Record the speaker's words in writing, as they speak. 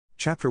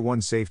Chapter 1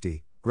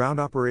 Safety, Ground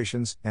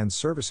Operations and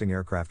Servicing.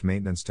 Aircraft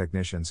maintenance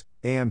technicians,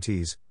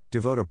 AMTs,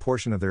 devote a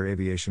portion of their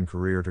aviation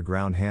career to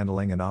ground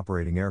handling and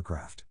operating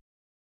aircraft.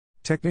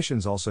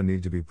 Technicians also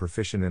need to be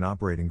proficient in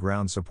operating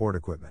ground support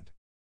equipment.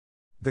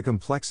 The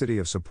complexity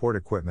of support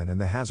equipment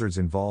and the hazards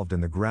involved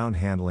in the ground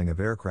handling of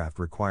aircraft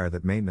require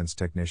that maintenance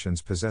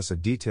technicians possess a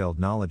detailed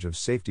knowledge of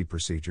safety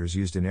procedures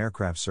used in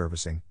aircraft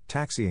servicing,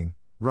 taxiing,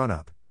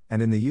 run-up,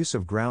 and in the use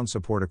of ground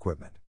support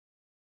equipment.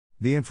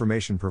 The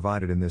information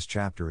provided in this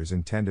chapter is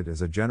intended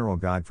as a general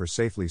guide for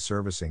safely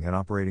servicing and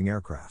operating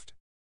aircraft.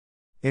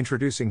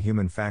 Introducing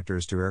human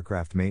factors to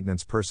aircraft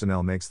maintenance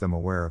personnel makes them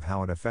aware of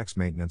how it affects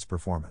maintenance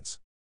performance.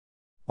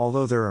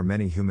 Although there are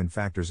many human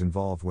factors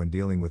involved when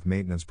dealing with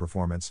maintenance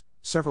performance,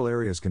 several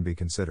areas can be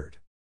considered.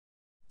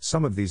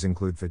 Some of these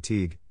include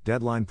fatigue,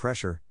 deadline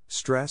pressure,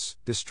 stress,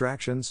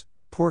 distractions,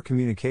 poor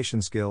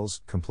communication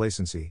skills,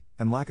 complacency,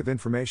 and lack of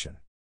information.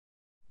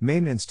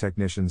 Maintenance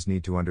technicians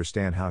need to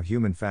understand how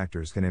human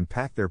factors can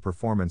impact their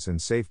performance and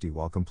safety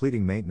while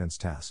completing maintenance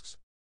tasks.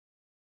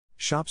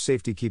 Shop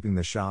safety. Keeping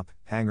the shop,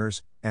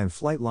 hangars, and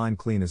flight line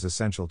clean is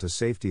essential to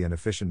safety and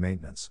efficient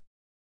maintenance.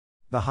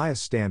 The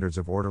highest standards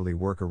of orderly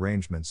work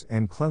arrangements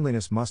and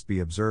cleanliness must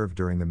be observed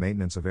during the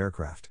maintenance of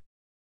aircraft.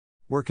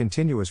 Where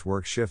continuous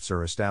work shifts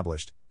are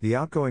established, the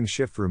outgoing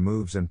shift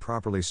removes and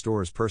properly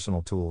stores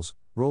personal tools,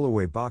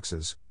 rollaway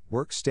boxes,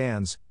 work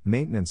stands,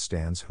 maintenance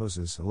stands,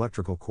 hoses,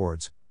 electrical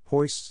cords,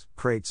 hoists,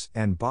 crates,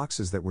 and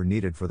boxes that were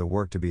needed for the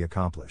work to be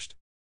accomplished.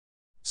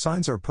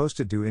 Signs are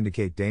posted to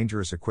indicate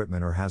dangerous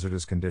equipment or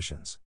hazardous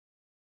conditions.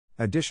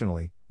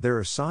 Additionally, there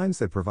are signs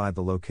that provide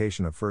the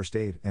location of first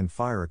aid and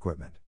fire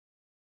equipment.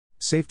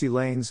 Safety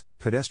lanes,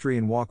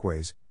 pedestrian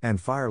walkways, and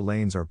fire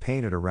lanes are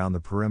painted around the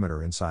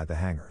perimeter inside the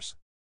hangars.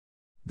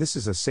 This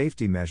is a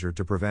safety measure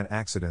to prevent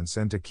accidents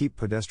and to keep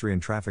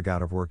pedestrian traffic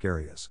out of work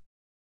areas.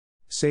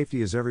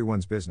 Safety is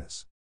everyone's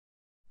business.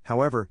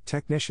 However,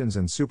 technicians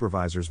and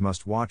supervisors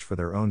must watch for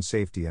their own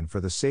safety and for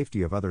the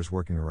safety of others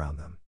working around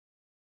them.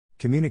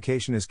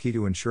 Communication is key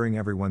to ensuring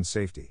everyone's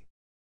safety.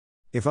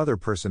 If other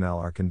personnel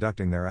are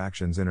conducting their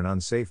actions in an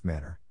unsafe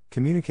manner,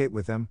 communicate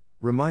with them,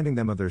 reminding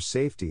them of their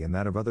safety and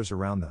that of others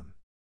around them.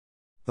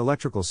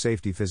 Electrical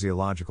safety.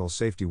 Physiological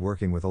safety.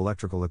 Working with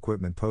electrical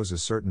equipment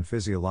poses certain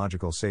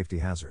physiological safety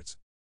hazards.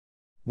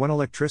 When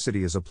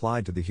electricity is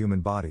applied to the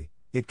human body,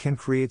 it can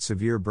create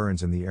severe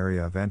burns in the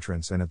area of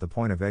entrance and at the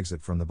point of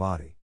exit from the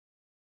body.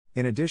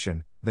 In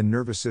addition, the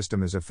nervous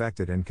system is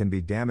affected and can be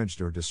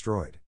damaged or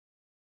destroyed.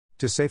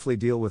 To safely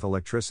deal with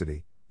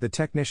electricity, the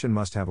technician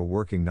must have a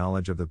working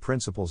knowledge of the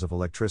principles of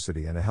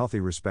electricity and a healthy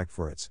respect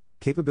for its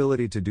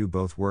capability to do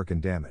both work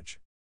and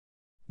damage.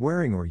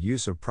 Wearing or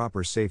use of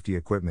proper safety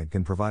equipment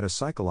can provide a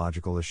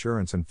psychological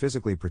assurance and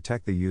physically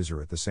protect the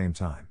user at the same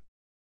time.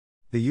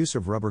 The use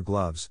of rubber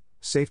gloves,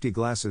 safety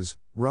glasses,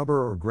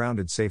 rubber or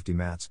grounded safety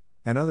mats,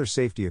 and other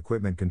safety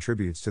equipment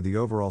contributes to the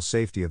overall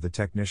safety of the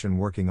technician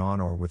working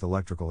on or with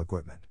electrical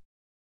equipment.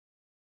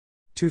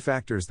 Two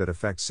factors that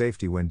affect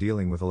safety when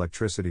dealing with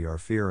electricity are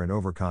fear and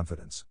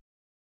overconfidence.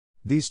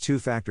 These two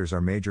factors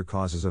are major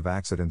causes of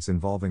accidents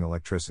involving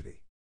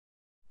electricity.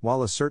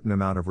 While a certain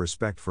amount of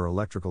respect for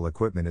electrical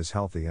equipment is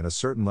healthy and a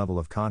certain level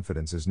of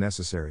confidence is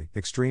necessary,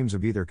 extremes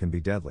of either can be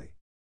deadly.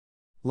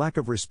 Lack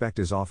of respect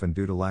is often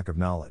due to lack of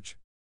knowledge.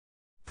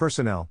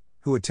 Personnel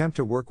who attempt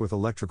to work with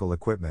electrical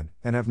equipment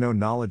and have no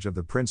knowledge of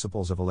the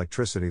principles of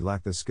electricity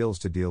lack the skills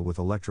to deal with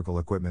electrical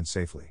equipment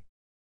safely.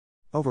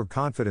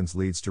 Overconfidence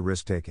leads to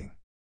risk-taking.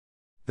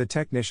 The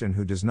technician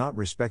who does not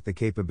respect the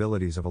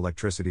capabilities of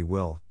electricity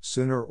will,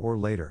 sooner or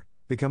later,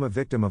 become a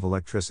victim of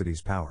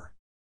electricity's power.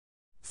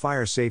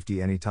 Fire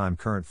safety. Anytime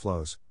current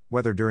flows,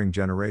 whether during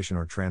generation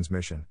or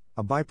transmission,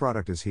 a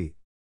byproduct is heat.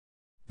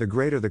 The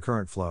greater the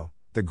current flow,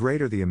 the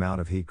greater the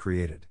amount of heat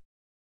created.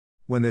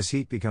 When this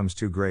heat becomes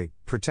too great,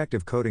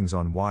 protective coatings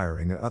on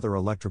wiring and other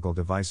electrical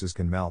devices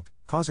can melt,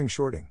 causing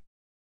shorting.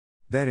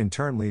 That in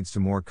turn leads to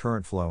more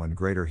current flow and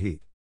greater heat.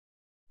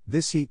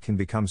 This heat can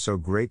become so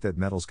great that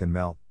metals can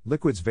melt,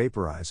 liquids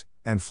vaporize,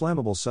 and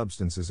flammable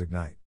substances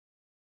ignite.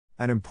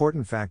 An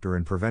important factor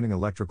in preventing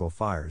electrical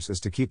fires is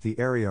to keep the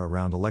area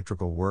around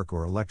electrical work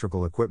or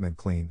electrical equipment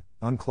clean,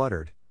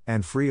 uncluttered,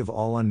 and free of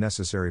all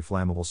unnecessary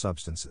flammable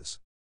substances.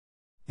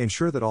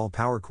 Ensure that all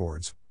power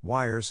cords,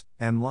 wires,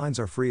 and lines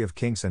are free of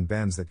kinks and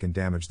bends that can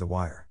damage the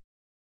wire.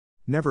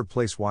 Never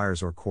place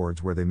wires or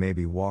cords where they may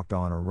be walked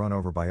on or run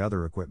over by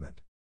other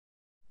equipment.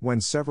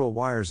 When several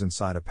wires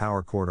inside a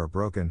power cord are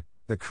broken,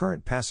 the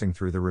current passing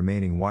through the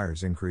remaining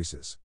wires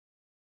increases.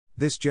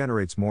 This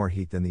generates more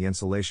heat than the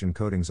insulation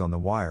coatings on the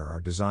wire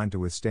are designed to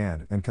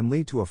withstand and can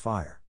lead to a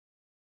fire.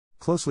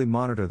 Closely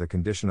monitor the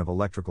condition of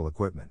electrical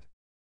equipment.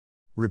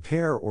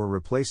 Repair or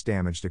replace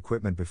damaged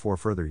equipment before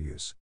further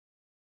use.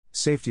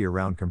 Safety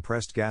around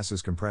compressed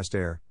gases. Compressed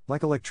air,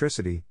 like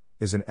electricity,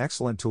 is an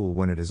excellent tool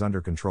when it is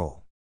under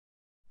control.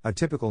 A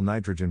typical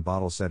nitrogen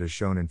bottle set is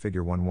shown in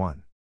Figure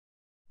 1.1.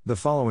 The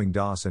following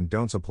do's and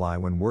don'ts apply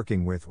when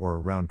working with or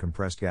around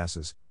compressed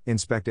gases.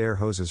 Inspect air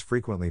hoses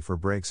frequently for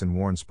breaks and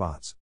worn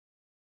spots.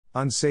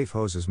 Unsafe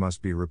hoses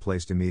must be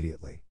replaced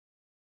immediately.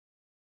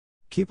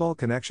 Keep all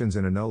connections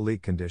in a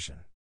no-leak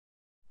condition.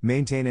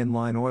 Maintain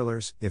inline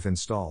oilers, if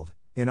installed,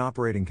 in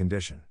operating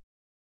condition.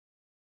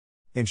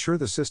 Ensure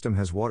the system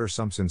has water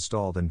sumps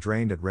installed and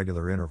drained at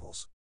regular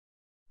intervals.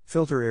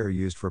 Filter air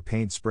used for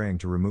paint spraying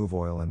to remove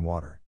oil and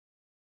water.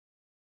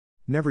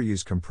 Never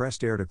use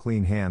compressed air to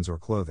clean hands or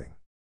clothing.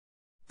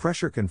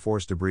 Pressure can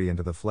force debris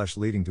into the flesh,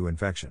 leading to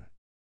infection.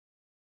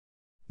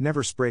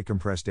 Never spray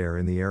compressed air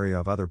in the area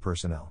of other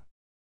personnel.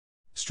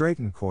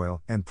 Straighten,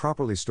 coil, and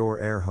properly store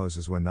air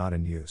hoses when not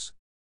in use.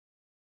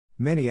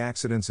 Many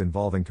accidents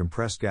involving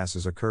compressed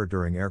gases occur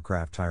during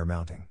aircraft tire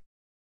mounting.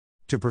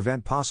 To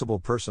prevent possible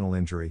personal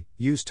injury,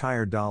 use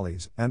tire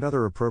dollies and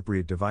other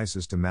appropriate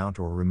devices to mount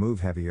or remove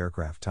heavy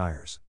aircraft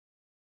tires.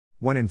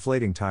 When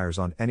inflating tires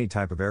on any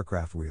type of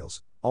aircraft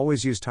wheels,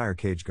 always use tire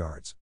cage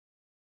guards.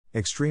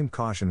 Extreme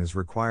caution is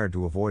required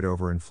to avoid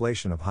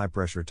overinflation of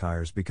high-pressure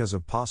tires because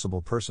of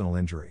possible personal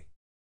injury.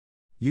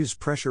 Use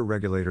pressure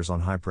regulators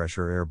on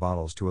high-pressure air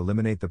bottles to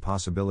eliminate the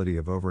possibility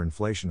of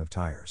overinflation of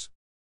tires.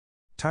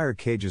 Tire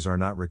cages are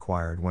not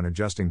required when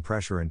adjusting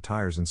pressure in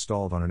tires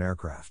installed on an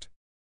aircraft.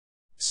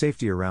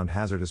 Safety around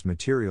hazardous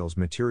materials.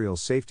 Material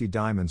safety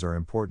diamonds are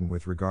important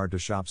with regard to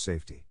shop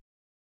safety.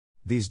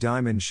 These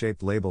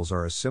diamond-shaped labels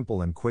are a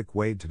simple and quick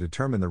way to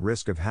determine the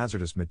risk of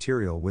hazardous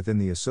material within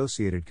the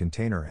associated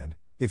container and,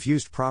 if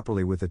used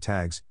properly with the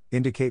tags,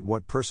 indicate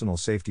what personal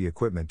safety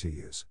equipment to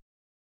use.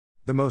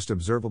 The most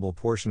observable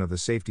portion of the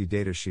safety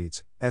data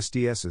sheets,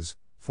 SDSs,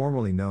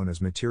 formerly known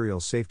as Material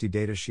Safety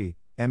Data Sheet,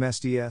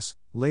 MSDS,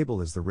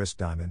 label is the risk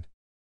diamond.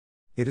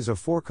 It is a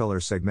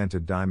 4-color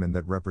segmented diamond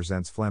that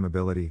represents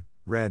flammability,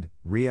 red,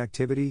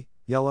 reactivity,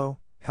 yellow,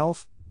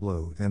 health,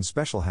 blue, and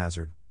special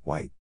hazard,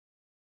 white.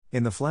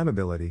 In the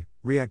flammability,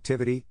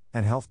 reactivity,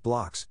 and health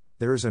blocks,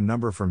 there is a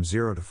number from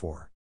 0 to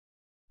 4.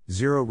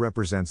 0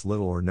 represents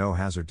little or no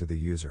hazard to the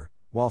user,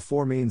 while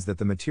 4 means that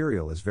the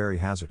material is very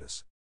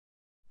hazardous.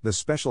 The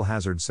special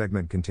hazard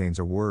segment contains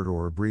a word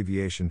or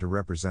abbreviation to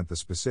represent the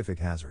specific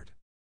hazard.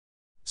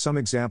 Some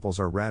examples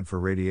are RAD for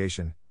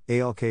radiation,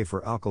 ALK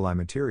for alkali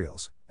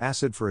materials,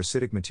 acid for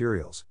acidic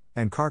materials,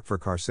 and CARC for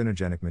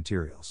carcinogenic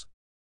materials.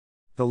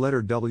 The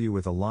letter W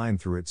with a line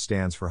through it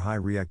stands for high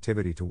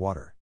reactivity to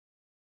water.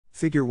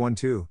 Figure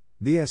 1-2,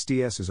 the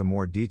SDS is a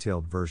more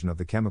detailed version of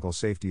the chemical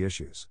safety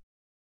issues.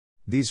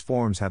 These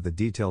forms have the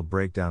detailed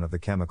breakdown of the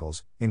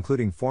chemicals,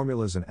 including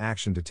formulas and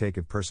action to take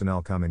if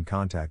personnel come in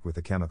contact with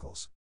the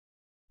chemicals.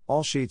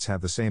 All sheets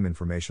have the same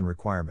information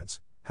requirements,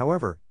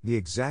 however, the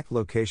exact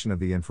location of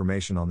the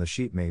information on the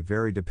sheet may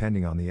vary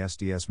depending on the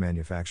SDS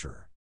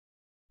manufacturer.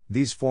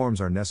 These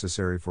forms are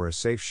necessary for a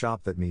safe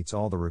shop that meets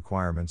all the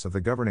requirements of the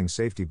governing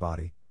safety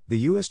body, the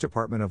U.S.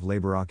 Department of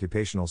Labor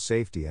Occupational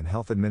Safety and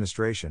Health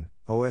Administration,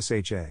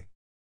 OSHA.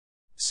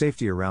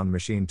 Safety around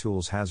machine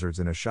tools. Hazards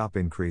in a shop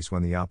increase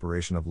when the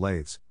operation of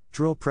lathes,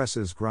 drill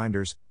presses,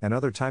 grinders, and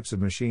other types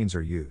of machines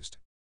are used.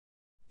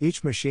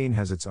 Each machine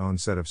has its own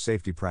set of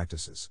safety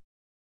practices.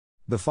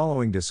 The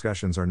following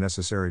discussions are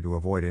necessary to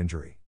avoid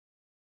injury.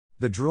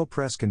 The drill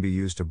press can be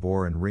used to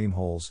bore and ream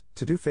holes,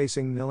 to do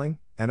facing, milling,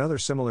 and other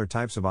similar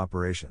types of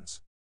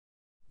operations.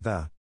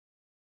 The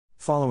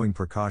following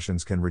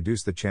precautions can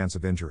reduce the chance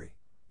of injury.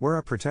 Wear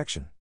a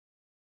protection.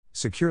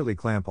 Securely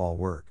clamp all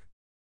work.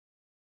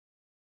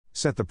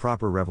 Set the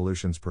proper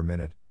revolutions per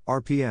minute,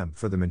 RPM,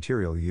 for the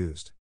material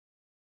used.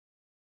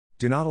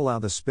 Do not allow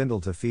the spindle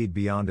to feed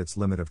beyond its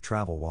limit of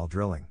travel while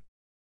drilling.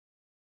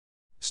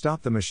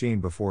 Stop the machine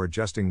before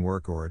adjusting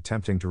work or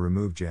attempting to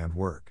remove jammed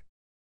work.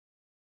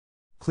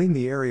 Clean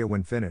the area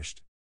when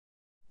finished.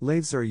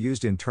 Lathes are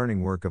used in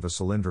turning work of a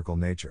cylindrical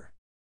nature.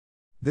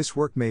 This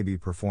work may be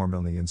performed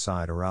on the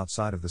inside or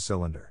outside of the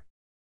cylinder.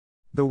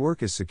 The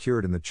work is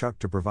secured in the chuck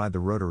to provide the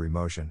rotary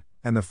motion,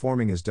 and the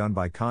forming is done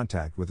by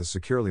contact with a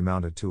securely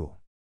mounted tool.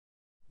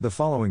 The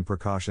following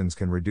precautions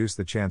can reduce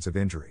the chance of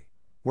injury.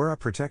 Wear a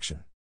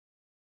protection.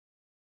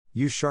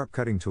 Use sharp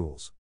cutting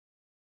tools.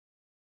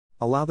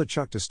 Allow the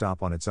chuck to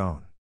stop on its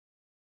own.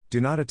 Do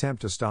not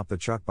attempt to stop the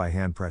chuck by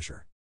hand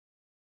pressure.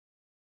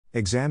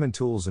 Examine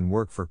tools and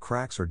work for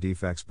cracks or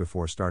defects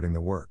before starting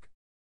the work.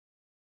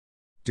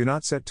 Do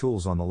not set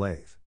tools on the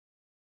lathe.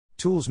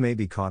 Tools may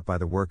be caught by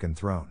the work and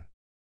thrown.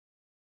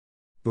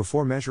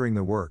 Before measuring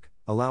the work,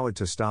 allow it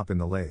to stop in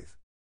the lathe.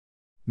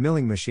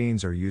 Milling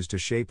machines are used to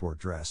shape or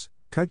dress,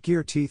 cut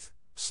gear teeth,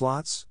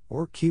 slots,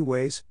 or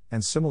keyways,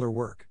 and similar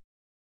work.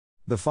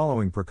 The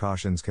following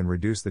precautions can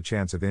reduce the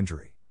chance of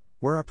injury.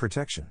 Wear a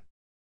protection.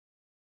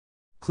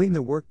 Clean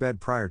the work bed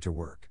prior to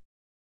work.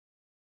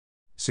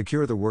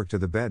 Secure the work to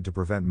the bed to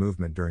prevent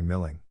movement during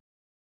milling.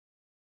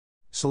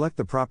 Select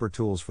the proper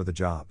tools for the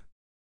job.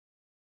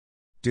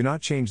 Do not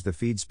change the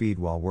feed speed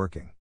while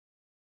working.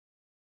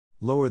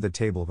 Lower the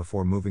table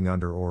before moving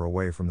under or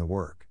away from the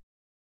work.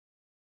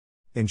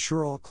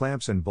 Ensure all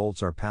clamps and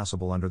bolts are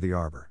passable under the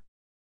arbor.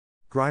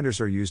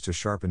 Grinders are used to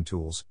sharpen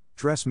tools,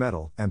 dress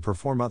metal, and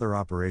perform other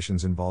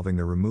operations involving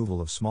the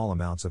removal of small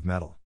amounts of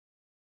metal.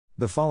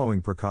 The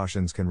following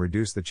precautions can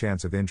reduce the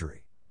chance of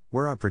injury.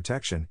 Wear a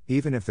protection,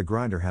 even if the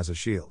grinder has a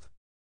shield.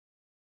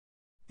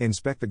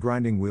 Inspect the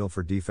grinding wheel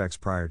for defects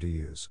prior to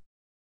use.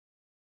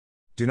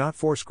 Do not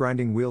force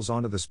grinding wheels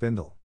onto the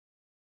spindle.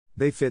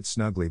 They fit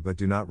snugly but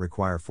do not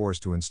require force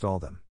to install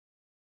them.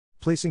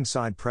 Placing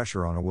side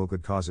pressure on a wheel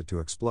could cause it to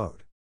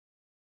explode.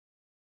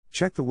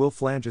 Check the wheel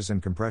flanges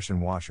and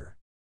compression washer.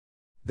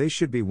 They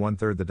should be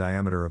 1/3 the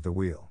diameter of the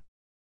wheel.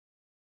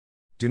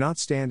 Do not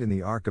stand in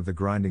the arc of the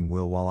grinding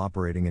wheel while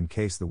operating in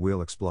case the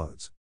wheel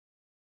explodes.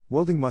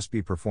 Welding must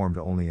be performed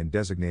only in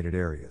designated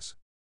areas.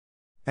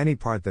 Any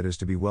part that is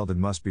to be welded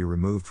must be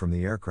removed from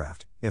the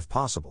aircraft, if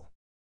possible.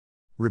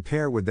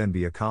 Repair would then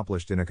be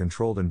accomplished in a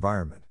controlled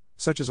environment,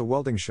 such as a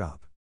welding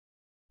shop.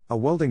 A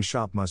welding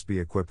shop must be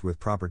equipped with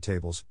proper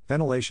tables,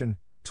 ventilation,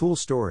 tool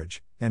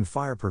storage, and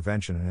fire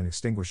prevention and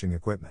extinguishing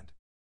equipment.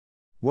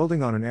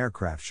 Welding on an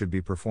aircraft should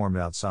be performed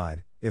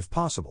outside, if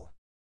possible.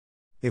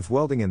 If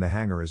welding in the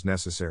hangar is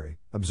necessary,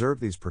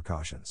 observe these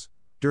precautions.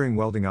 During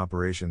welding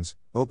operations,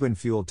 open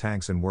fuel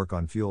tanks and work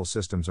on fuel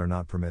systems are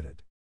not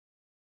permitted.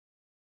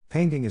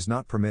 Painting is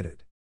not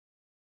permitted.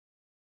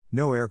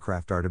 No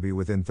aircraft are to be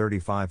within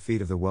 35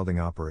 feet of the welding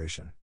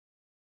operation.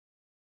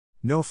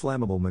 No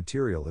flammable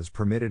material is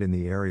permitted in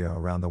the area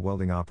around the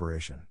welding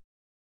operation.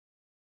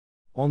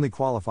 Only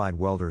qualified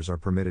welders are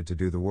permitted to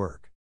do the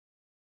work.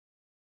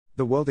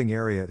 The welding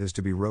area is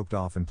to be roped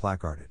off and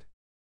placarded.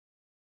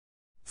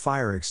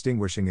 Fire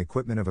extinguishing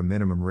equipment of a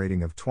minimum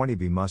rating of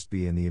 20B must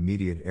be in the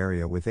immediate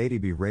area with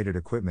 80B rated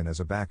equipment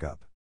as a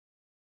backup.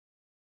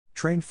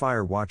 Trained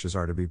fire watches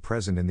are to be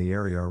present in the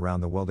area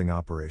around the welding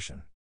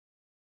operation.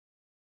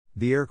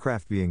 The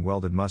aircraft being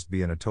welded must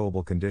be in a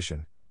towable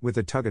condition, with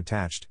the tug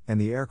attached and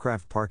the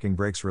aircraft parking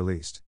brakes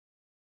released.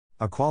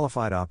 A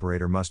qualified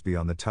operator must be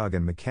on the tug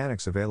and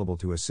mechanics available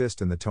to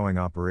assist in the towing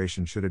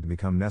operation should it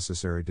become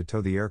necessary to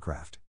tow the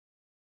aircraft.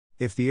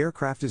 If the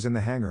aircraft is in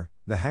the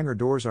hangar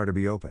doors are to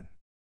be open.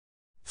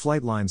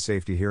 Flight line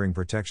safety hearing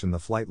protection. The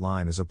flight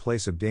line is a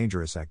place of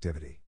dangerous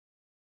activity.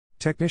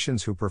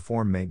 Technicians who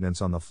perform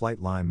maintenance on the flight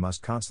line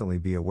must constantly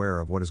be aware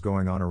of what is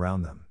going on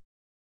around them.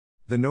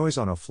 The noise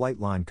on a flight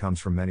line comes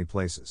from many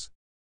places.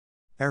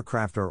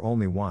 Aircraft are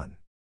only one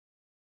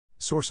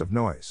source of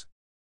noise.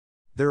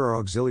 There are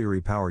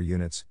auxiliary power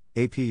units,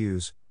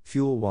 APUs,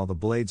 fuel while the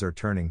blades are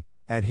turning,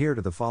 adhere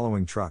to the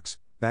following trucks,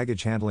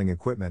 baggage handling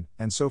equipment,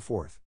 and so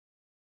forth.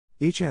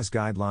 Each has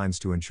guidelines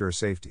to ensure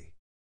safety.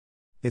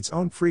 Its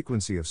own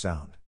frequency of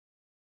sound.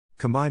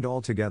 Combined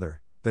all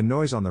together, the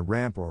noise on the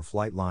ramp or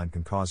flight line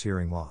can cause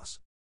hearing loss.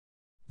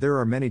 There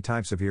are many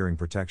types of hearing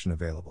protection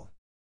available.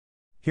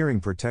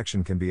 Hearing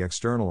protection can be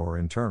external or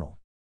internal.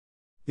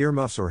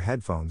 Earmuffs or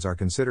headphones are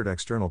considered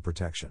external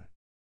protection.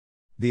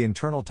 The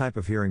internal type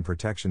of hearing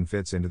protection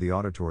fits into the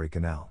auditory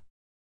canal.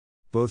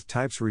 Both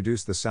types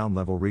reduce the sound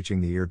level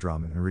reaching the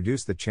eardrum and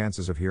reduce the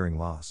chances of hearing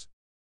loss.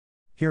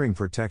 Hearing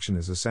protection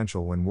is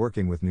essential when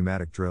working with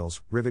pneumatic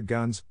drills, rivet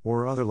guns,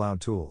 or other loud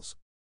tools.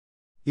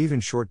 Even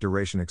short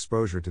duration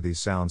exposure to these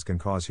sounds can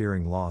cause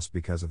hearing loss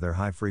because of their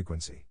high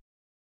frequency.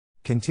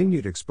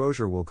 Continued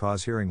exposure will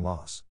cause hearing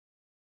loss.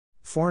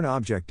 Foreign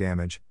object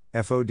damage,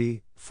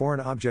 FOD. Foreign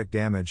object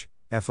damage,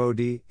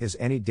 FOD, is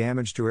any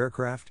damage to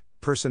aircraft,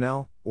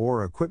 personnel,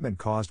 or equipment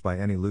caused by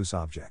any loose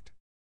object.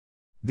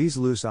 These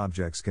loose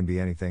objects can be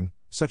anything,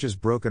 such as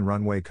broken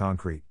runway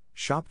concrete,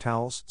 shop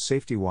towels,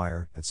 safety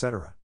wire,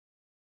 etc.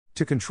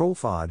 To control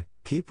FOD,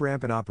 keep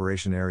ramp and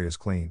operation areas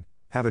clean,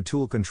 have a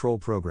tool control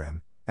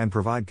program, and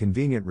provide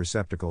convenient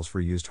receptacles for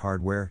used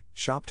hardware,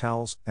 shop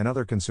towels, and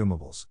other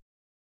consumables.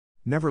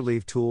 Never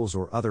leave tools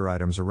or other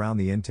items around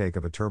the intake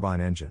of a turbine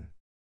engine.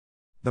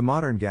 The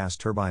modern gas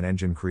turbine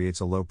engine creates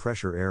a low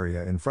pressure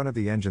area in front of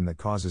the engine that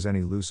causes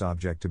any loose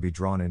object to be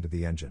drawn into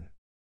the engine.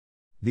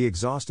 The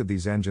exhaust of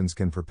these engines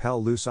can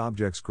propel loose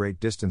objects great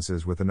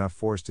distances with enough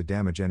force to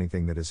damage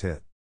anything that is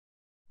hit.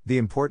 The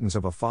importance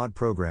of a FOD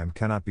program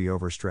cannot be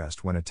overstressed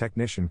when a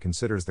technician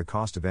considers the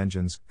cost of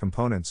engines,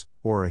 components,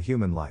 or a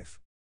human life.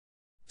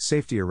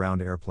 Safety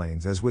around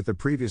airplanes. As with the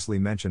previously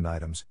mentioned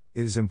items,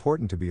 it is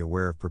important to be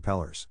aware of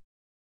propellers.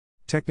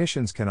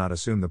 Technicians cannot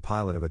assume the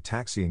pilot of a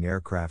taxiing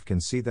aircraft can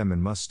see them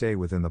and must stay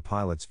within the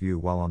pilot's view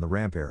while on the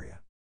ramp area.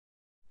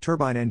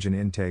 Turbine engine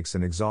intakes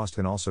and exhaust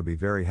can also be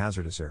very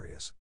hazardous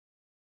areas.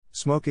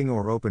 Smoking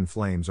or open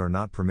flames are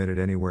not permitted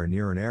anywhere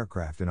near an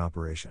aircraft in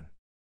operation.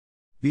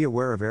 Be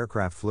aware of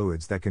aircraft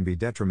fluids that can be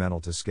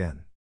detrimental to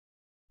skin.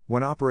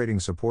 When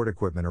operating support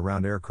equipment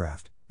around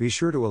aircraft, be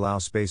sure to allow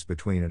space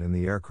between it and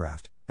the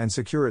aircraft, and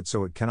secure it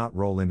so it cannot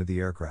roll into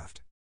the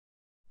aircraft.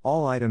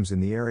 All items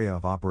in the area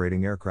of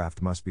operating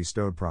aircraft must be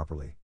stowed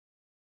properly.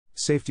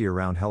 Safety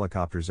around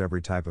helicopters.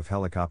 Every type of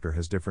helicopter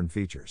has different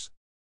features.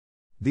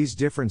 These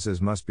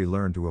differences must be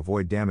learned to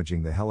avoid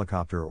damaging the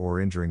helicopter or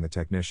injuring the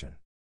technician.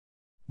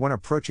 When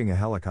approaching a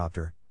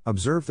helicopter,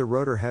 observe the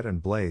rotor head and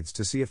blades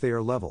to see if they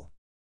are level.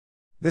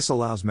 This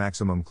allows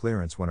maximum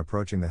clearance when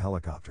approaching the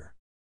helicopter.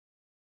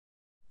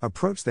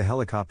 Approach the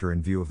helicopter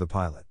in view of the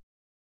pilot.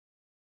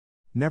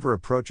 Never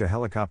approach a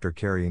helicopter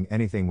carrying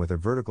anything with a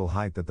vertical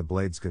height that the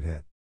blades could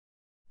hit.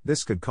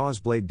 This could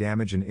cause blade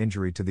damage and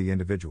injury to the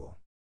individual.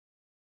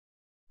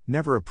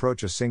 Never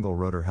approach a single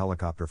rotor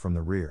helicopter from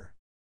the rear.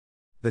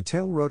 The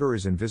tail rotor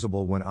is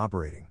invisible when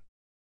operating.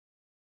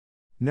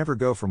 Never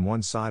go from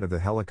one side of the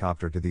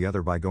helicopter to the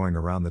other by going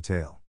around the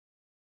tail.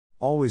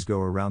 Always go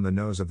around the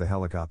nose of the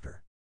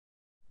helicopter.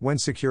 When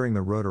securing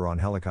the rotor on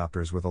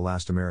helicopters with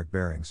elastomeric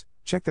bearings,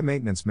 check the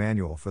maintenance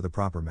manual for the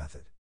proper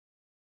method.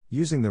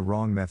 Using the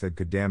wrong method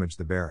could damage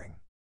the bearing.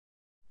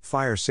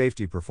 Fire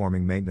safety.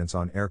 Performing maintenance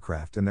on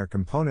aircraft and their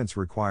components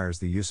requires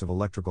the use of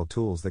electrical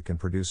tools that can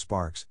produce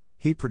sparks,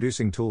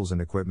 heat-producing tools and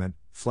equipment,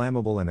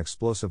 flammable and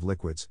explosive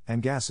liquids,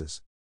 and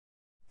gases.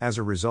 As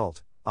a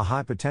result, a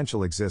high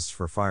potential exists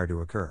for fire to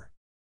occur.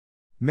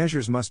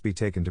 Measures must be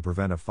taken to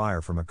prevent a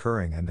fire from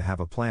occurring and to have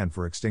a plan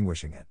for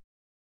extinguishing it.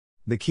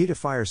 The key to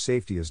fire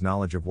safety is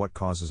knowledge of what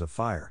causes a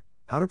fire,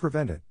 how to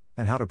prevent it,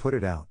 and how to put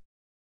it out.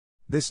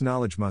 This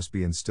knowledge must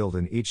be instilled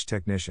in each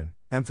technician,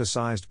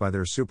 emphasized by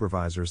their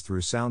supervisors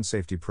through sound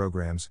safety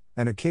programs,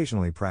 and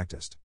occasionally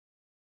practiced.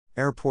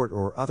 Airport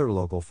or other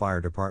local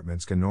fire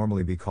departments can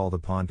normally be called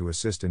upon to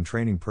assist in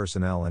training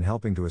personnel and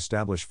helping to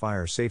establish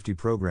fire safety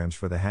programs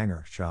for the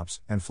hangar, shops,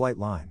 and flight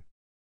line.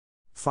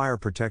 Fire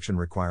protection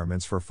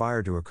requirements. For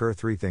fire to occur,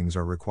 3 things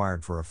are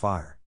required for a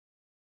fire.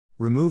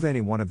 Remove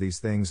any one of these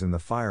things and the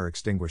fire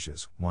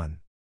extinguishes. 1.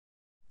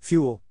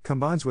 Fuel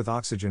combines with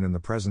oxygen in the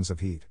presence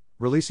of heat,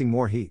 releasing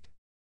more heat.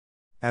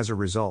 As a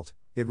result,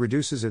 it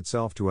reduces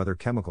itself to other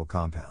chemical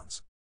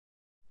compounds.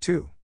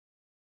 2.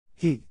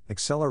 Heat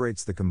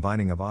accelerates the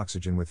combining of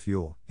oxygen with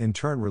fuel, in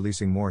turn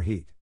releasing more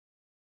heat.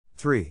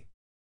 3.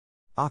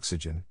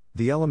 Oxygen,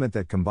 the element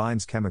that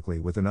combines chemically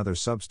with another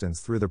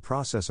substance through the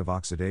process of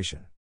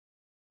oxidation.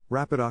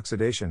 Rapid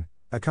oxidation,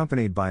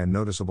 accompanied by a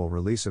noticeable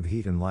release of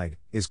heat and light,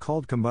 is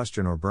called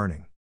combustion or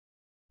burning.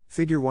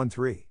 Figure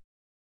 1.3.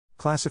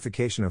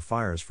 Classification of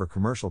fires for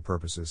commercial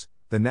purposes.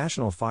 The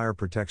National Fire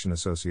Protection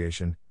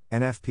Association,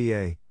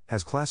 NFPA,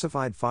 has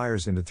classified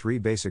fires into 3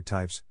 basic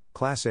types: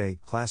 Class A,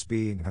 Class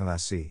B, and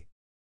Class C.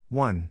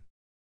 1.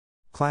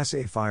 Class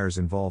A fires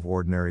involve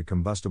ordinary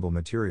combustible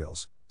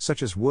materials,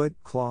 such as wood,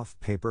 cloth,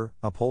 paper,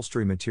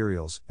 upholstery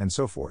materials, and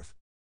so forth.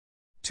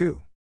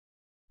 2.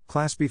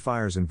 Class B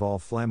fires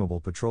involve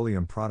flammable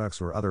petroleum products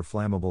or other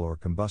flammable or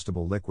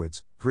combustible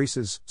liquids,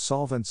 greases,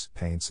 solvents,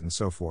 paints, and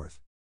so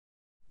forth.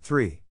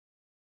 3.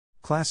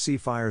 Class C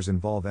fires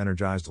involve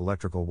energized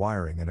electrical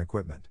wiring and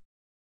equipment.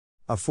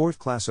 A 4th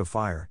class of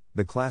fire,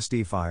 the Class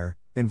D fire,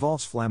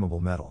 involves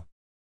flammable metal.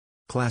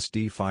 Class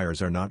D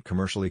fires are not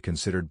commercially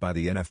considered by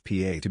the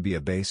NFPA to be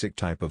a basic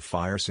type of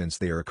fire since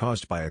they are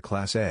caused by a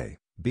Class A,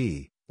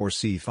 B, or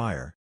C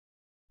fire.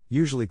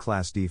 Usually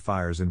Class D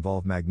fires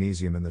involve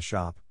magnesium in the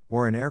shop,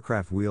 or in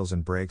aircraft wheels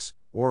and brakes,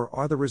 or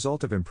are the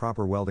result of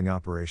improper welding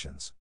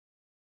operations.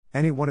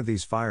 Any one of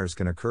these fires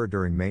can occur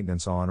during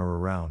maintenance on or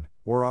around,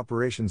 or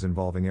operations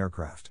involving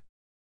aircraft.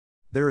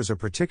 There is a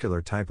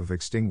particular type of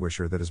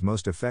extinguisher that is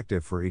most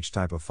effective for each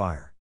type of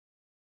fire.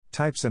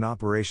 Types and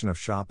operation of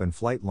shop and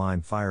flight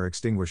line fire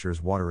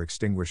extinguishers. Water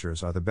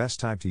extinguishers are the best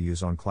type to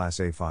use on Class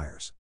A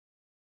fires.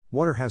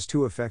 Water has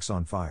 2 effects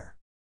on fire.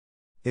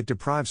 It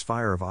deprives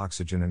fire of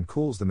oxygen and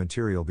cools the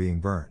material being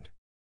burned.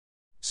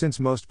 Since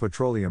most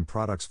petroleum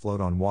products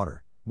float on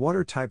water,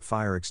 water-type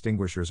fire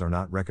extinguishers are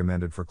not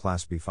recommended for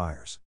Class B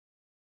fires.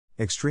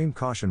 Extreme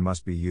caution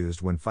must be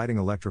used when fighting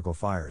electrical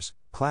fires,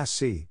 Class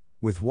C,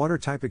 with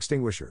water-type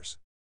extinguishers.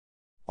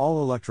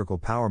 All electrical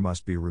power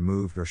must be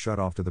removed or shut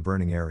off to the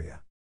burning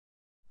area.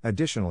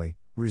 Additionally,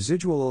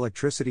 residual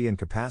electricity in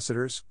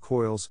capacitors,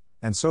 coils,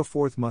 and so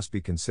forth must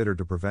be considered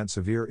to prevent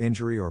severe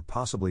injury or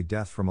possibly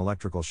death from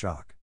electrical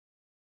shock.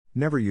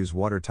 Never use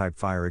water-type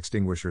fire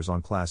extinguishers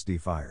on Class D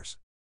fires.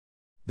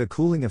 The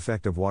cooling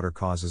effect of water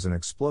causes an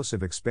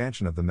explosive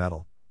expansion of the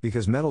metal,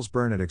 because metals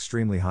burn at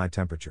extremely high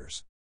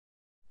temperatures.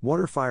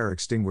 Water fire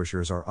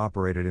extinguishers are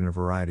operated in a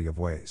variety of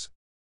ways.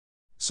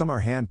 Some are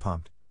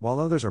hand-pumped, while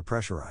others are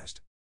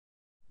pressurized.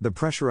 The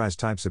pressurized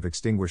types of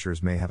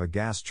extinguishers may have a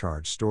gas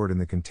charge stored in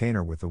the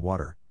container with the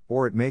water,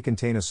 or it may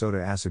contain a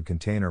soda-acid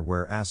container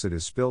where acid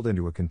is spilled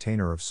into a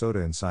container of soda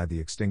inside the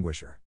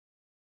extinguisher.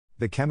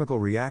 The chemical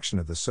reaction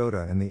of the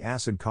soda and the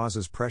acid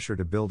causes pressure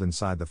to build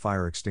inside the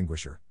fire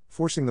extinguisher,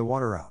 forcing the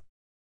water out.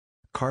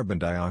 Carbon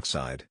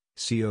dioxide,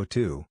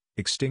 CO2,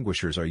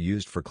 extinguishers are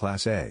used for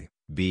Class A,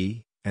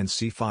 B, and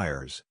C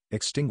fires,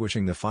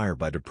 extinguishing the fire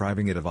by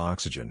depriving it of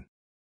oxygen.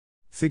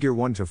 Figure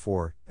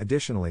 1-4.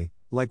 Additionally,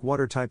 like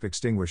water-type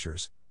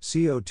extinguishers,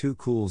 CO2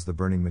 cools the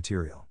burning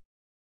material.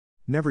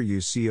 Never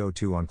use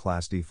CO2 on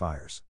Class D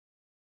fires.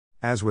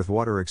 As with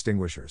water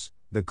extinguishers,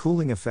 the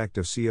cooling effect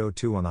of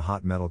CO2 on the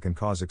hot metal can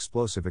cause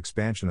explosive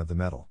expansion of the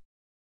metal.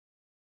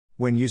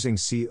 When using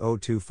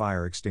CO2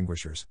 fire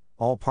extinguishers,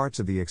 all parts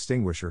of the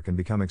extinguisher can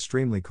become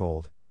extremely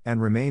cold,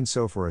 and remain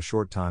so for a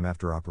short time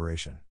after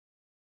operation.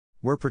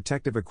 Wear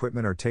protective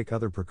equipment or take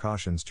other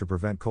precautions to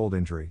prevent cold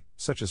injury,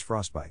 such as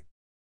frostbite.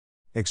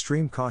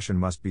 Extreme caution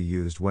must be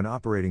used when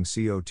operating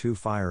CO2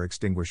 fire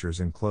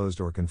extinguishers in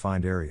closed or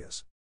confined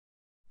areas.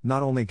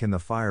 Not only can the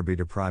fire be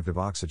deprived of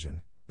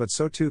oxygen, but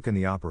so too can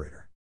the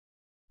operator.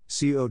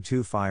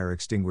 CO2 fire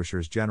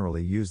extinguishers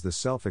generally use the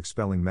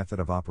self-expelling method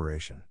of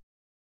operation.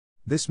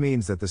 This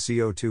means that the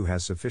CO2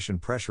 has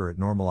sufficient pressure at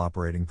normal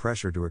operating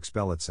pressure to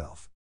expel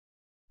itself.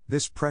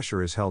 This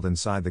pressure is held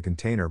inside the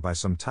container by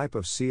some type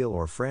of seal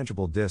or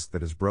frangible disc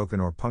that is broken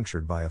or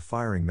punctured by a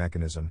firing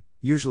mechanism,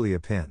 usually a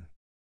pin.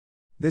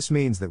 This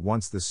means that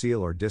once the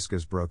seal or disc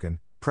is broken,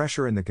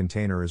 pressure in the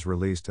container is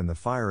released and the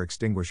fire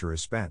extinguisher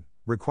is spent,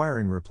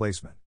 requiring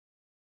replacement.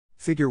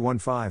 Figure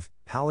 1.5,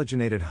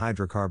 halogenated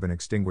hydrocarbon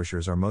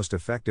extinguishers are most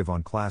effective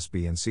on Class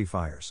B and C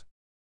fires.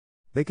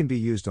 They can be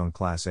used on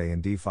Class A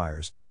and D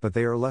fires, but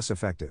they are less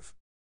effective.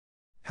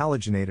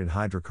 Halogenated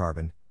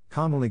hydrocarbon,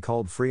 commonly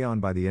called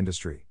Freon by the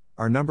industry,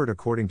 are numbered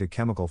according to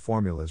chemical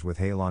formulas with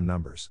halon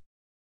numbers.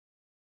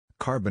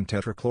 Carbon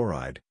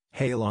tetrachloride,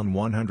 halon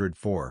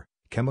 104,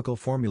 chemical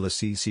formula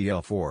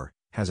CCl4,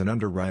 has an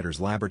Underwriters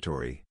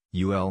Laboratory,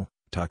 UL,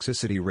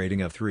 toxicity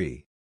rating of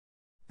 3.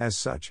 As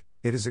such,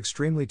 it is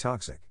extremely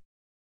toxic.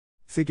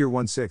 Figure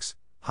 1.6,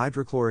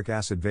 hydrochloric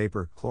acid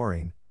vapor,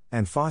 chlorine,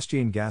 and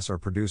phosgene gas are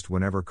produced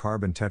whenever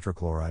carbon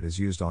tetrachloride is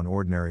used on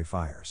ordinary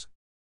fires.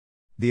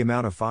 The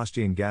amount of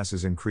phosgene gas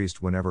is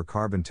increased whenever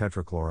carbon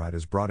tetrachloride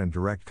is brought in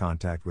direct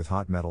contact with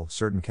hot metal,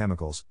 certain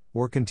chemicals,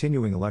 or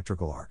continuing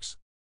electrical arcs.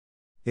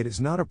 It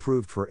is not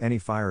approved for any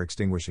fire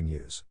extinguishing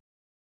use.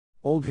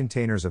 Old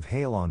containers of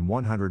halon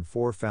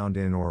 104 found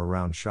in or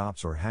around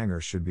shops or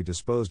hangars should be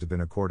disposed of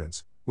in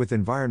accordance with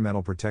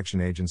Environmental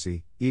Protection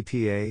Agency,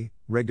 EPA,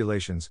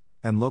 regulations,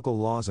 and local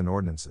laws and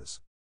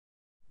ordinances.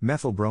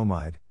 Methyl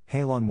bromide,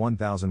 halon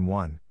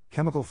 1001,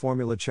 chemical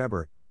formula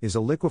Chebert, is a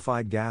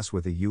liquefied gas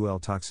with a UL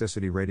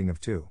toxicity rating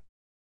of 2.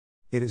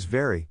 It is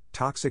very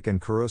toxic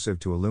and corrosive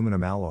to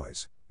aluminum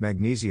alloys,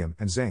 magnesium,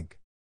 and zinc.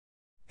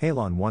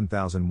 Halon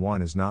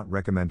 1001 is not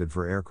recommended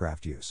for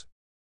aircraft use.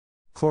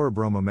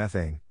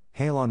 Chlorobromomethane,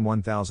 halon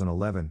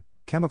 1011,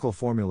 chemical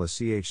formula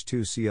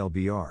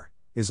CH2ClBr,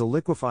 is a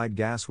liquefied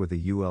gas with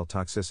a UL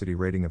toxicity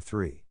rating of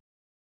 3.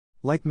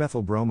 Like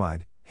methyl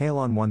bromide,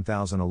 halon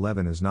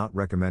 1011 is not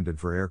recommended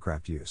for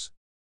aircraft use.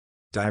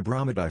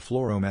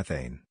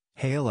 Dibromidifluoromethane,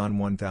 halon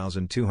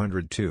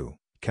 1202,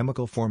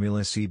 chemical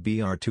formula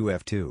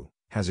CBr2F2,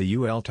 has a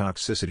UL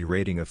toxicity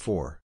rating of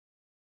 4.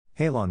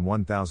 Halon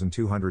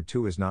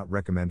 1202 is not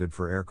recommended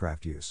for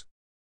aircraft use.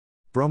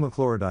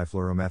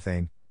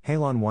 Bromochlorodifluoromethane,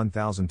 halon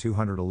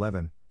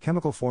 1211,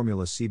 chemical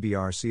formula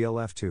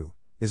CBr-ClF2,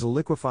 is a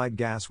liquefied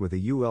gas with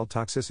a UL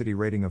toxicity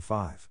rating of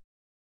 5.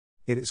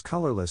 It is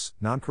colorless,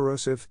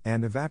 non-corrosive,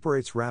 and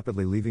evaporates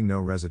rapidly, leaving no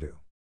residue.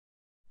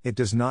 It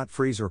does not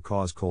freeze or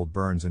cause cold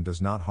burns and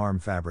does not harm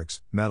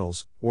fabrics,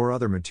 metals, or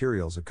other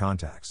materials it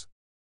contacts.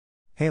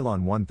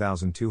 Halon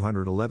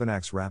 1211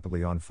 acts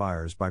rapidly on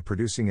fires by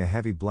producing a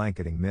heavy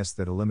blanketing mist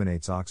that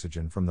eliminates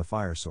oxygen from the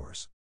fire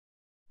source.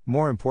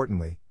 More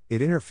importantly,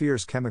 it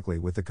interferes chemically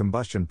with the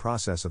combustion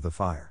process of the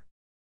fire.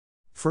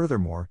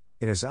 Furthermore,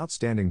 it has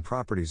outstanding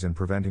properties in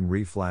preventing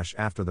reflash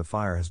after the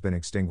fire has been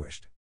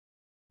extinguished.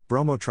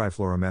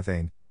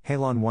 Bromotrifluoromethane,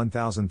 halon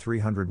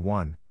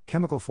 1301,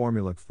 chemical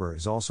formula CFR,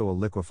 is also a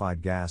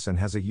liquefied gas and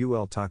has a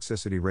UL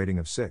toxicity rating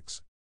of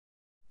 6.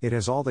 It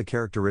has all the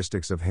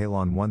characteristics of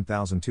halon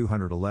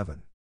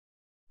 1211.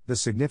 The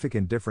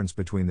significant difference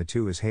between the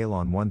two is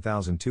halon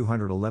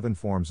 1211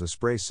 forms a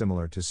spray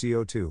similar to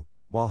CO2,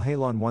 while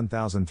halon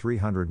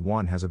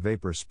 1301 has a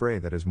vapor spray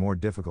that is more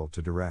difficult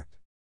to direct.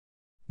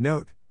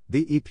 Note: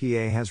 the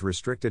EPA has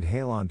restricted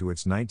halon to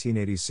its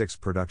 1986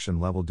 production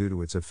level due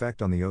to its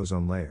effect on the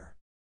ozone layer.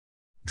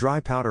 Dry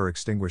powder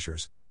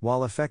extinguishers,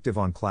 while effective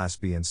on Class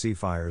B and C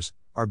fires,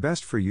 are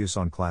best for use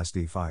on Class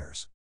D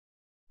fires.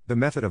 The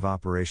method of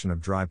operation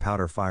of dry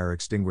powder fire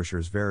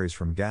extinguishers varies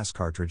from gas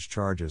cartridge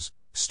charges,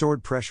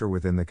 stored pressure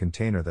within the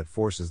container that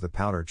forces the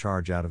powder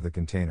charge out of the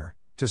container,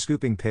 to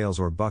scooping pails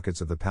or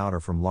buckets of the powder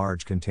from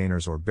large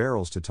containers or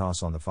barrels to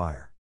toss on the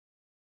fire.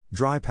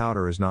 Dry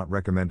powder is not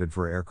recommended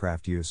for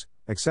aircraft use,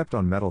 except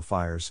on metal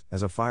fires,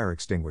 as a fire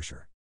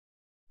extinguisher.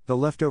 The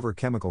leftover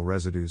chemical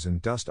residues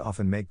and dust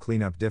often make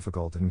cleanup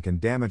difficult and can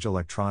damage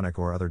electronic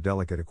or other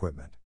delicate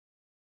equipment.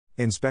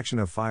 Inspection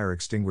of fire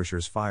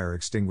extinguishers. Fire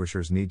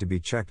extinguishers need to be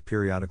checked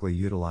periodically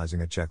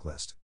utilizing a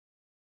checklist.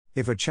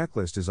 If a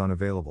checklist is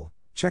unavailable,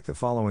 check the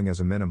following as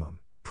a minimum: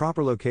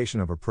 proper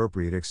location of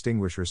appropriate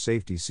extinguisher,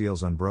 safety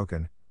seals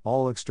unbroken,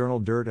 all external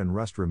dirt and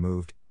rust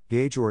removed,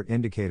 gauge or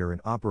indicator in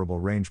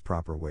operable range,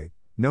 proper weight,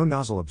 no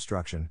nozzle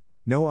obstruction,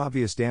 no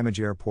obvious damage.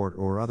 Airport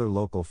or other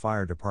local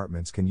fire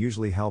departments can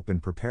usually help in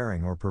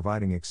preparing or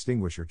providing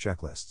extinguisher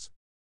checklists.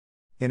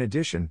 In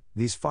addition,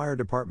 these fire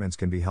departments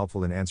can be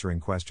helpful in answering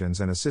questions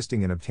and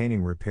assisting in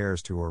obtaining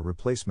repairs to or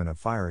replacement of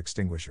fire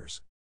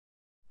extinguishers.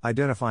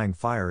 Identifying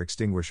fire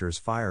extinguishers.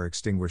 Fire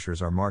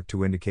extinguishers are marked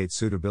to indicate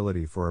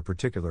suitability for a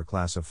particular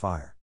class of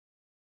fire.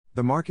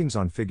 The markings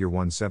on Figure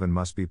 1.7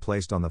 must be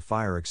placed on the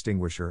fire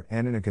extinguisher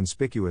and in a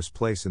conspicuous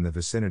place in the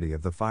vicinity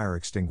of the fire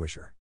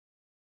extinguisher.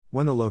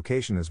 When the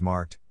location is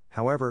marked,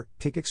 however,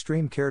 take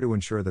extreme care to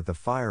ensure that the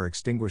fire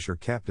extinguisher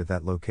kept at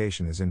that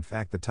location is in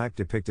fact the type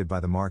depicted by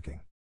the marking.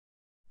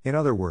 In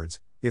other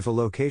words, if a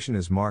location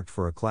is marked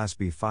for a Class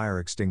B fire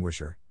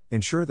extinguisher,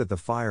 ensure that the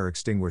fire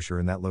extinguisher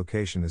in that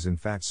location is in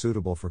fact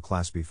suitable for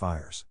Class B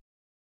fires.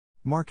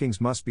 Markings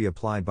must be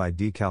applied by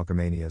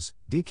decalcomanias,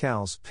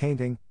 decals,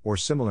 painting, or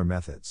similar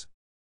methods.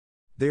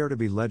 They are to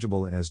be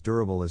legible and as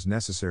durable as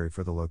necessary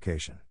for the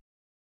location.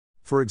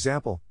 For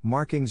example,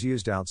 markings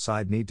used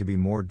outside need to be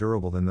more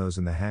durable than those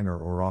in the hangar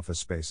or office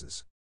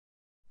spaces.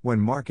 When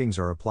markings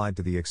are applied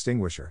to the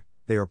extinguisher,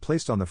 they are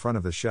placed on the front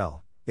of the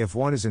shell, if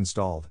one is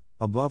installed,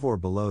 above or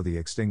below the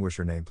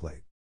extinguisher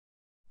nameplate.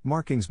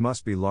 Markings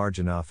must be large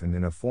enough and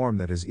in a form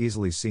that is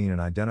easily seen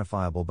and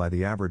identifiable by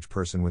the average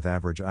person with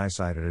average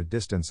eyesight at a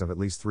distance of at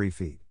least 3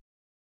 feet.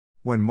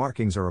 When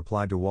markings are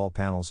applied to wall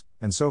panels,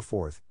 and so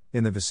forth,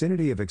 in the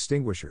vicinity of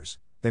extinguishers,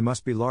 they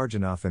must be large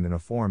enough and in a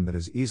form that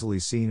is easily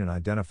seen and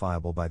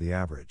identifiable by the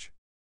average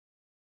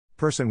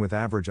person with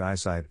average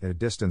eyesight at a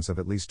distance of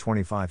at least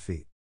 25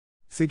 feet.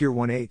 Figure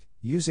 1.8,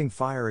 using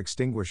fire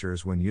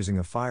extinguishers. When using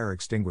a fire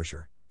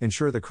extinguisher,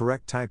 ensure the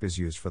correct type is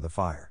used for the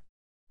fire.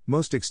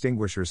 Most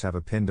extinguishers have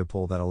a pin to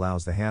pull that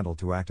allows the handle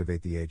to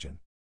activate the agent.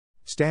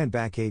 Stand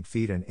back 8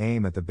 feet and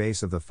aim at the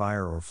base of the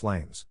fire or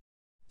flames.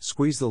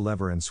 Squeeze the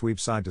lever and sweep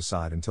side to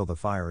side until the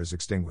fire is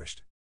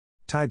extinguished.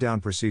 Tie-down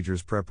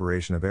procedures.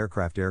 Preparation of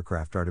aircraft.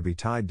 Aircraft are to be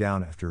tied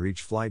down after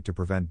each flight to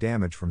prevent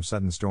damage from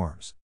sudden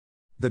storms.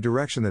 The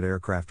direction that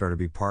aircraft are to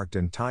be parked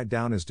and tied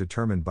down is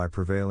determined by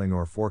prevailing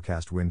or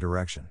forecast wind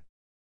direction.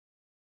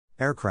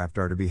 Aircraft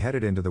are to be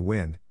headed into the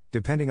wind,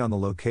 depending on the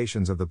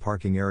locations of the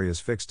parking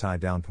area's fixed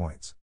tie-down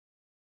points.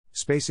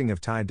 Spacing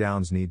of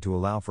tie-downs need to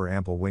allow for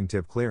ample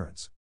wingtip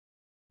clearance.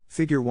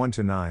 Figure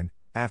 1-9,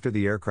 after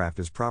the aircraft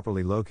is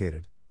properly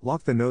located,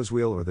 lock the nose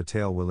wheel or the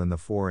tail wheel in the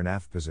fore and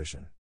aft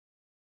position.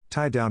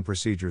 Tie-down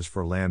procedures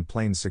for land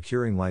planes.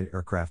 Securing light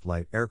aircraft.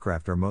 Light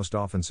aircraft are most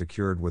often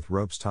secured with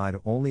ropes tied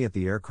only at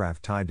the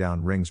aircraft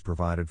tie-down rings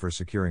provided for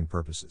securing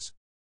purposes.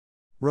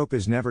 Rope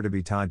is never to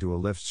be tied to a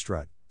lift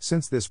strut,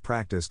 since this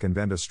practice can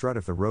bend a strut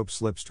if the rope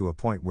slips to a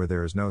point where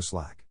there is no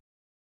slack.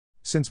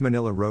 Since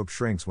manila rope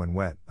shrinks when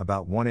wet,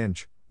 about 1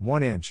 inch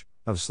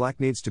of slack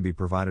needs to be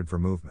provided for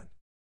movement.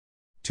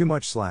 Too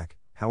much slack,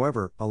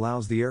 however,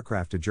 allows the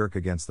aircraft to jerk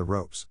against the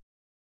ropes.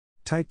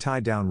 Tight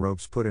tie-down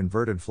ropes put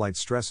inverted flight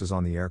stresses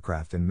on the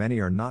aircraft and many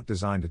are not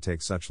designed to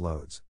take such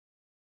loads.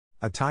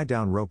 A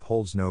tie-down rope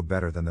holds no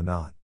better than the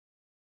knot.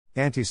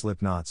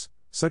 Anti-slip knots,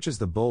 such as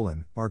the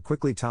bowline, are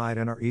quickly tied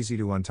and are easy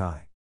to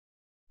untie.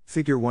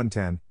 Figure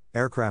 110,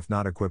 aircraft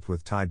not equipped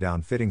with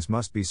tie-down fittings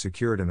must be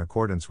secured in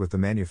accordance with the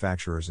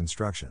manufacturer's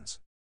instructions.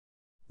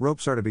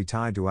 Ropes are to be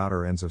tied to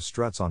outer ends of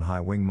struts on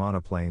high-wing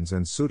monoplanes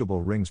and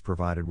suitable rings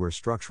provided where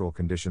structural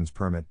conditions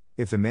permit,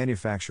 if the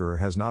manufacturer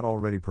has not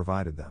already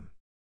provided them.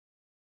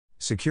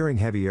 Securing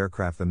heavy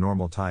aircraft. The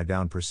normal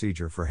tie-down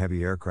procedure for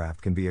heavy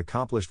aircraft can be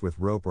accomplished with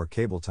rope or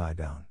cable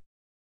tie-down.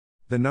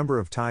 The number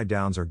of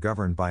tie-downs are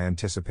governed by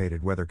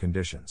anticipated weather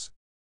conditions.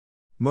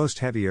 Most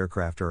heavy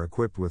aircraft are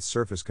equipped with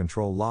surface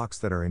control locks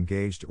that are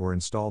engaged or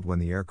installed when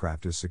the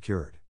aircraft is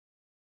secured.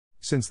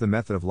 Since the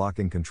method of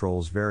locking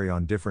controls vary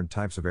on different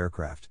types of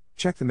aircraft,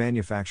 check the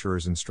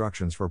manufacturer's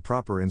instructions for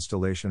proper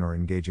installation or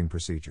engaging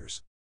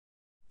procedures.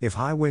 If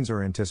high winds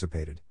are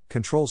anticipated,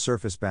 control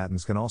surface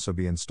battens can also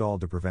be installed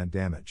to prevent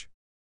damage.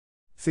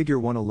 Figure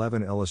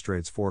 111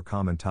 illustrates 4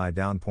 common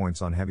tie-down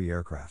points on heavy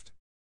aircraft.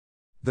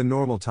 The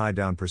normal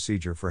tie-down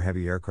procedure for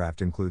heavy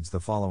aircraft includes the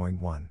following: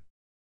 1.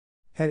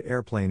 Head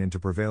airplane into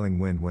prevailing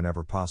wind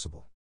whenever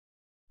possible.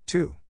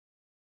 2.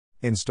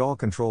 Install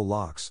control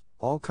locks,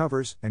 all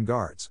covers, and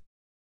guards.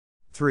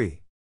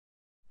 3.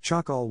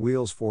 Chock all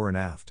wheels fore and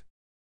aft.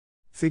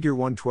 Figure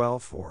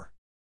 112-4.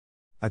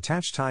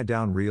 Attach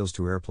tie-down reels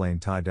to airplane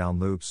tie-down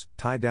loops,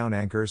 tie-down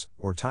anchors,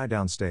 or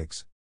tie-down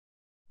stakes.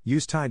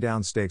 Use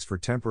tie-down stakes for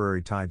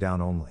temporary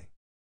tie-down only.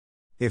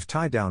 If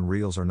tie-down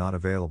reels are not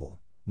available,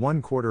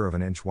 1/4 of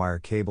an inch wire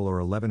cable or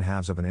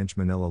 11/2 of an inch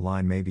manila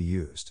line may be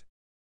used.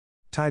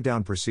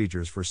 Tie-down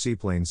procedures for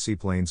seaplanes.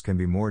 Seaplanes can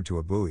be moored to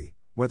a buoy,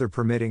 weather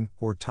permitting,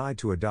 or tied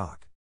to a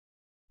dock.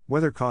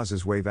 Weather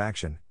causes wave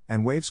action,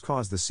 and waves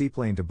cause the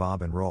seaplane to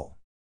bob and roll.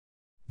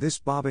 This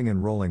bobbing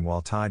and rolling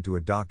while tied to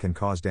a dock can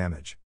cause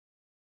damage.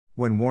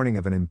 When warning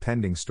of an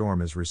impending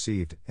storm is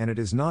received, and it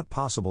is not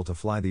possible to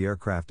fly the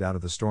aircraft out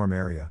of the storm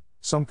area,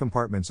 some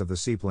compartments of the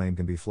seaplane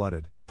can be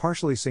flooded,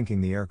 partially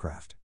sinking the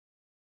aircraft.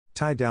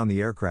 Tie down the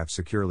aircraft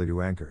securely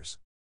to anchors.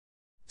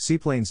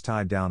 Seaplanes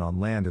tied down on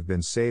land have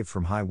been saved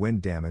from high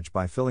wind damage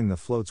by filling the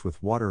floats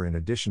with water in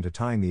addition to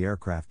tying the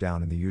aircraft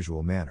down in the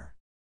usual manner.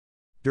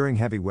 During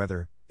heavy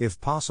weather, if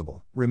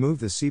possible, remove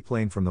the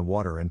seaplane from the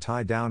water and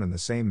tie down in the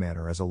same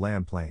manner as a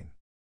land plane.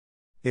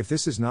 If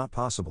this is not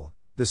possible,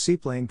 the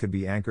seaplane could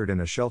be anchored in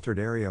a sheltered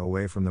area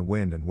away from the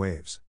wind and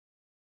waves.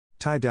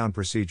 Tie-down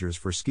procedures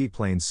for ski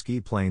planes.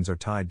 Ski planes are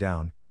tied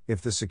down,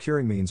 if the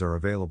securing means are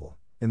available,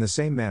 in the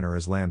same manner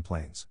as land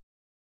planes.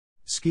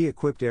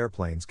 Ski-equipped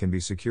airplanes can be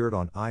secured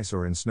on ice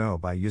or in snow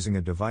by using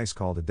a device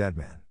called a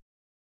deadman.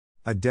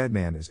 A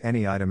deadman is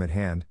any item at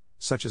hand,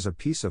 such as a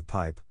piece of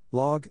pipe,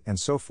 log, and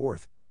so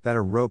forth, that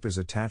a rope is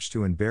attached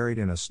to and buried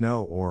in a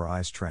snow or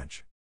ice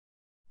trench.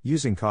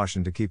 Using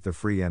caution to keep the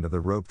free end of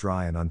the rope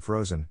dry and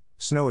unfrozen,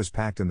 snow is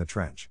packed in the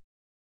trench.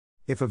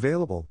 If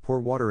available, pour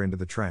water into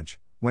the trench.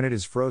 When it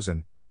is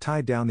frozen,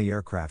 tie down the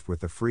aircraft with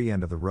the free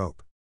end of the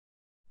rope.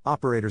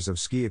 Operators of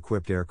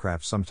ski-equipped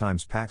aircraft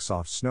sometimes pack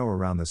soft snow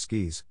around the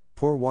skis,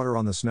 pour water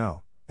on the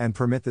snow, and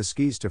permit the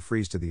skis to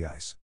freeze to the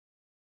ice.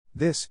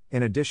 This,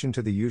 in addition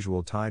to the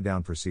usual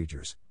tie-down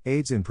procedures,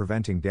 aids in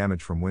preventing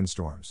damage from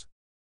windstorms.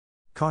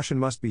 Caution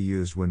must be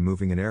used when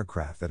moving an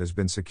aircraft that has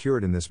been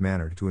secured in this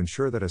manner to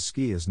ensure that a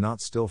ski is not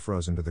still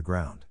frozen to the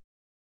ground.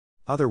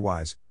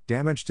 Otherwise,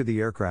 damage to the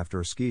aircraft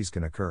or skis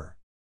can occur.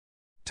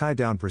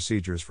 Tie-down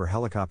procedures for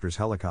helicopters.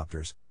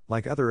 Helicopters,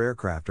 like other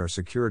aircraft, are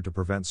secured to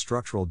prevent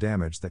structural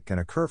damage that can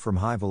occur from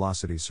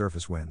high-velocity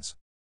surface winds.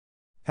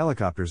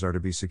 Helicopters are to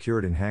be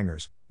secured in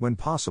hangars, when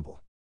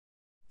possible.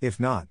 If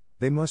not,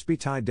 they must be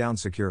tied down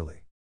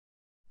securely.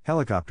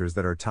 Helicopters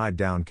that are tied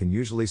down can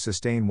usually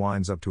sustain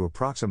winds up to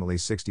approximately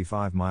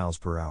 65 miles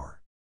per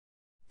hour.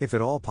 If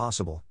at all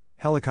possible,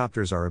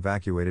 helicopters are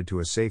evacuated to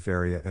a safe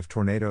area if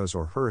tornadoes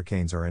or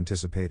hurricanes are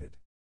anticipated.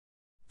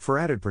 For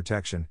added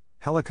protection,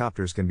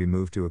 helicopters can be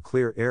moved to a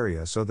clear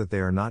area so that they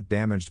are not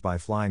damaged by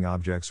flying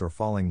objects or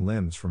falling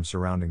limbs from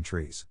surrounding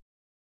trees.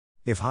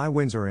 If high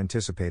winds are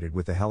anticipated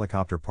with the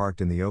helicopter parked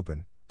in the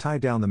open, tie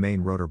down the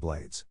main rotor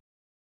blades.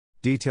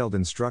 Detailed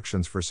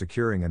instructions for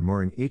securing and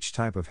mooring each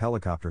type of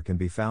helicopter can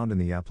be found in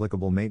the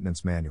applicable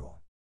maintenance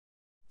manual.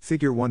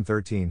 Figure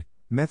 113.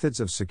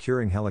 Methods of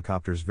securing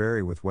helicopters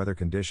vary with weather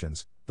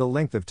conditions, the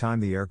length of time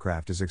the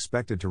aircraft is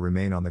expected to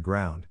remain on the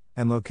ground,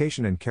 and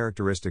location and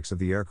characteristics of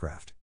the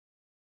aircraft.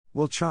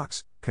 Wheel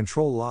chocks,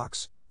 control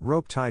locks,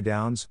 rope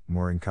tie-downs,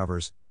 mooring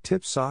covers,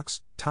 tip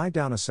socks,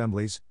 tie-down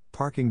assemblies,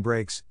 parking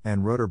brakes,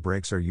 and rotor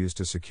brakes are used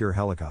to secure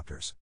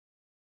helicopters.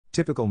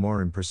 Typical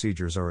mooring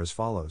procedures are as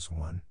follows.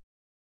 1.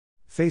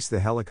 Face the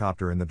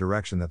helicopter in the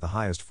direction that the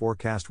highest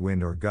forecast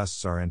wind or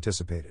gusts are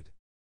anticipated.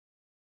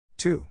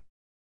 2.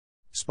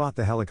 Spot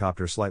the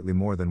helicopter slightly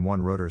more than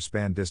one rotor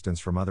span distance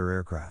from other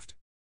aircraft.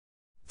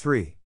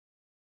 3.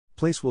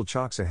 Place wheel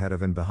chocks ahead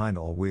of and behind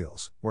all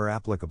wheels, where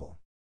applicable.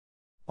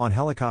 On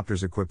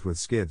helicopters equipped with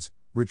skids,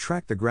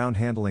 retract the ground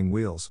handling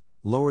wheels,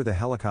 lower the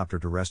helicopter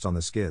to rest on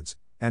the skids,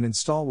 and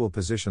install wheel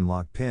position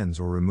lock pins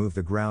or remove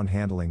the ground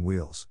handling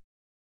wheels.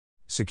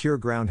 Secure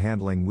ground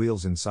handling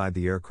wheels inside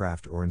the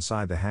aircraft or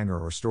inside the hangar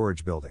or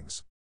storage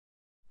buildings.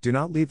 Do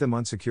not leave them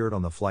unsecured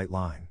on the flight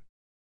line.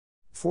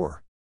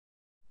 4.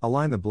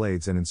 Align the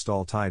blades and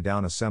install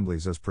tie-down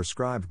assemblies as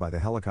prescribed by the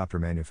helicopter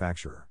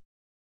manufacturer.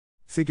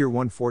 Figure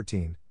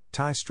 114.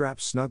 Tie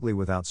straps snugly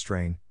without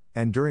strain,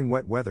 and during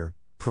wet weather,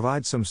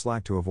 provide some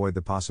slack to avoid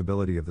the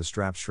possibility of the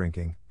straps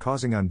shrinking,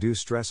 causing undue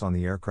stress on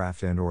the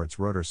aircraft and/or its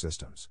rotor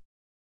systems.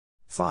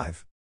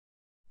 5.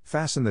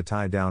 Fasten the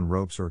tie-down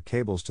ropes or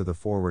cables to the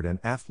forward and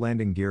aft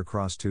landing gear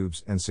cross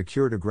tubes and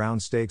secure to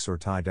ground stakes or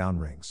tie-down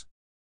rings.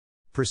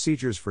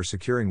 Procedures for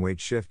securing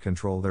weight shift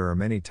control. There are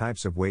many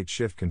types of weight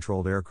shift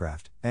controlled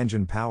aircraft,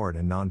 engine-powered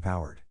and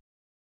non-powered.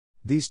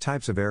 These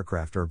types of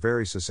aircraft are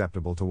very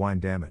susceptible to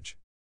wind damage.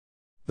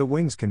 The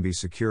wings can be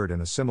secured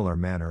in a similar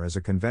manner as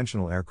a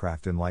conventional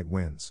aircraft in light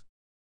winds.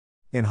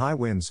 In high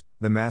winds,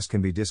 the mast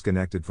can be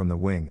disconnected from the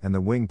wing and the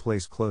wing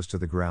placed close to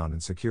the ground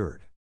and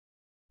secured.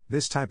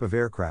 This type of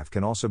aircraft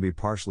can also be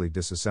partially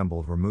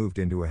disassembled or moved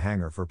into a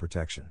hangar for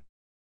protection.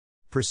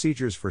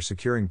 Procedures for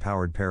securing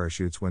powered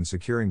parachutes. When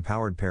securing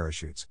powered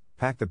parachutes,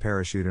 pack the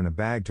parachute in a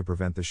bag to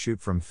prevent the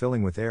chute from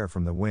filling with air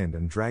from the wind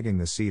and dragging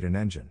the seat and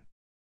engine.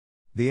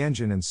 The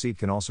engine and seat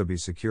can also be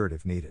secured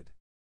if needed.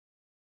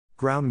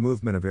 Ground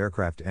movement of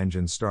aircraft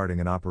engines starting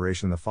and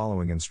operation. The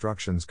following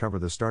instructions cover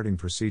the starting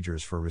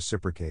procedures for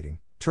reciprocating,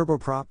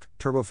 turboprop,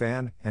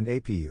 turbofan, and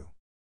APU.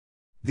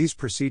 These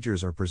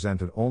procedures are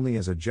presented only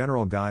as a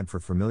general guide for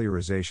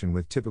familiarization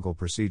with typical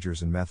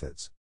procedures and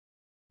methods.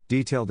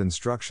 Detailed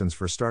instructions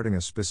for starting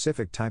a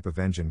specific type of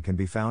engine can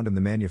be found in the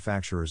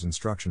manufacturer's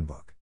instruction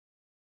book.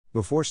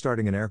 Before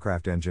starting an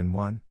aircraft engine.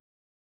 1.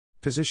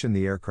 Position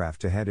the aircraft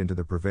to head into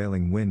the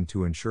prevailing wind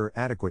to ensure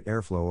adequate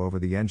airflow over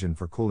the engine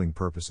for cooling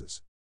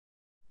purposes.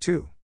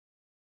 2.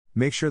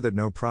 Make sure that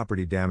no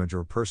property damage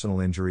or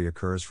personal injury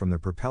occurs from the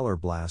propeller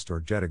blast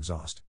or jet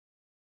exhaust.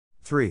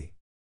 3.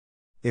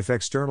 If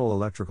external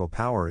electrical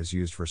power is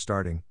used for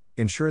starting,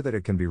 ensure that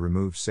it can be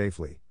removed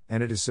safely,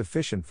 and it is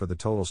sufficient for the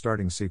total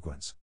starting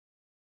sequence.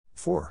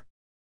 4.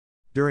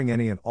 During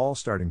any and all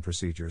starting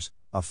procedures,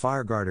 a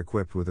fire guard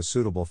equipped with a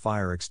suitable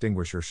fire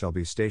extinguisher shall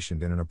be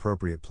stationed in an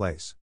appropriate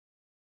place.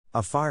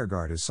 A fire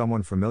guard is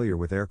someone familiar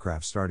with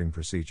aircraft starting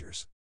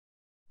procedures.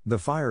 The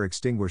fire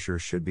extinguisher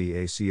should be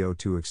a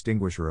CO2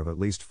 extinguisher of at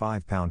least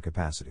 5-pound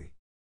capacity.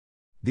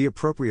 The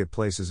appropriate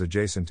place is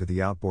adjacent to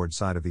the outboard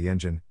side of the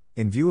engine,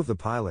 in view of the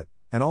pilot,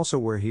 and also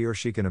where he or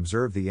she can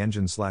observe the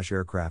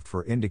engine/aircraft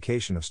for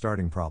indication of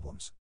starting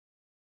problems.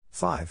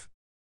 5.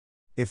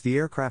 If the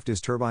aircraft is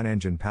turbine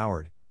engine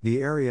powered,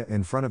 the area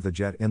in front of the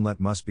jet inlet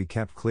must be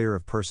kept clear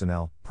of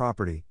personnel,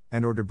 property,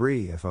 and/or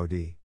debris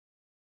FOD.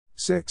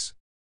 6.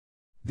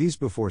 These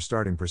before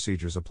starting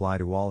procedures apply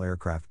to all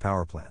aircraft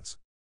power plants.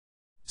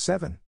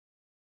 7.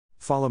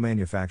 Follow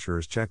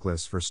manufacturer's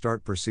checklists for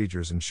start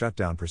procedures and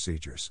shutdown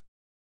procedures.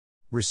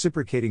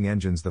 Reciprocating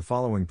engines. The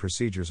following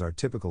procedures are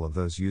typical of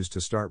those used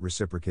to start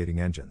reciprocating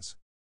engines.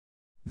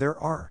 There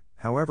are,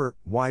 however,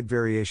 wide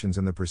variations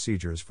in the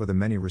procedures for the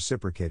many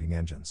reciprocating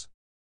engines.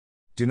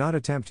 Do not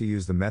attempt to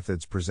use the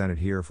methods presented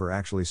here for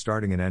actually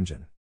starting an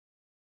engine.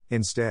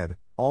 Instead,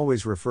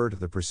 always refer to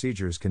the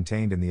procedures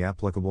contained in the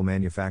applicable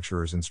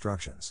manufacturer's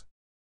instructions.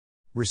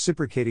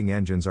 Reciprocating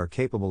engines are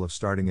capable of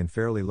starting in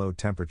fairly low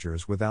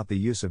temperatures without the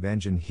use of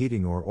engine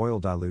heating or oil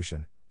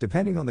dilution,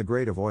 depending on the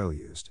grade of oil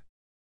used.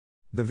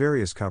 The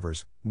various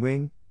covers,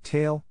 wing,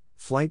 tail,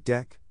 flight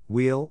deck,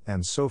 wheel,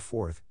 and so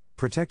forth,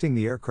 protecting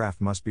the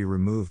aircraft must be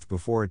removed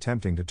before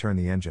attempting to turn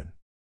the engine.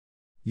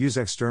 Use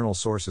external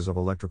sources of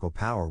electrical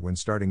power when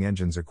starting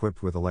engines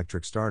equipped with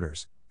electric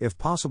starters, if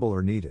possible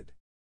or needed.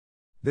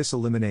 This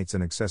eliminates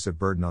an excessive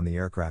burden on the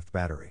aircraft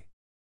battery.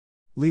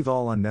 Leave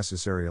all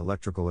unnecessary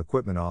electrical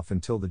equipment off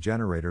until the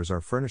generators are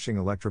furnishing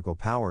electrical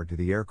power to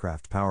the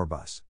aircraft power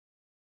bus.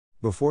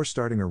 Before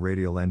starting a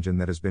radial engine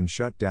that has been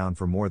shut down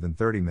for more than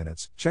 30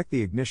 minutes, check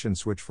the ignition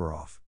switch for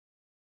off.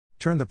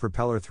 Turn the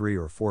propeller 3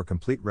 or 4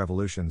 complete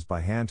revolutions by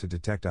hand to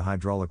detect a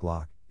hydraulic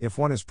lock, if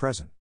one is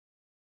present.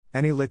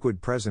 Any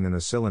liquid present in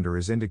a cylinder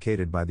is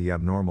indicated by the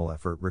abnormal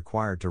effort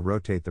required to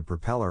rotate the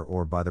propeller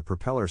or by the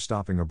propeller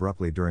stopping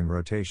abruptly during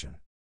rotation.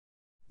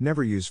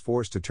 Never use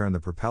force to turn the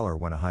propeller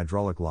when a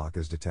hydraulic lock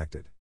is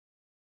detected.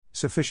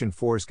 Sufficient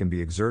force can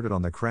be exerted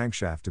on the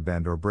crankshaft to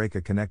bend or break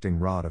a connecting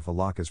rod if a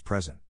lock is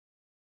present.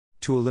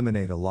 To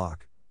eliminate a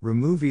lock,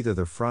 remove either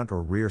the front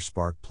or rear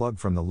spark plug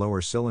from the lower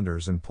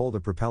cylinders and pull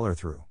the propeller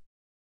through.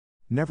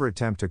 Never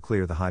attempt to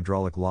clear the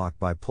hydraulic lock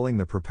by pulling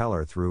the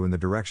propeller through in the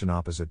direction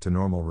opposite to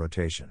normal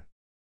rotation.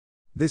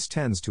 This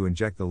tends to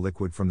inject the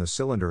liquid from the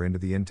cylinder into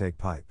the intake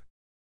pipe.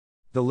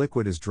 The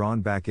liquid is drawn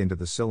back into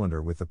the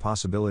cylinder with the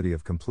possibility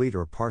of complete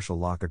or partial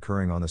lock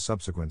occurring on the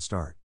subsequent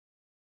start.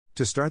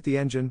 To start the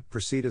engine,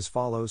 proceed as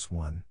follows.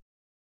 1.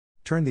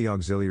 Turn the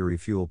auxiliary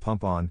fuel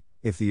pump on,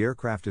 if the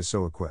aircraft is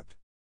so equipped.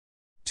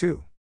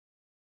 2.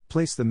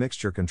 Place the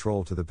mixture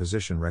control to the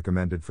position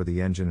recommended for the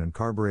engine and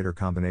carburetor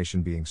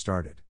combination being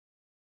started.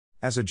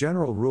 As a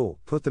general rule,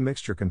 put the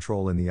mixture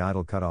control in the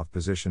idle cutoff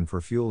position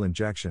for fuel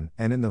injection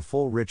and in the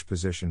full rich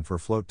position for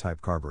float-type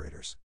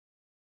carburetors.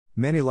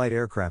 Many light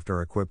aircraft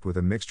are equipped with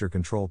a mixture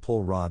control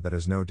pull rod that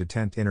has no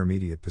detent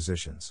intermediate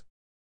positions.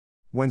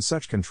 When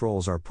such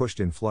controls are pushed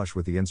in flush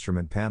with the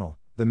instrument panel,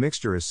 the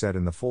mixture is set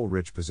in the full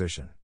rich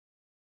position.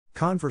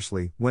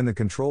 Conversely, when the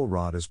control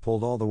rod is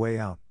pulled all the way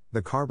out,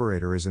 the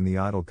carburetor is in the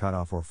idle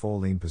cutoff or full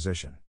lean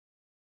position.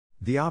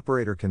 The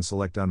operator can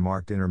select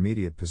unmarked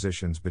intermediate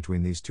positions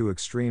between these two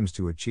extremes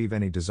to achieve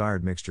any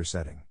desired mixture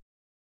setting.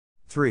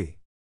 3.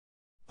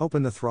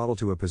 Open the throttle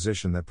to a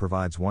position that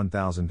provides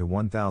 1000 to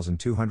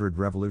 1200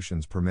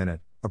 revolutions per minute,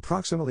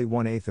 approximately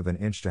 1/8 of an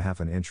inch to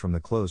 1/2 inch from the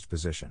closed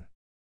position.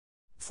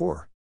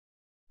 4.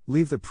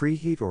 Leave the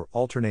preheat or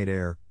alternate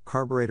air,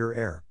 carburetor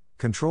air,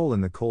 control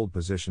in the cold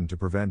position to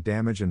prevent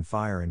damage and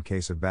fire in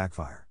case of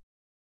backfire.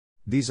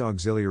 These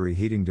auxiliary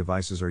heating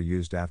devices are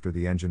used after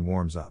the engine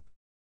warms up.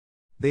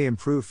 They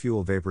improve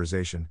fuel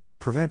vaporization,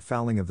 prevent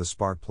fouling of the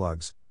spark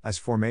plugs, ice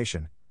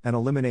formation, and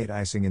eliminate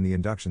icing in the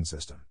induction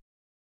system.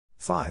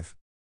 5.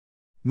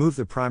 Move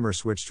the primer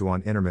switch to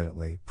on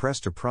intermittently, press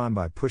to prime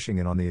by pushing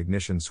in on the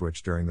ignition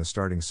switch during the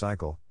starting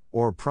cycle,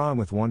 or prime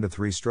with 1 to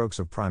 3 strokes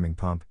of priming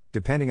pump,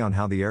 depending on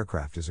how the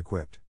aircraft is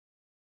equipped.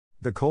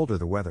 The colder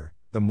the weather,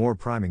 the more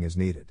priming is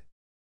needed.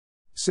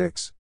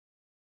 6.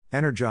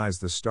 Energize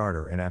the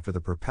starter and after the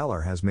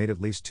propeller has made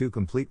at least 2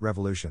 complete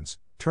revolutions,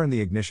 turn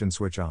the ignition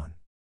switch on.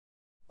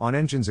 On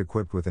engines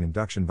equipped with an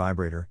induction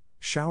vibrator,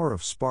 shower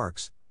of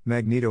sparks,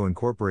 Magneto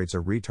incorporates a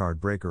retard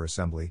breaker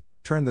assembly.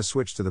 Turn the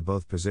switch to the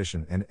both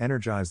position and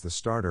energize the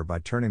starter by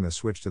turning the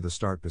switch to the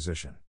start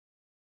position.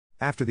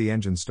 After the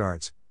engine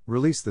starts,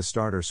 release the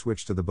starter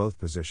switch to the both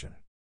position.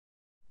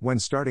 When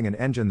starting an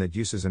engine that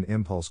uses an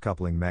impulse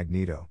coupling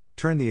magneto,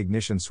 turn the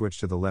ignition switch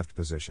to the left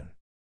position.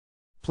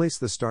 Place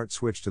the start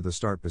switch to the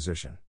start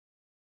position.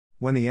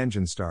 When the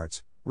engine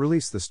starts,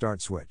 release the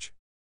start switch.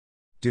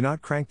 Do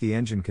not crank the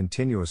engine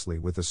continuously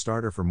with the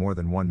starter for more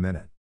than 1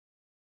 minute.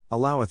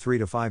 Allow a 3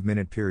 to 5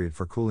 minute period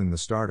for cooling the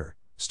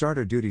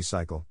starter duty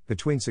cycle,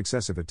 between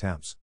successive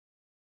attempts.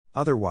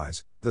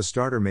 Otherwise, the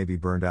starter may be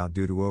burned out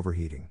due to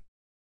overheating.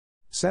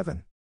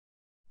 7.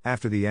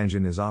 After the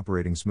engine is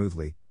operating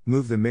smoothly,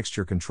 move the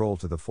mixture control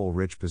to the full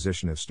rich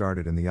position if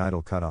started in the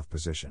idle cutoff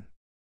position.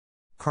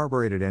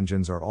 Carbureted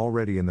engines are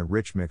already in the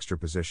rich mixture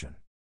position.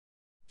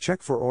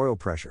 Check for oil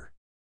pressure.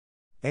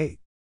 8.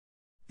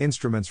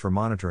 Instruments for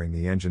monitoring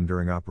the engine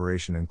during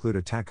operation include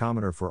a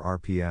tachometer for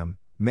RPM,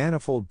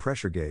 manifold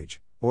pressure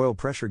gauge, oil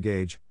pressure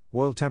gauge,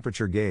 oil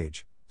temperature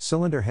gauge,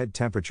 cylinder head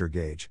temperature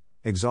gauge,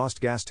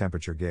 exhaust gas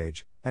temperature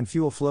gauge, and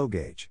fuel flow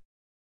gauge.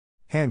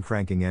 Hand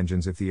cranking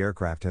engines. If the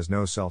aircraft has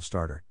no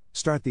self-starter,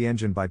 start the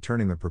engine by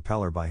turning the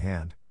propeller by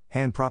hand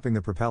propping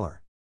the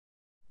propeller.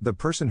 The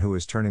person who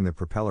is turning the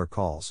propeller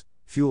calls,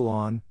 fuel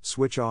on,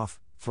 switch off,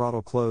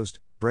 throttle closed,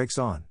 brakes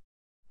on.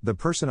 The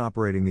person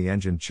operating the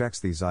engine checks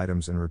these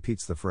items and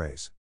repeats the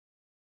phrase.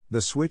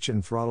 The switch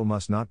and throttle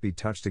must not be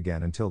touched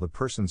again until the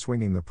person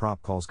swinging the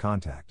prop calls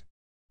contact.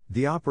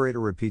 The operator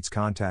repeats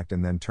contact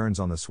and then turns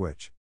on the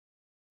switch.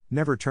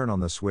 Never turn on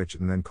the switch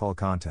and then call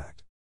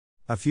contact.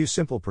 A few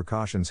simple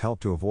precautions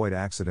help to avoid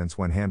accidents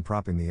when hand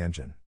propping the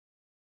engine.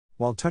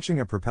 While touching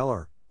a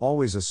propeller,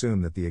 always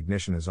assume that the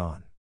ignition is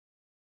on.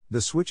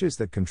 The switches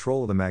that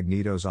control the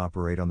magnetos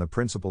operate on the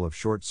principle of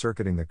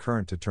short-circuiting the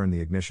current to turn the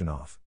ignition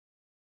off.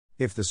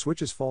 If the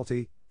switch is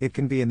faulty, it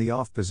can be in the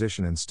off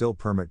position and still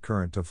permit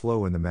current to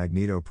flow in the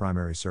magneto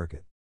primary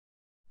circuit.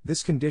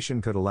 This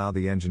condition could allow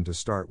the engine to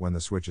start when the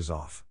switch is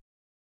off.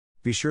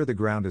 Be sure the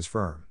ground is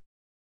firm.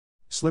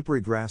 Slippery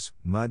grass,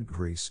 mud,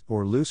 grease,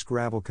 or loose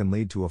gravel can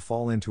lead to a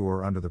fall into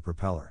or under the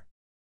propeller.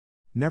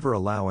 Never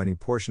allow any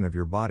portion of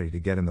your body to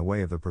get in the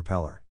way of the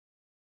propeller.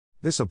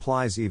 This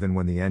applies even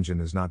when the engine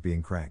is not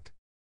being cranked.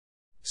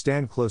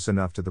 Stand close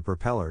enough to the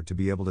propeller to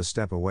be able to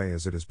step away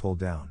as it is pulled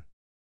down.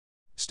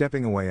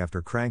 Stepping away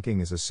after cranking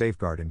is a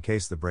safeguard in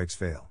case the brakes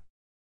fail.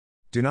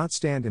 Do not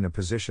stand in a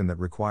position that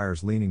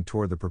requires leaning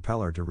toward the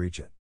propeller to reach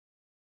it.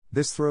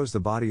 This throws the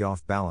body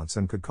off balance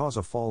and could cause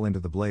a fall into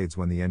the blades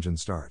when the engine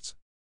starts.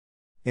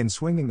 In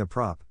swinging the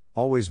prop,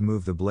 always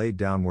move the blade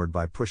downward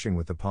by pushing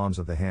with the palms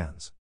of the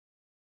hands.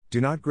 Do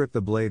not grip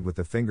the blade with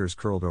the fingers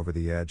curled over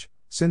the edge,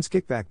 since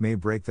kickback may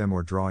break them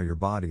or draw your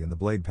body in the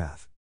blade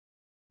path.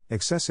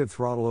 Excessive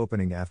throttle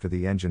opening after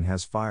the engine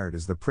has fired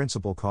is the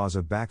principal cause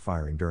of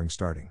backfiring during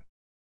starting.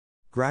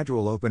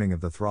 Gradual opening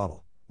of the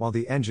throttle, while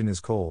the engine is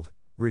cold,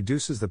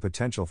 reduces the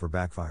potential for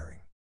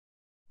backfiring.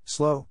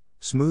 Slow,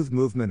 smooth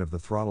movement of the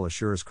throttle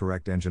assures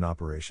correct engine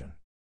operation.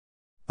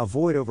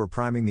 Avoid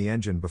overpriming the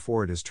engine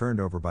before it is turned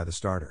over by the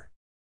starter.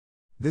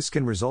 This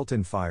can result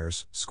in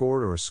fires,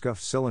 scored or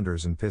scuffed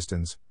cylinders and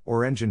pistons,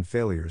 or engine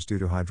failures due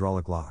to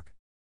hydraulic lock.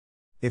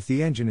 If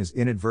the engine is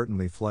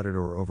inadvertently flooded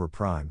or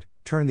overprimed,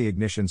 turn the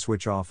ignition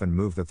switch off and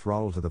move the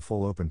throttle to the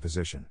full open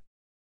position.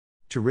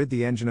 To rid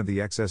the engine of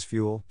the excess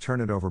fuel, turn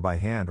it over by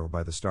hand or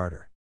by the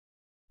starter.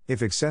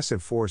 If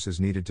excessive force is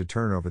needed to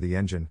turn over the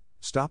engine,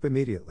 stop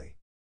immediately.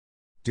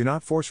 Do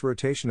not force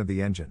rotation of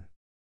the engine.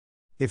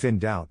 If in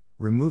doubt,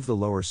 remove the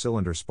lower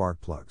cylinder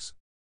spark plugs.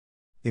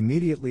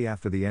 Immediately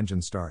after the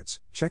engine starts,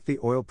 check the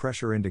oil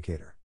pressure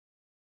indicator.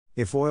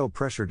 If oil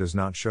pressure does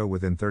not show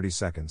within 30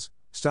 seconds,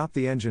 stop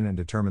the engine and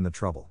determine the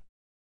trouble.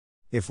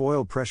 If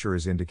oil pressure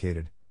is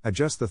indicated,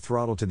 adjust the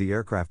throttle to the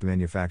aircraft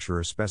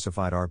manufacturer's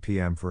specified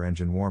RPM for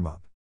engine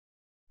warm-up.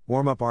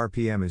 Warm-up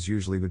RPM is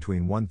usually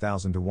between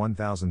 1,000 to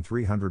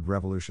 1,300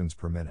 revolutions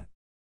per minute.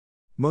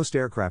 Most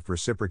aircraft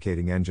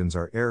reciprocating engines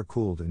are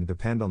air-cooled and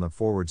depend on the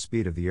forward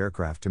speed of the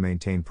aircraft to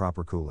maintain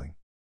proper cooling.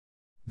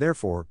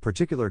 Therefore,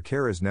 particular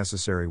care is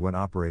necessary when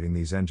operating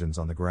these engines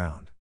on the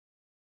ground.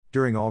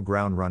 During all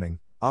ground running,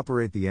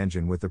 operate the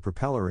engine with the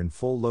propeller in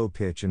full low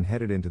pitch and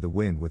headed into the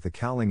wind with the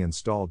cowling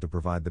installed to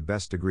provide the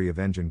best degree of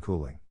engine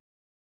cooling.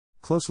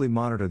 Closely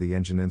monitor the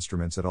engine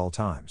instruments at all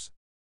times.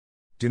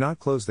 Do not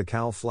close the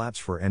cowl flaps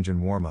for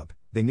engine warm-up,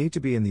 they need to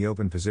be in the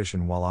open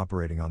position while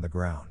operating on the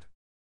ground.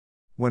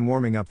 When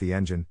warming up the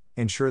engine,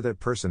 ensure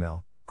that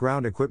personnel,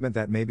 ground equipment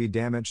that may be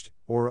damaged,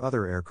 or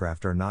other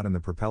aircraft are not in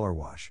the propeller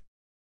wash.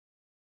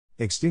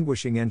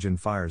 Extinguishing engine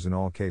fires. In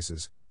all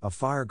cases, a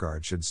fire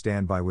guard should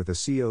stand by with a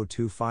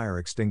CO2 fire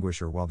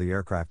extinguisher while the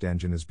aircraft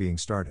engine is being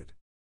started.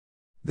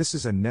 This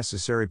is a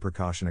necessary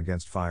precaution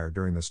against fire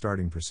during the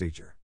starting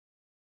procedure.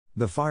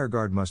 The fire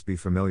guard must be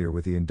familiar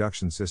with the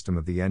induction system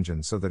of the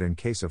engine so that in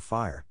case of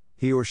fire,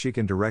 he or she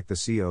can direct the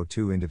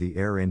CO2 into the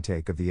air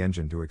intake of the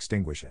engine to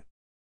extinguish it.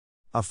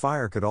 A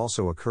fire could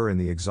also occur in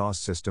the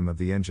exhaust system of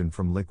the engine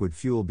from liquid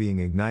fuel being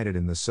ignited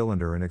in the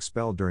cylinder and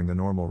expelled during the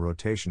normal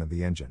rotation of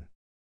the engine.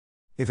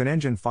 If an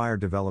engine fire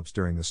develops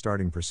during the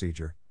starting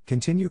procedure,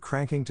 continue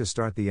cranking to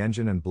start the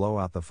engine and blow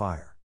out the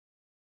fire.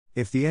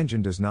 If the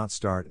engine does not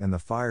start and the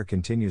fire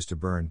continues to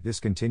burn,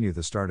 discontinue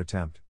the start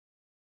attempt.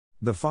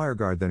 The fire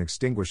guard then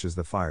extinguishes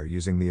the fire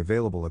using the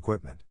available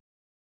equipment.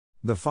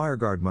 The fire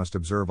guard must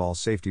observe all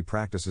safety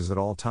practices at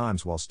all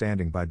times while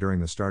standing by during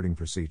the starting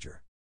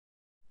procedure.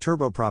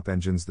 Turboprop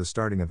engines. The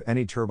starting of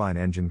any turbine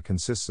engine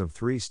consists of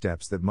 3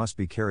 steps that must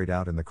be carried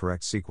out in the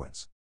correct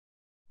sequence.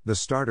 The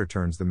starter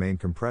turns the main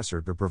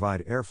compressor to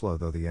provide airflow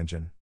through the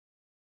engine.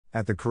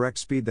 At the correct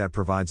speed that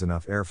provides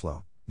enough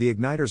airflow, the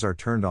igniters are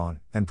turned on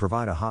and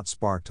provide a hot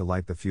spark to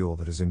light the fuel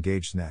that is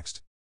engaged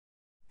next.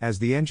 As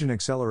the engine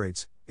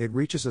accelerates, it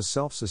reaches a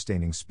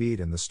self-sustaining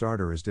speed and the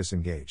starter is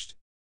disengaged.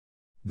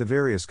 The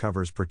various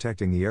covers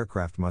protecting the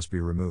aircraft must be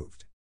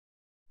removed.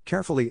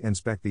 Carefully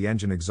inspect the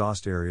engine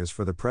exhaust areas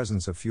for the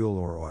presence of fuel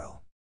or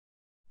oil.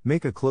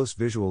 Make a close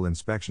visual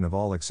inspection of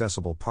all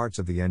accessible parts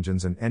of the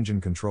engines and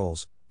engine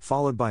controls,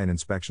 followed by an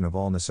inspection of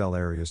all nacelle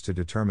areas to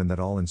determine that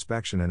all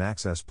inspection and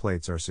access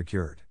plates are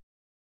secured.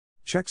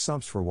 Check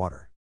sumps for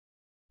water.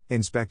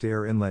 Inspect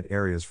air inlet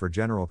areas for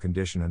general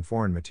condition and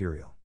foreign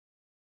material.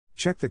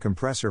 Check the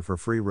compressor for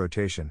free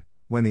rotation,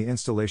 when the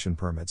installation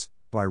permits,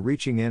 by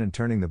reaching in and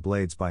turning the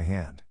blades by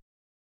hand.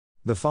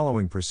 The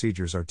following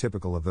procedures are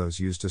typical of those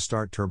used to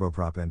start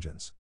turboprop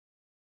engines.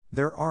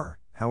 There are,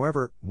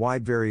 however,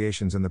 wide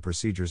variations in the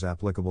procedures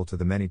applicable to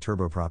the many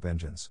turboprop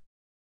engines.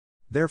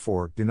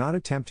 Therefore, do not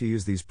attempt to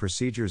use these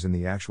procedures in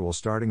the actual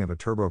starting of a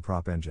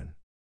turboprop engine.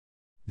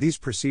 These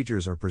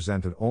procedures are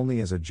presented only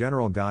as a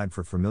general guide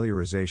for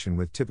familiarization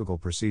with typical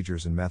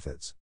procedures and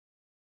methods.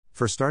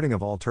 For starting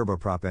of all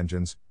turboprop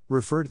engines,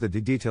 refer to the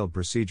detailed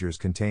procedures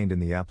contained in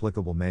the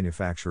applicable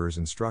manufacturer's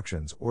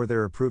instructions or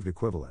their approved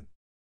equivalent.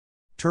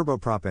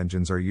 Turboprop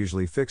engines are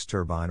usually fixed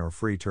turbine or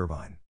free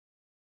turbine.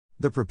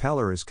 The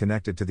propeller is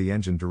connected to the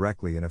engine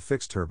directly in a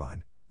fixed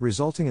turbine,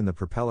 resulting in the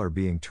propeller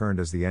being turned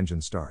as the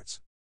engine starts.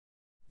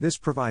 This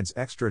provides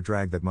extra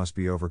drag that must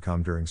be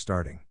overcome during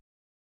starting.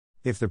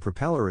 If the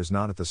propeller is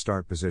not at the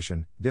start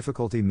position,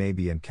 difficulty may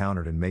be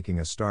encountered in making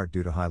a start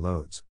due to high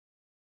loads.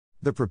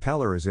 The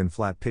propeller is in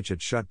flat pitch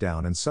at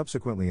shutdown and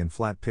subsequently in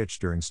flat pitch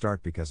during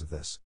start because of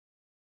this.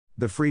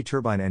 The free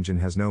turbine engine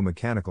has no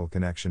mechanical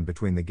connection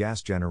between the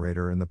gas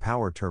generator and the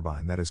power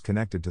turbine that is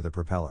connected to the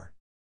propeller.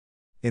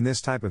 In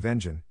this type of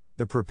engine,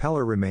 the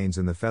propeller remains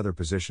in the feather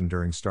position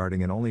during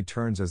starting and only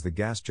turns as the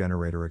gas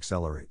generator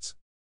accelerates.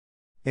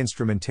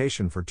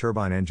 Instrumentation for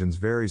turbine engines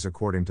varies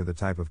according to the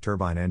type of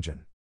turbine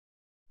engine.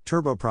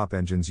 Turboprop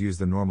engines use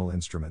the normal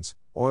instruments: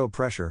 oil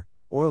pressure,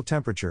 oil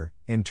temperature,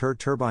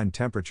 inter-turbine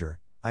temperature,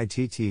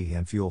 ITT,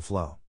 and fuel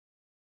flow.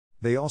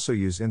 They also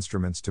use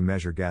instruments to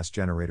measure gas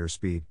generator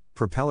speed,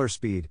 propeller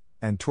speed,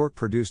 and torque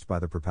produced by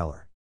the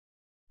propeller.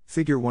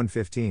 Figure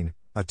 115,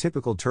 a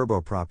typical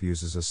turboprop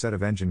uses a set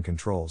of engine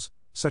controls,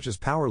 such as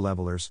power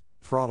levelers,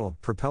 throttle,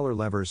 propeller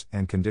levers,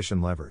 and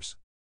condition levers.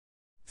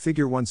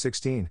 Figure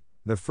 116,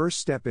 the first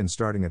step in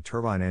starting a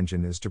turbine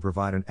engine is to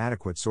provide an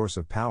adequate source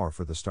of power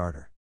for the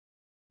starter.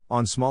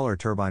 On smaller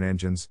turbine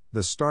engines,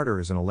 the starter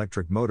is an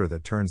electric motor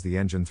that turns the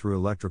engine through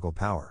electrical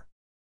power.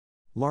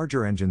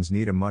 Larger engines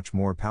need a much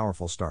more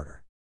powerful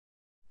starter.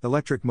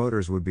 Electric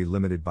motors would be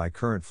limited by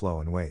current flow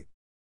and weight.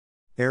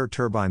 Air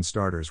turbine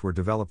starters were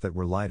developed that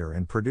were lighter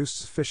and produced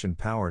sufficient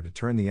power to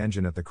turn the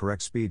engine at the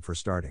correct speed for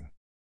starting.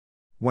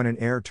 When an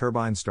air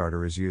turbine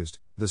starter is used,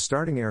 the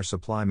starting air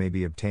supply may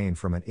be obtained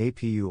from an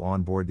APU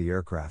on board the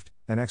aircraft,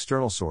 an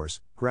external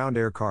source, ground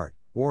air cart,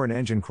 or an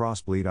engine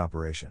cross-bleed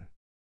operation.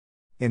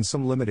 In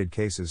some limited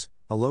cases,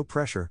 a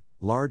low-pressure,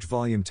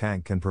 large-volume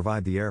tank can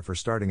provide the air for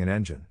starting an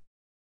engine.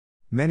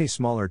 Many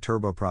smaller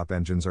turboprop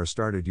engines are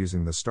started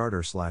using the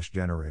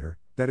starter/generator,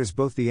 that is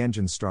both the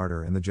engine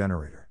starter and the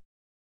generator.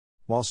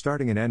 While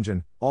starting an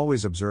engine,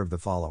 always observe the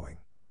following.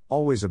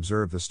 Always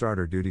observe the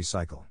starter duty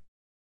cycle.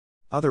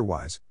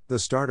 Otherwise, the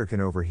starter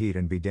can overheat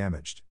and be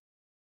damaged.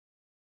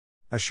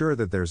 Assure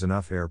that there's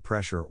enough air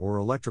pressure or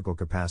electrical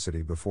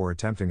capacity before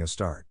attempting a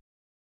start.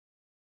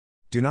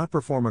 Do not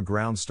perform a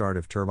ground start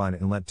if turbine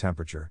inlet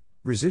temperature,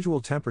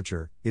 residual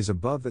temperature, is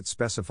above that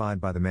specified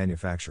by the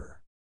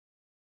manufacturer.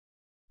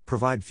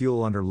 Provide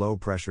fuel under low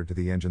pressure to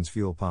the engine's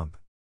fuel pump.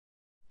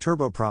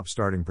 Turboprop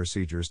starting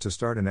procedures: to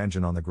start an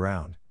engine on the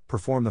ground,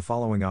 perform the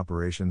following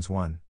operations.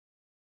 1.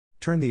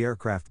 Turn the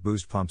aircraft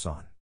boost pumps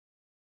on.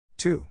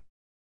 2.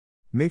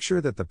 Make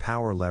sure that the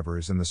power lever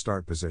is in the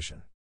start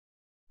position.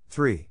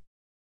 3.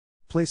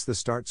 Place the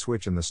start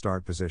switch in the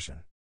start position.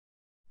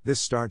 This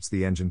starts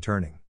the engine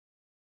turning.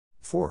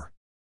 4.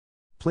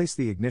 Place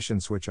the ignition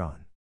switch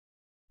on.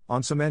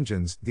 On some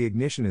engines, the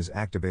ignition is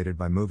activated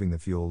by moving the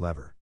fuel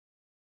lever.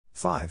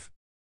 5.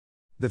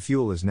 The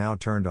fuel is now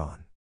turned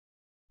on.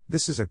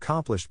 This is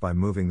accomplished by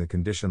moving the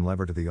condition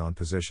lever to the on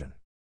position.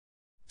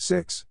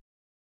 6.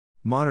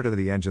 Monitor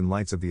the engine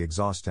lights of the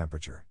exhaust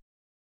temperature.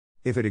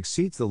 If it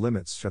exceeds the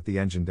limits, shut the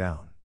engine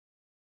down.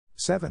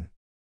 7.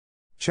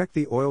 Check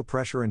the oil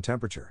pressure and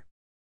temperature.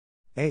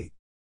 8.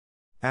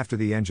 After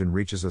the engine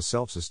reaches a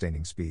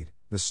self-sustaining speed,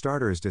 the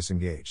starter is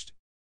disengaged.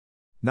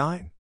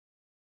 9.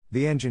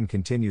 The engine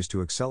continues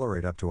to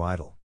accelerate up to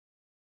idle.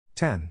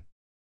 10.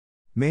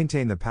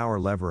 Maintain the power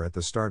lever at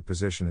the start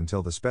position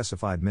until the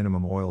specified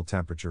minimum oil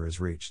temperature is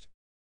reached.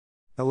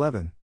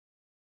 11.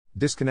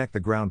 Disconnect the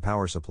ground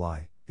power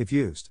supply, if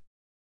used.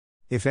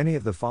 If any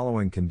of the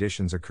following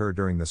conditions occur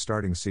during the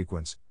starting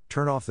sequence,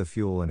 turn off the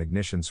fuel and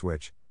ignition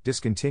switch,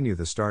 discontinue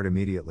the start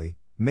immediately,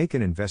 make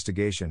an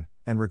investigation,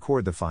 and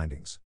record the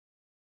findings.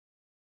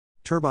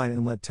 Turbine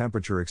inlet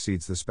temperature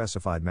exceeds the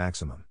specified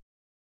maximum.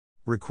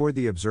 Record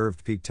the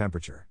observed peak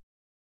temperature.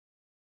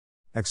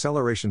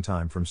 Acceleration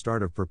time from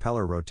start of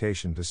propeller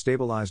rotation to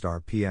stabilized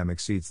RPM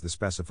exceeds the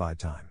specified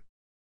time.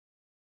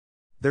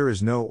 There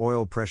is no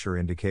oil pressure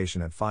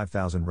indication at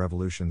 5,000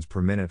 revolutions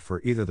per minute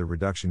for either the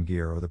reduction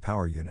gear or the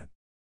power unit.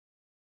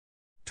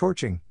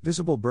 Torching,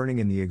 visible burning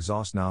in the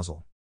exhaust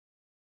nozzle.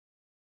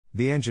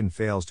 The engine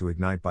fails to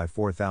ignite by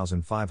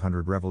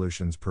 4,500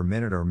 revolutions per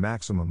minute or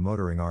maximum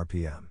motoring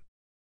RPM.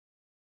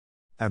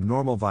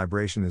 Abnormal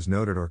vibration is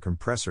noted or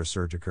compressor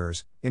surge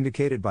occurs,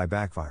 indicated by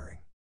backfiring.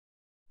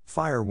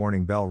 Fire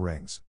warning bell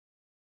rings.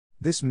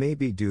 This may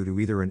be due to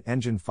either an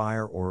engine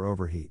fire or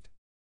overheat.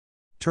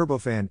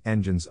 Turbofan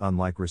engines.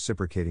 Unlike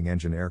reciprocating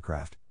engine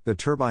aircraft, the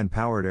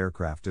turbine-powered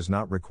aircraft does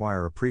not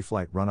require a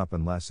pre-flight run-up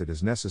unless it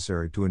is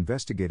necessary to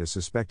investigate a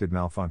suspected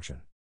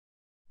malfunction.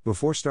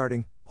 Before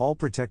starting, all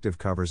protective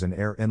covers and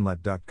air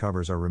inlet duct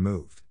covers are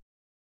removed.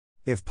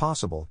 If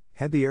possible,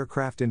 head the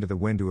aircraft into the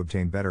wind to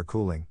obtain better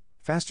cooling,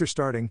 faster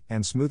starting,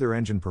 and smoother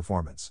engine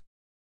performance.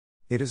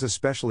 It is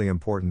especially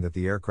important that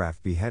the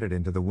aircraft be headed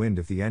into the wind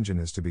if the engine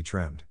is to be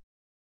trimmed.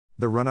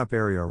 The run-up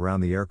area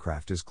around the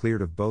aircraft is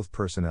cleared of both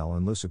personnel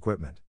and loose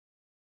equipment.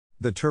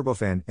 The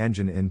turbofan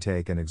engine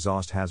intake and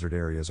exhaust hazard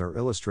areas are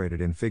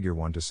illustrated in Figure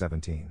 1 to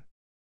 17.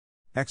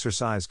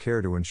 Exercise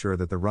care to ensure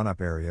that the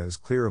run-up area is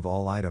clear of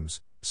all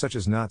items, such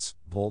as nuts,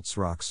 bolts,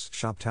 rocks,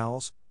 shop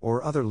towels,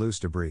 or other loose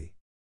debris.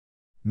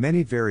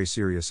 Many very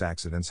serious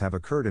accidents have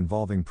occurred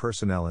involving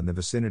personnel in the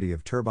vicinity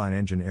of turbine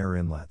engine air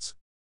inlets.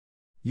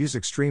 Use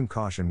extreme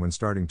caution when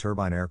starting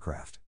turbine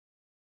aircraft.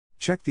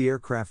 Check the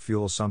aircraft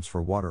fuel sumps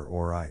for water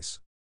or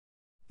ice.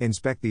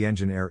 Inspect the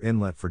engine air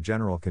inlet for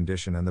general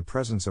condition and the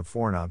presence of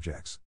foreign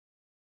objects.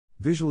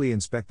 Visually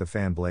inspect the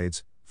fan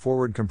blades,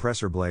 forward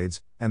compressor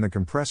blades, and the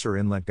compressor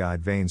inlet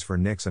guide vanes for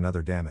nicks and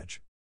other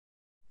damage.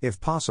 If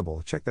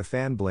possible, check the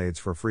fan blades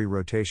for free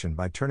rotation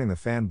by turning the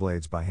fan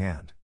blades by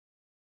hand.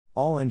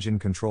 All engine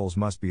controls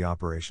must be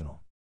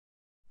operational.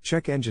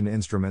 Check engine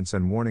instruments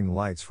and warning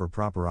lights for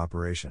proper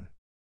operation.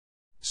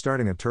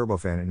 Starting a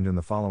turbofan engine.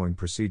 The following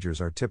procedures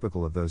are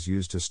typical of those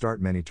used to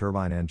start many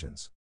turbine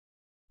engines.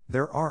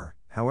 There are,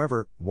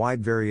 however,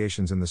 wide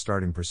variations in the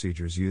starting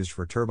procedures used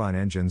for turbine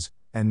engines,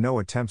 and no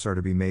attempts are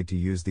to be made to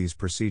use these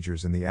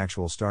procedures in the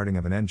actual starting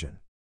of an engine.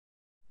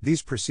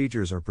 These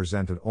procedures are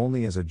presented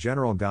only as a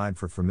general guide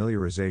for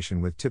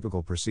familiarization with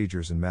typical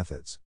procedures and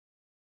methods.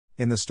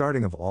 In the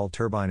starting of all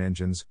turbine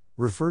engines,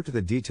 refer to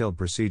the detailed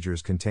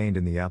procedures contained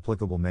in the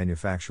applicable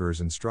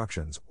manufacturer's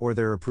instructions or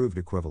their approved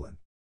equivalent.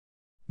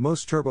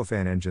 Most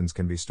turbofan engines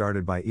can be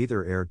started by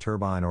either air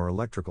turbine or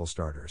electrical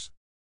starters.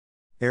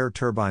 Air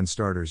turbine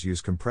starters use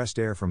compressed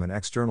air from an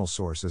external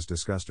source as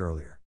discussed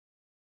earlier.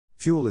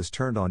 Fuel is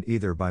turned on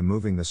either by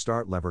moving the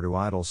start lever to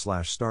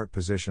idle/start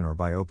position or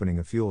by opening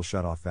a fuel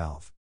shutoff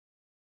valve.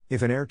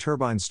 If an air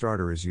turbine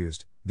starter is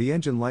used, the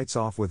engine lights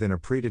off within a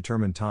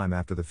predetermined time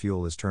after the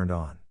fuel is turned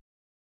on.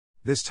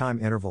 This time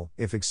interval,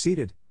 if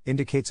exceeded,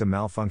 indicates a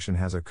malfunction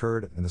has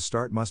occurred and the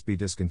start must be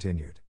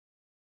discontinued.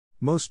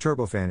 Most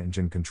turbofan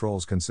engine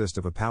controls consist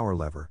of a power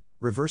lever,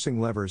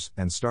 reversing levers,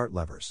 and start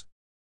levers.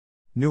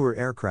 Newer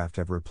aircraft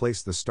have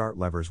replaced the start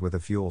levers with a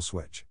fuel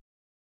switch.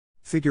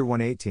 Figure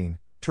 118,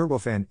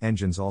 turbofan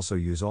engines also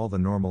use all the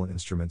normal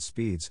instrument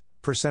speeds,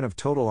 percent of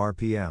total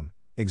RPM,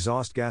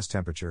 exhaust gas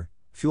temperature,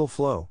 fuel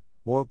flow,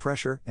 oil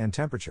pressure, and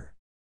temperature.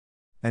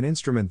 An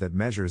instrument that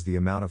measures the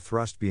amount of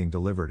thrust being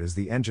delivered is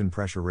the engine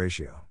pressure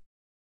ratio.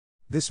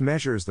 This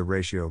measures the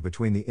ratio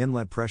between the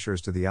inlet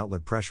pressures to the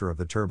outlet pressure of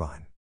the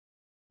turbine.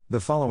 The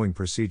following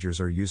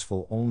procedures are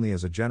useful only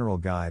as a general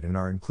guide and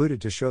are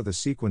included to show the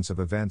sequence of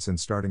events in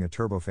starting a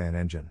turbofan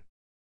engine.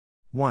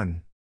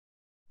 1.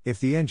 If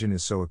the engine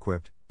is so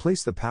equipped,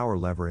 place the power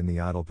lever in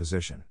the idle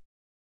position.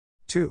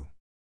 2.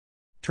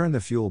 Turn the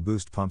fuel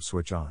boost pump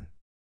switch on.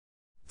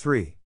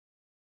 3.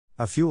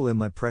 A fuel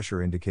inlet pressure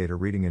indicator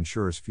reading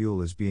ensures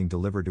fuel is being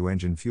delivered to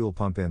engine fuel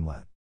pump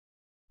inlet.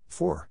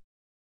 4.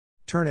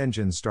 Turn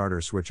engine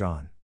starter switch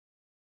on.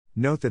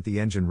 Note that the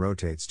engine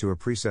rotates to a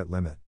preset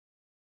limit.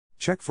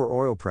 Check for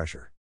oil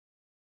pressure.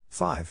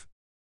 5.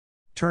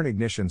 Turn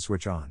ignition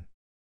switch on.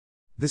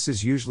 This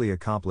is usually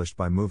accomplished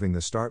by moving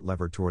the start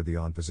lever toward the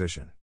on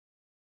position.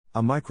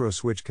 A micro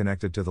switch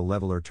connected to the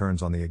leveler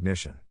turns on the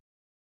ignition.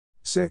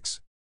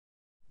 6.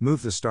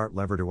 Move the start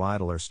lever to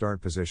idle or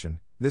start position,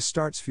 this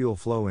starts fuel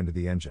flow into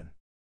the engine.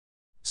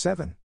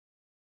 7.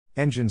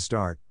 Engine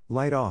start,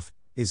 light off,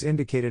 is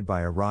indicated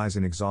by a rise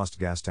in exhaust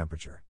gas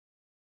temperature.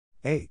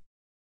 8.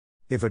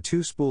 If a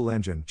two-spool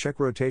engine, check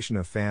rotation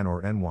of fan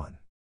or N1.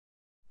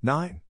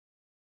 9.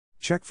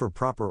 Check for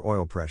proper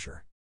oil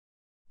pressure.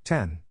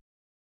 10.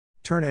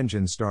 Turn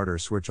engine starter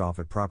switch off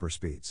at proper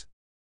speeds.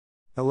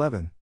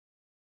 11.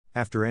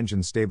 After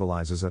engine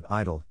stabilizes at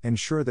idle,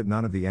 ensure that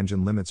none of the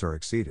engine limits are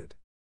exceeded.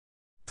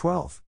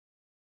 12.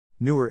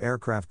 Newer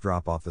aircraft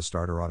drop off the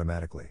starter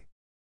automatically.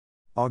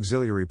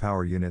 Auxiliary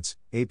power units,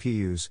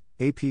 APUs.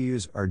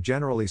 APUs are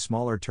generally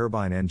smaller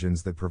turbine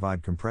engines that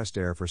provide compressed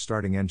air for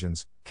starting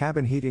engines,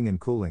 cabin heating and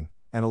cooling,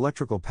 and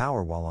electrical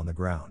power while on the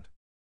ground.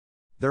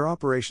 Their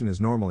operation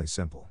is normally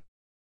simple.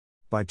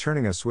 By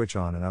turning a switch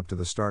on and up to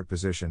the start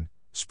position,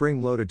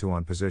 spring loaded to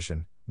on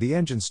position, the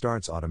engine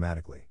starts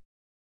automatically.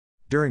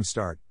 During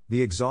start,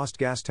 the exhaust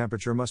gas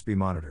temperature must be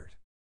monitored.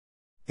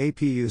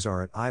 APUs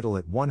are at idle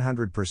at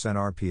 100%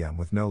 RPM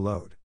with no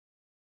load.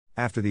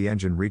 After the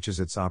engine reaches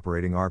its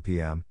operating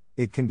RPM,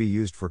 it can be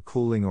used for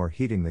cooling or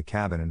heating the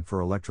cabin and for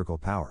electrical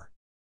power.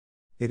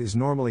 It is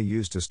normally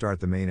used to start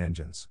the main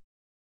engines.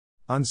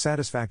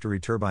 Unsatisfactory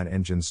turbine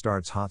engine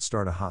starts hot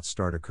start. A hot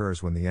start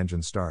occurs when the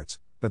engine starts,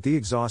 but the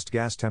exhaust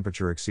gas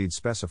temperature exceeds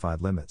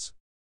specified limits.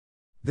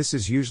 This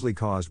is usually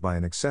caused by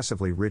an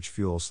excessively rich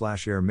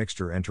fuel/air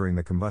mixture entering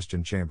the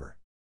combustion chamber.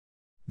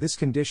 This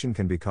condition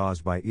can be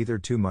caused by either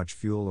too much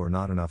fuel or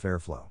not enough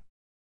airflow.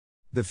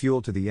 The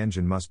fuel to the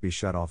engine must be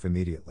shut off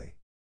immediately.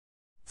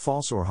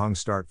 False or hung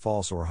start.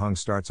 False or hung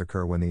starts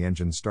occur when the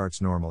engine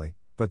starts normally,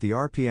 but the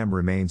RPM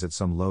remains at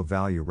some low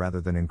value rather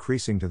than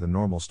increasing to the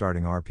normal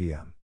starting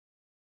RPM.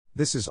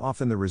 This is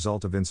often the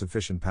result of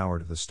insufficient power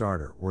to the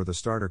starter or the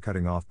starter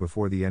cutting off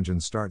before the engine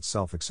starts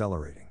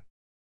self-accelerating.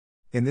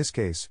 In this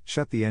case,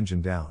 shut the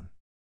engine down.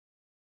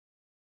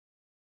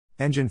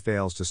 Engine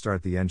fails to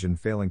start. The engine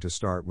failing to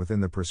start within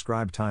the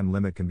prescribed time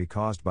limit can be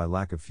caused by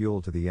lack of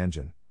fuel to the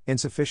engine,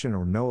 insufficient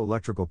or no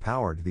electrical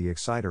power to the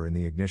exciter in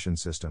the ignition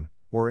system,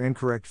 or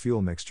incorrect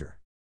fuel mixture.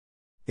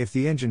 If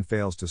the engine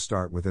fails to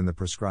start within the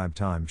prescribed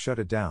time, shut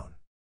it down.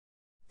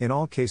 In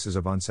all cases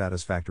of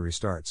unsatisfactory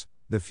starts,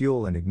 the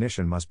fuel and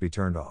ignition must be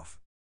turned off.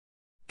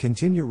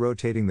 Continue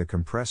rotating the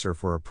compressor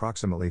for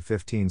approximately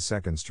 15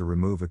 seconds to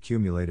remove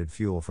accumulated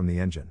fuel from the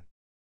engine.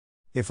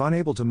 If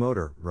unable to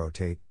motor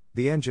rotate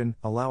the engine,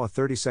 allow a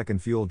 30-second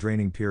fuel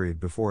draining period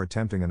before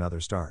attempting another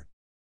start.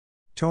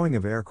 Towing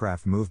of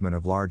aircraft. Movement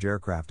of large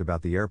aircraft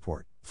about the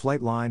airport,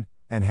 flight line,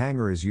 and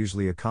hangar is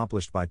usually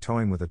accomplished by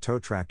towing with a tow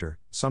tractor,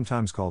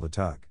 sometimes called a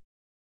tug.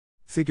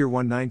 Figure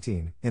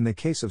 119, in the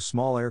case of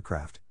small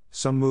aircraft,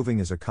 some moving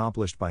is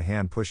accomplished by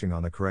hand pushing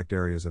on the correct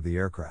areas of the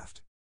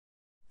aircraft.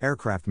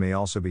 Aircraft may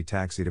also be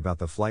taxied about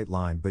the flight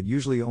line, but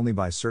usually only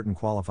by certain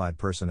qualified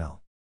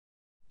personnel.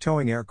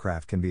 Towing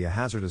aircraft can be a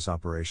hazardous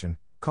operation,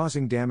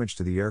 causing damage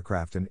to the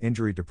aircraft and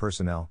injury to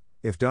personnel,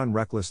 if done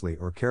recklessly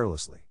or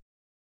carelessly.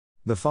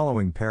 The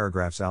following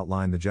paragraphs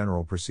outline the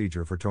general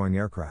procedure for towing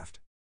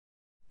aircraft.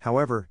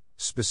 However,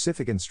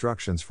 specific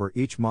instructions for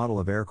each model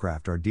of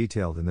aircraft are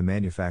detailed in the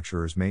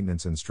manufacturer's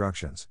maintenance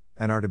instructions,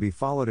 and are to be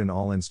followed in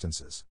all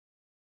instances.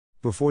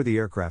 Before the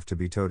aircraft to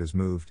be towed is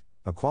moved,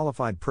 a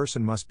qualified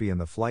person must be in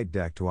the flight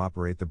deck to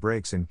operate the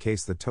brakes in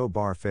case the tow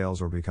bar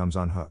fails or becomes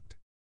unhooked.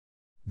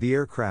 The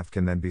aircraft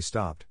can then be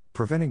stopped,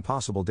 preventing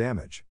possible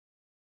damage.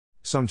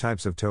 Some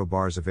types of tow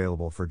bars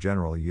available for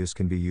general use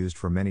can be used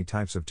for many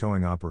types of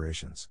towing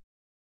operations.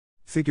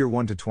 Figure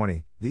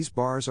 1-20, these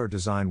bars are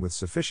designed with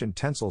sufficient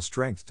tensile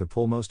strength to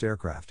pull most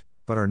aircraft,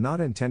 but are not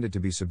intended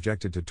to be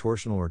subjected to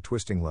torsional or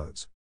twisting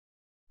loads.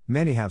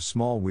 Many have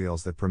small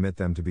wheels that permit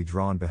them to be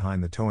drawn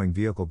behind the towing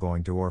vehicle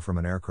going to or from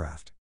an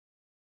aircraft.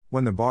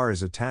 When the bar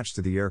is attached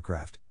to the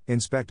aircraft,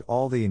 inspect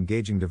all the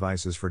engaging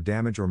devices for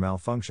damage or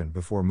malfunction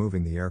before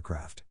moving the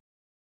aircraft.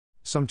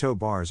 Some tow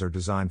bars are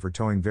designed for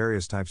towing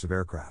various types of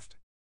aircraft.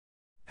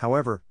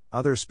 However,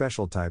 other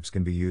special types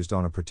can be used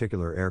on a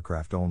particular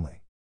aircraft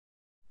only.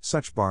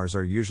 Such bars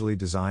are usually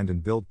designed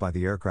and built by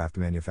the aircraft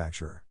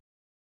manufacturer.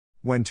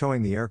 When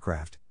towing the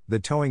aircraft, the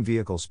towing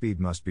vehicle speed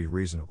must be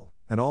reasonable,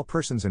 and all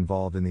persons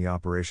involved in the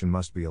operation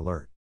must be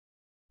alert.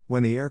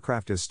 When the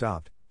aircraft is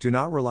stopped, do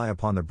not rely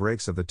upon the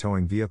brakes of the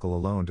towing vehicle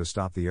alone to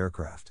stop the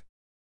aircraft.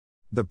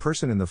 The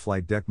person in the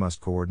flight deck must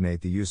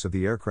coordinate the use of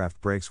the aircraft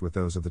brakes with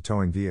those of the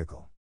towing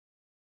vehicle.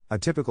 A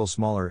typical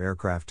smaller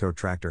aircraft tow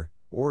tractor,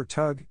 or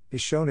tug,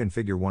 is shown in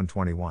Figure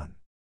 121.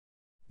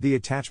 The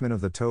attachment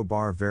of the tow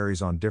bar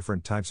varies on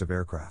different types of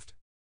aircraft.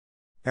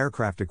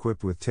 Aircraft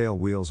equipped with tail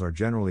wheels are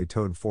generally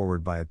towed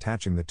forward by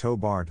attaching the tow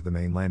bar to the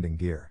main landing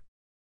gear.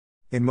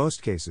 In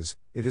most cases,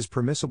 it is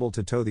permissible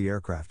to tow the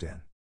aircraft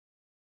in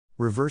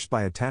reverse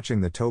by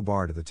attaching the tow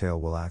bar to the tail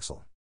wheel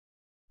axle.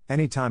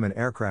 Anytime an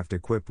aircraft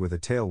equipped with a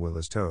tail wheel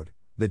is towed,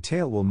 the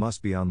tail wheel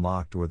must be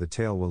unlocked or the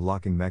tail wheel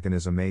locking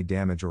mechanism may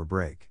damage or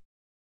break.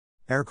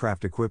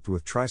 Aircraft equipped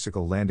with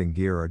tricycle landing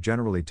gear are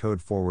generally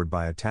towed forward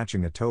by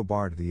attaching a tow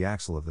bar to the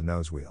axle of the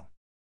nose wheel.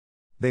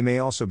 They may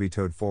also be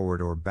towed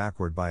forward or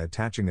backward by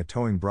attaching a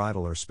towing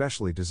bridle or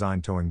specially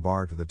designed towing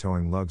bar to the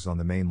towing lugs on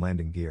the main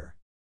landing gear.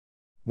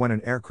 When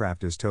an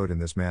aircraft is towed in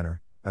this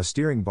manner, a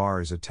steering bar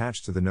is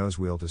attached to the nose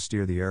wheel to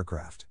steer the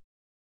aircraft.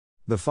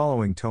 The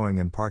following towing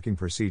and parking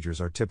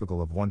procedures are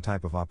typical of one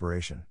type of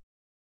operation.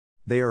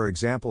 They are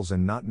examples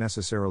and not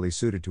necessarily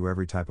suited to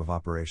every type of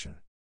operation.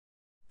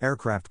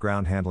 Aircraft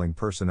ground handling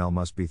personnel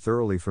must be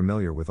thoroughly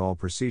familiar with all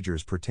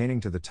procedures pertaining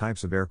to the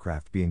types of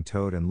aircraft being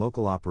towed and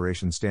local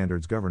operation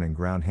standards governing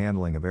ground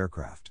handling of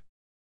aircraft.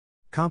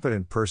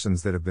 Competent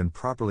persons that have been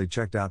properly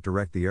checked out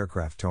direct the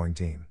aircraft towing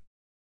team.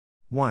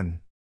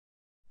 1.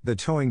 The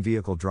towing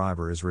vehicle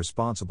driver is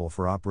responsible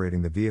for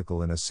operating the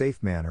vehicle in a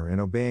safe manner and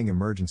obeying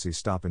emergency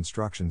stop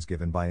instructions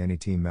given by any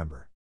team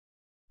member.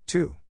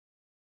 2.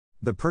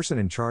 The person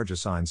in charge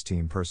assigns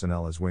team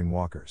personnel as wing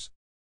walkers.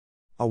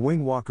 A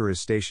wing walker is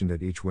stationed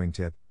at each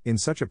wingtip, in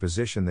such a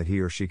position that he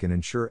or she can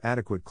ensure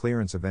adequate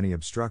clearance of any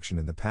obstruction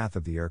in the path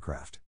of the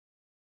aircraft.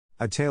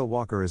 A tail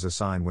walker is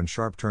assigned when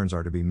sharp turns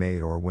are to be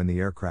made or when the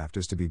aircraft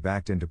is to be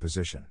backed into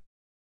position.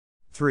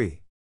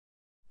 3.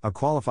 A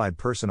qualified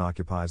person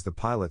occupies the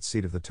pilot's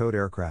seat of the towed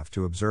aircraft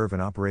to observe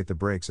and operate the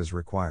brakes as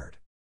required.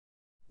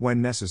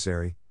 When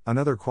necessary,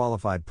 another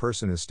qualified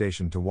person is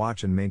stationed to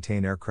watch and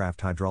maintain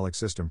aircraft hydraulic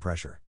system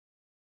pressure.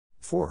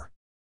 4.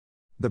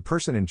 The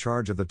person in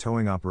charge of the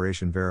towing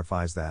operation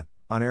verifies that,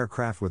 on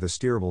aircraft with a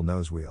steerable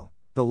nose wheel,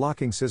 the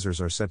locking scissors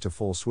are set to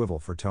full swivel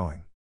for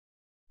towing.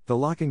 The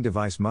locking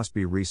device must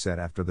be reset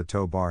after the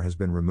tow bar has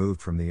been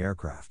removed from the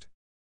aircraft.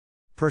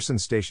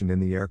 Persons stationed in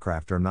the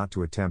aircraft are not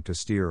to attempt to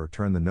steer or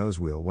turn the nose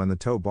wheel when the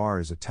tow bar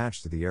is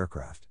attached to the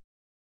aircraft.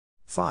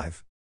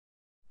 5.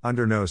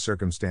 Under no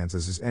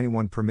circumstances is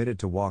anyone permitted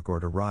to walk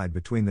or to ride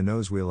between the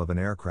nose wheel of an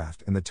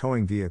aircraft and the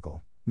towing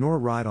vehicle, nor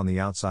ride on the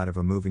outside of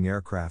a moving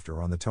aircraft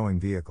or on the towing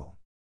vehicle.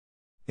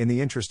 In the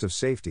interest of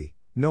safety,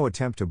 no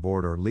attempt to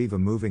board or leave a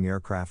moving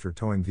aircraft or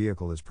towing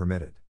vehicle is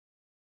permitted.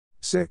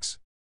 6.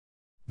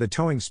 The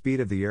towing speed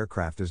of the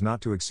aircraft is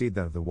not to exceed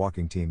that of the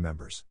walking team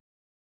members.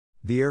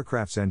 The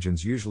aircraft's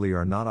engines usually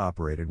are not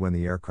operated when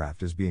the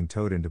aircraft is being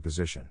towed into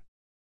position.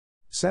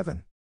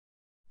 7.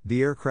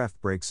 The aircraft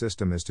brake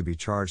system is to be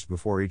charged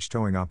before each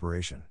towing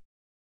operation.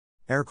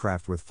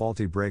 Aircraft with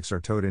faulty brakes are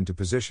towed into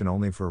position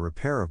only for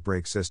repair of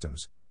brake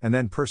systems, and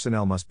then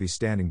personnel must be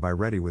standing by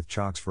ready with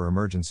chocks for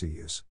emergency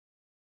use.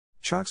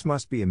 Chocks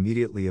must be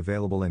immediately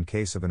available in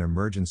case of an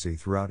emergency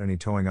throughout any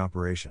towing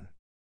operation.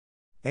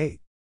 8.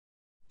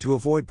 To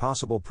avoid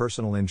possible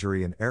personal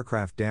injury and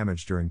aircraft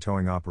damage during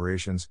towing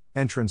operations,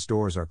 entrance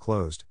doors are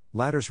closed,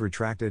 ladders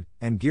retracted,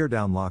 and gear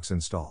down locks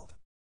installed.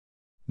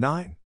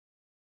 9.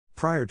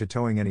 Prior to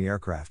towing any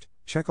aircraft,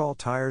 check all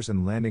tires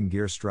and landing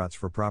gear struts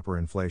for proper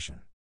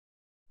inflation.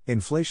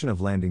 Inflation of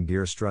landing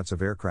gear struts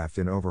of aircraft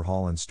in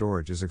overhaul and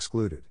storage is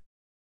excluded.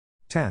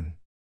 10.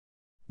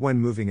 When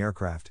moving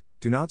aircraft,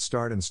 do not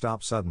start and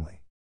stop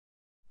suddenly.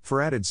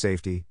 For added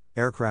safety,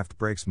 aircraft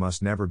brakes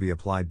must never be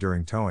applied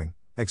during towing,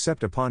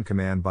 except upon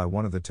command by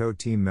one of the tow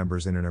team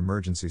members in an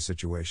emergency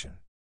situation.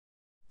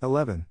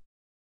 11.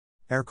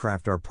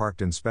 Aircraft are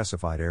parked in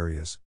specified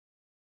areas.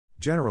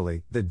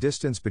 Generally, the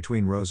distance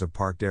between rows of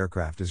parked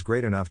aircraft is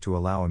great enough to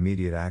allow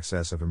immediate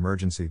access of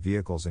emergency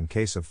vehicles in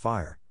case of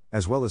fire,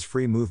 as well as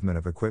free movement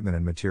of equipment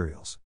and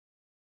materials.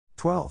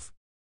 12.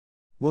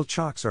 Wheel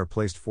chocks are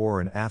placed fore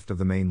and aft of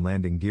the main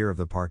landing gear of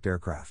the parked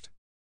aircraft.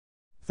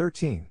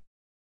 13.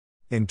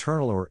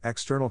 Internal or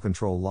external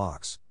control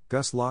locks,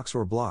 gus locks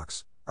or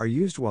blocks, are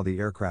used while the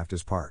aircraft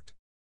is parked.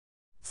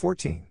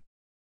 14.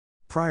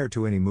 Prior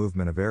to any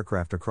movement of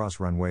aircraft across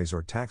runways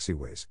or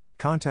taxiways,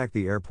 contact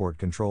the airport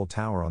control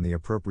tower on the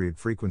appropriate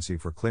frequency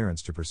for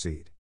clearance to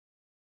proceed.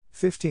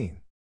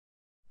 15.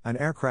 An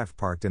aircraft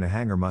parked in a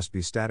hangar must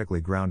be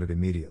statically grounded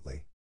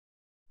immediately.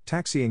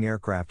 Taxiing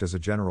aircraft as a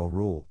general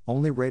rule,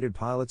 only rated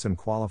pilots and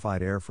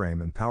qualified airframe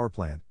and power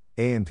plant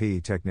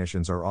 (AMP)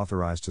 technicians are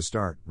authorized to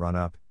start, run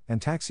up, and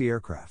taxi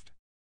aircraft.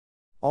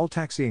 All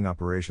taxiing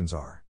operations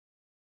are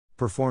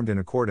performed in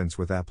accordance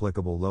with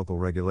applicable local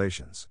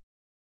regulations.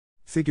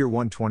 Figure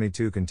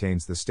 122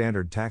 contains the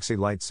standard taxi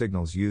light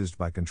signals used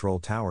by control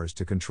towers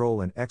to control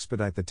and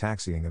expedite the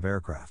taxiing of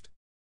aircraft.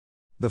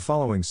 The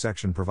following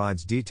section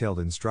provides detailed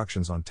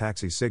instructions on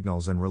taxi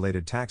signals and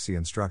related taxi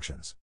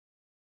instructions.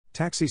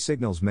 Taxi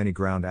signals. Many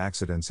ground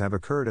accidents have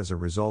occurred as a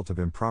result of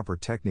improper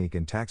technique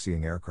in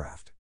taxiing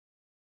aircraft.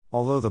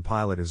 Although the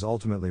pilot is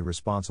ultimately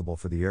responsible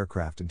for the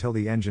aircraft until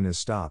the engine is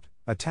stopped,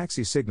 a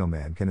taxi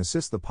signalman can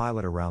assist the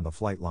pilot around the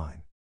flight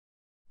line.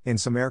 In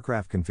some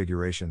aircraft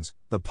configurations,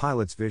 the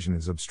pilot's vision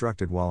is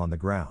obstructed while on the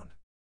ground.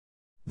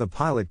 The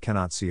pilot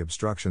cannot see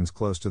obstructions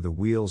close to the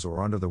wheels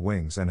or under the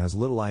wings and has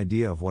little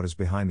idea of what is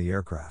behind the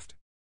aircraft.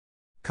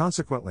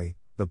 Consequently,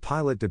 the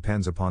pilot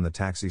depends upon the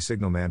taxi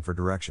signalman for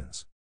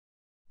directions.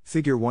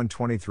 Figure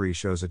 123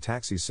 shows a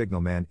taxi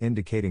signalman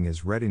indicating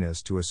his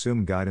readiness to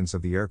assume guidance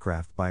of the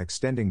aircraft by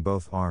extending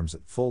both arms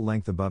at full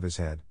length above his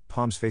head,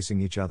 palms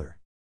facing each other.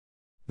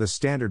 The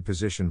standard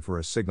position for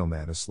a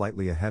signalman is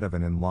slightly ahead of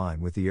and in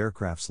line with the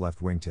aircraft's left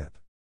wingtip.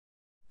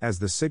 As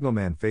the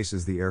signalman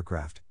faces the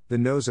aircraft, the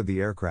nose of the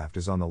aircraft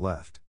is on the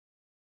left.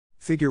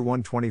 Figure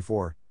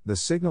 124, the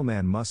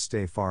signalman must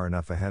stay far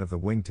enough ahead of the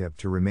wingtip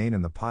to remain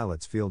in the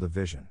pilot's field of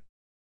vision.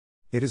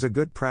 It is a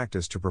good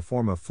practice to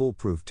perform a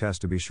foolproof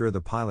test to be sure the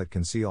pilot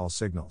can see all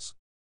signals.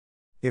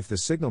 If the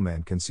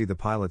signalman can see the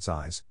pilot's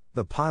eyes,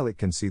 the pilot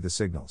can see the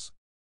signals.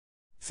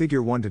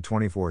 Figure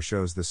 1-24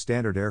 shows the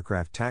standard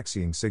aircraft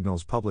taxiing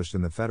signals published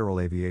in the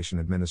Federal Aviation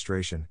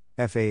Administration,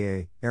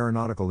 FAA,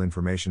 Aeronautical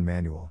Information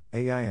Manual,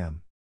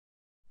 AIM.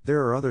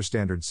 There are other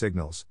standard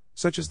signals,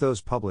 such as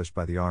those published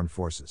by the Armed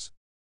Forces.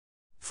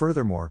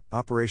 Furthermore,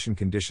 operation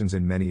conditions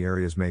in many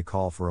areas may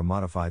call for a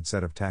modified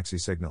set of taxi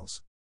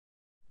signals.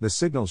 The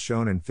signals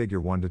shown in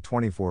Figure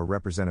 1-24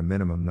 represent a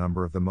minimum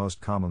number of the most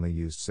commonly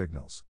used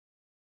signals.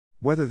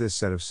 Whether this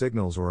set of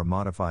signals or a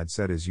modified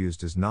set is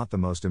used is not the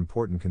most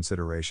important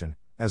consideration,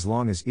 as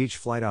long as each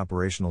flight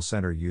operational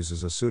center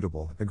uses a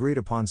suitable,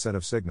 agreed-upon set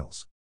of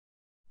signals.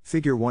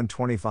 Figure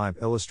 125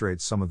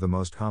 illustrates some of the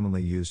most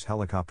commonly used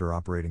helicopter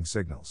operating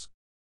signals.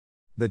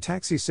 The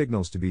taxi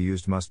signals to be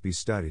used must be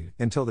studied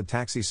until the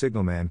taxi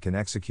signalman can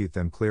execute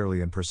them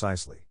clearly and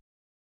precisely.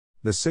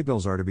 The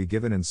signals are to be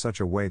given in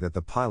such a way that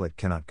the pilot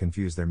cannot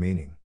confuse their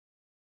meaning.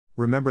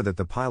 Remember that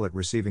the pilot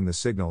receiving the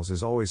signals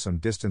is always some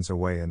distance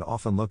away and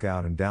often look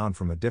out and down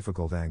from a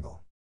difficult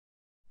angle.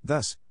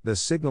 Thus, the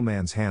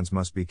signalman's hands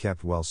must be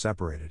kept well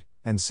separated,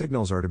 and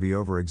signals are to be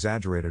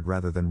over-exaggerated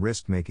rather than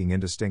risk making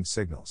indistinct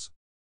signals.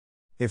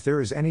 If there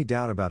is any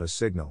doubt about a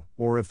signal,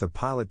 or if the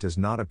pilot does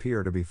not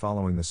appear to be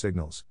following the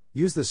signals,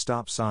 use the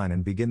stop sign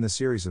and begin the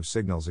series of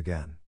signals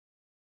again.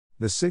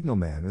 The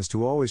signalman is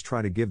to always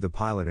try to give the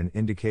pilot an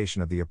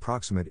indication of the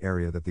approximate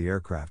area that the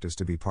aircraft is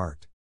to be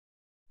parked.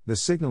 The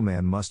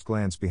signalman must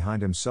glance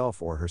behind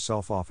himself or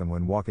herself often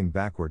when walking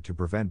backward to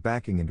prevent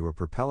backing into a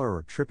propeller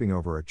or tripping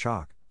over a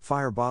chalk,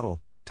 fire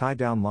bottle,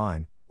 tie-down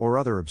line, or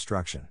other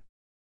obstruction.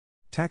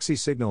 Taxi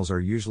signals are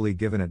usually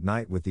given at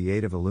night with the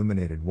aid of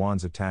illuminated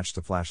wands attached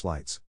to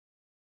flashlights.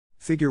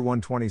 Figure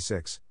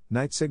 126,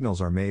 night signals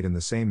are made in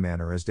the same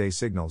manner as day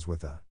signals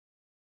with the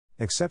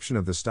exception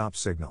of the stop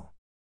signal.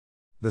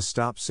 The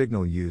stop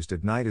signal used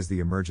at night is the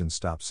emergent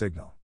stop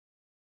signal.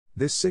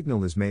 This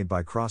signal is made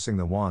by crossing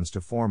the wands to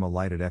form a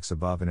light at X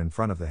above and in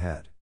front of the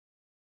head.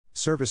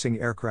 Servicing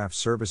aircraft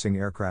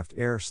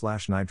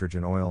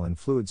air/nitrogen oil and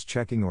fluids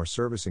checking or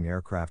servicing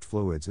aircraft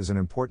fluids is an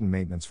important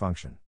maintenance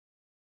function.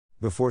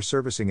 Before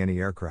servicing any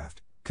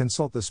aircraft,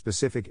 consult the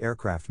specific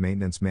aircraft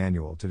maintenance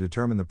manual to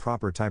determine the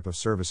proper type of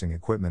servicing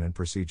equipment and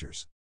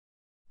procedures.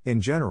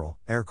 In general,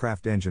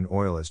 aircraft engine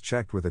oil is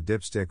checked with a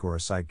dipstick or a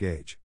sight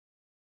gauge.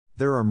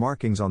 There are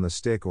markings on the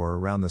stick or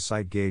around the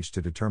sight gauge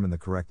to determine the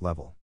correct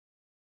level.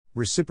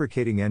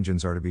 Reciprocating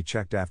engines are to be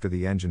checked after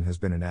the engine has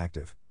been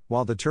inactive,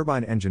 while the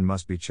turbine engine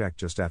must be checked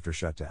just after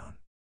shutdown.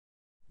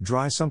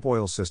 Dry sump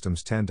oil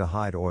systems tend to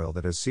hide oil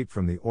that has seeped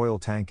from the oil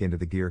tank into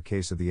the gear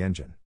case of the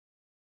engine.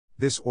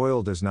 This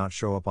oil does not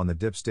show up on the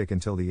dipstick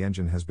until the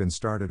engine has been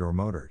started or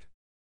motored.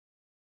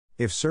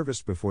 If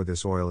serviced before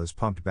this oil is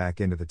pumped back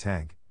into the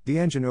tank, the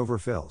engine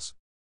overfills.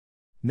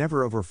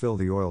 Never overfill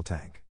the oil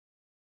tank.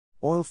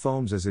 Oil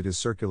foams as it is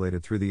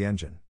circulated through the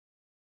engine.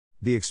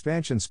 The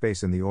expansion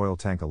space in the oil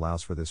tank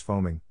allows for this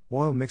foaming,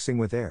 oil mixing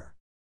with air.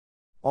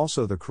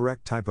 Also, the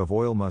correct type of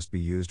oil must be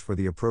used for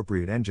the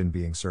appropriate engine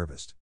being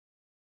serviced.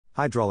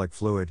 Hydraulic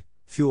fluid,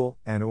 fuel,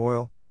 and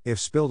oil, if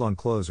spilled on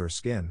clothes or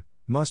skin,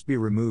 must be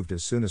removed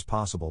as soon as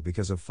possible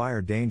because of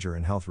fire danger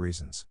and health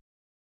reasons.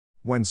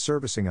 When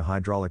servicing a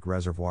hydraulic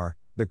reservoir,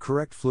 the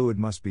correct fluid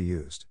must be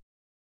used.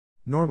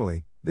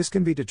 Normally, this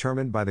can be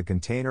determined by the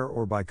container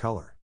or by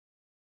color.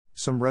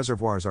 Some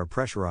reservoirs are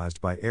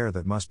pressurized by air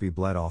that must be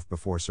bled off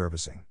before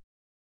servicing.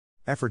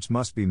 Efforts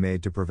must be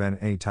made to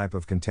prevent any type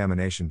of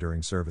contamination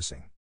during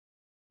servicing.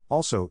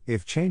 Also,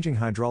 if changing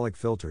hydraulic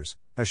filters,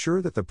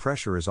 assure that the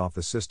pressure is off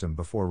the system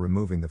before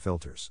removing the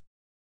filters.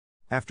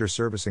 After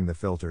servicing the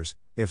filters,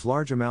 if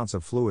large amounts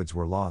of fluids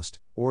were lost,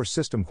 or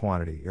system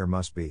quantity air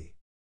must be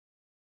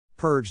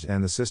purged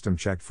and the system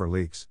checked for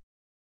leaks.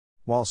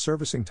 While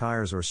servicing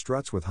tires or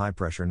struts with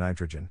high-pressure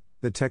nitrogen,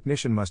 the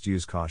technician must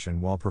use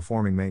caution while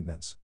performing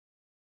maintenance.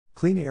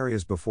 Clean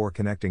areas before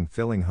connecting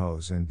filling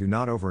hose and do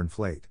not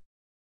overinflate.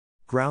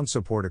 Ground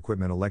support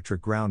equipment.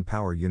 Electric ground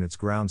power units.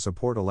 Ground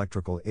support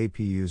electrical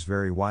APUs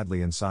vary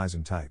widely in size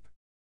and type.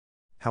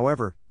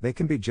 However, they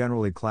can be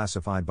generally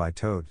classified by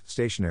towed,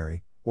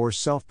 stationary, or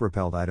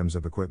self-propelled items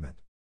of equipment.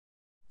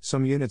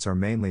 Some units are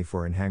mainly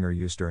for in-hangar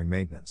use during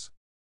maintenance.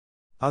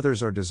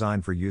 Others are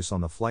designed for use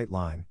on the flight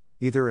line,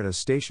 either at a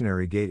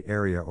stationary gate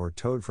area or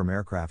towed from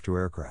aircraft to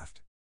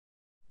aircraft.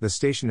 The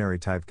stationary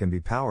type can be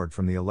powered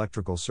from the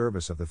electrical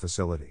service of the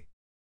facility.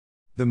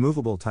 The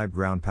movable type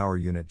ground power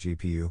unit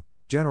GPU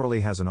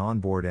generally has an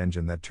onboard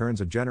engine that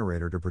turns a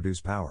generator to produce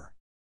power.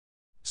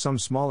 Some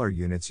smaller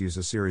units use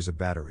a series of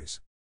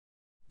batteries.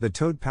 The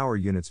towed power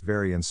units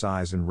vary in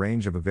size and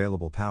range of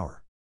available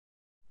power.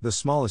 The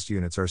smallest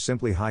units are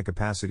simply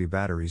high-capacity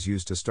batteries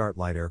used to start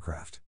light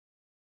aircraft.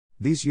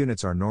 These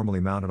units are normally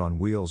mounted on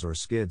wheels or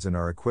skids and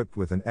are equipped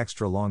with an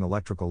extra long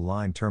electrical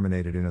line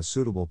terminated in a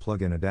suitable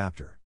plug-in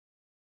adapter.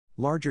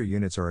 Larger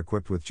units are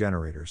equipped with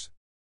generators.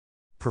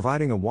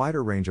 Providing a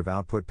wider range of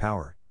output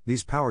power,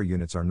 these power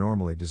units are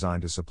normally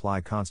designed to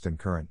supply constant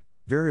current,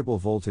 variable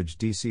voltage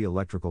DC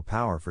electrical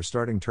power for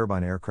starting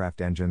turbine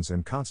aircraft engines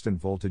and constant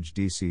voltage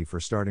DC for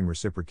starting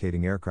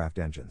reciprocating aircraft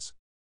engines.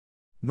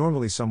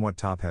 Normally somewhat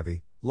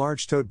top-heavy,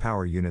 large towed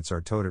power units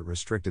are towed at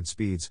restricted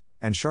speeds,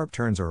 and sharp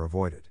turns are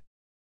avoided.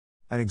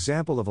 An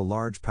example of a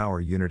large power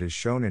unit is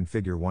shown in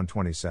Figure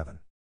 127.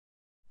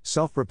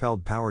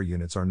 Self-propelled power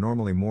units are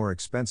normally more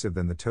expensive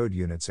than the towed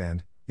units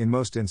and, in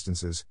most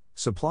instances,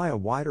 supply a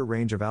wider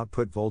range of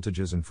output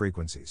voltages and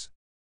frequencies.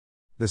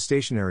 The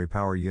stationary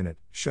power unit,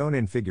 shown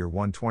in Figure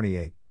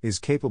 128, is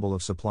capable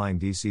of supplying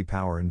DC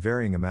power in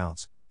varying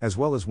amounts, as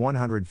well as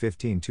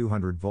 115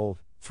 200-volt,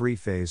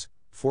 3-phase,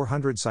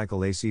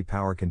 400-cycle AC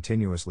power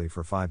continuously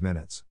for 5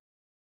 minutes.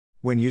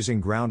 When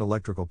using ground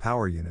electrical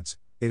power units,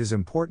 it is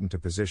important to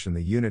position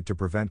the unit to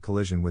prevent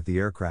collision with the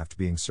aircraft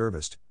being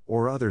serviced,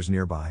 or others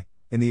nearby,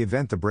 in the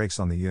event the brakes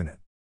on the unit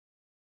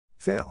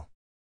fail.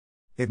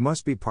 It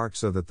must be parked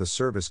so that the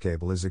service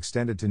cable is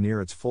extended to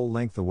near its full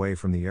length away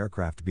from the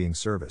aircraft being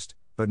serviced,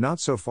 but not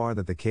so far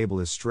that the cable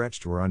is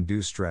stretched or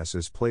undue stress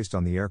is placed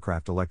on the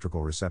aircraft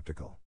electrical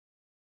receptacle.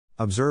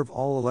 Observe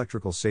all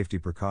electrical safety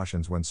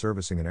precautions when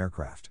servicing an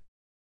aircraft.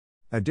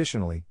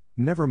 Additionally,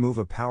 never move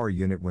a power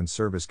unit when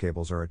service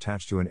cables are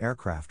attached to an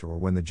aircraft or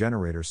when the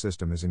generator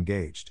system is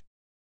engaged.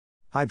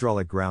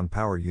 Hydraulic ground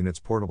power units.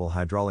 Portable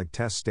hydraulic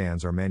test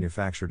stands are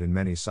manufactured in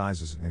many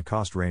sizes and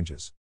cost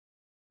ranges.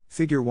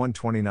 Figure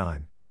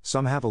 129,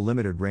 some have a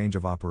limited range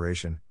of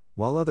operation,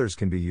 while others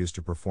can be used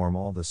to perform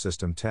all the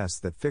system tests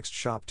that fixed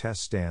shop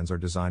test stands are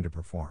designed to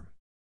perform.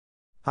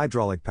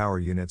 Hydraulic power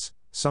units,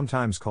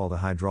 sometimes called a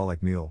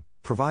hydraulic mule,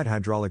 provide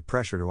hydraulic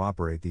pressure to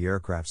operate the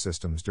aircraft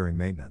systems during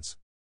maintenance.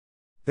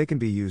 They can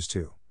be used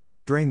to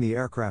drain the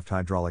aircraft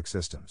hydraulic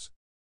systems,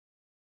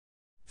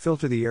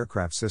 filter the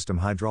aircraft system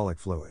hydraulic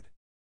fluid,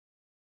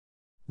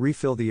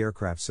 refill the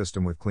aircraft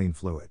system with clean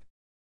fluid,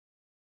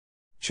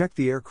 check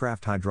the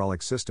aircraft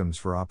hydraulic systems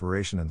for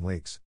operation and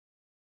leaks.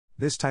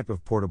 This type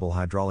of portable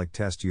hydraulic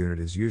test unit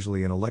is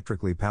usually an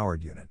electrically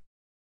powered unit.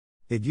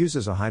 It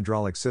uses a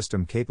hydraulic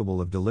system capable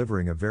of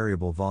delivering a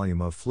variable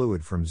volume of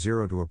fluid from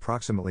 0 to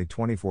approximately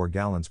 24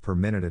 gallons per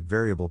minute at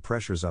variable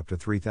pressures up to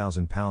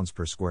 3,000 pounds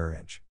per square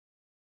inch.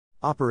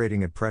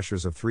 Operating at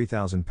pressures of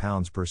 3,000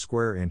 pounds per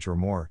square inch or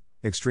more,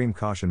 extreme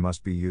caution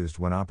must be used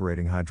when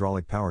operating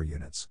hydraulic power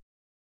units.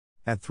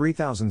 At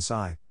 3,000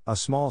 psi, a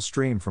small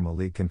stream from a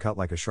leak can cut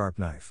like a sharp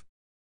knife.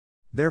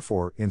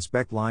 Therefore,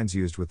 inspect lines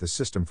used with the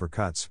system for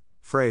cuts,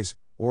 frays,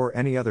 or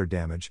any other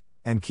damage,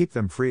 and keep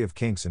them free of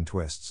kinks and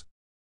twists.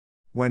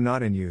 When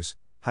not in use,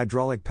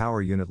 hydraulic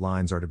power unit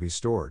lines are to be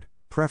stored,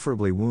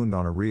 preferably wound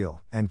on a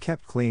reel, and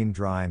kept clean,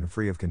 dry, and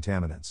free of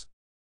contaminants.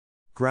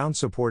 Ground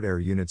support air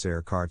units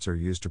air carts are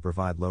used to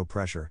provide low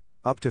pressure,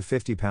 up to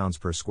 50 pounds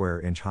per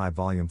square inch high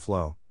volume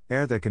flow,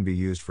 air that can be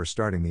used for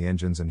starting the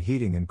engines and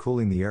heating and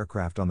cooling the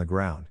aircraft on the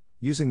ground,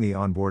 using the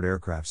onboard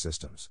aircraft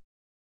systems.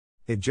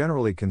 It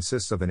generally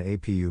consists of an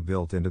APU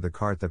built into the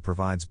cart that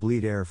provides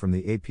bleed air from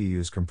the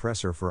APU's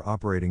compressor for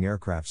operating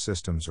aircraft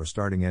systems or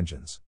starting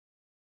engines.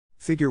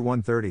 Figure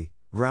 130,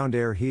 ground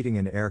air heating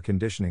and air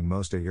conditioning.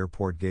 Most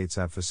airport gates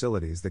have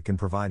facilities that can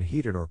provide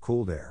heated or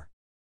cooled air.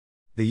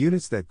 The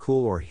units that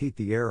cool or heat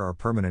the air are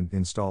permanent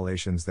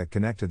installations that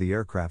connect to the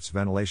aircraft's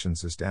ventilation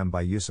system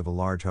by use of a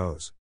large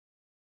hose.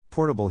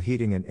 Portable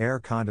heating and air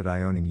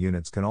conditioning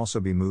units can also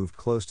be moved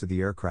close to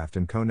the aircraft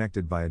and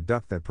connected by a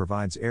duct that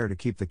provides air to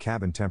keep the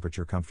cabin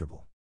temperature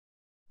comfortable.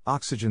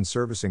 Oxygen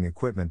servicing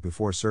equipment.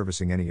 Before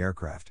servicing any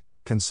aircraft,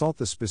 consult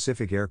the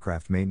specific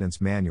aircraft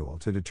maintenance manual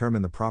to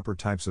determine the proper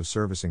types of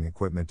servicing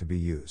equipment to be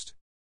used.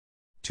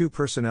 2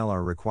 personnel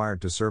are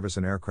required to service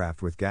an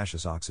aircraft with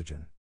gaseous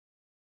oxygen.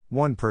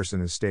 1 person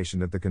is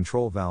stationed at the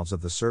control valves of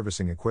the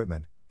servicing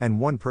equipment, and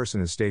 1 person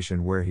is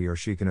stationed where he or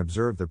she can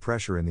observe the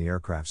pressure in the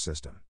aircraft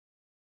system.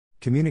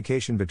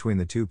 Communication between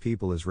the 2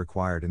 people is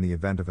required in the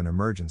event of an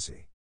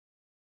emergency.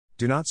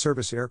 Do not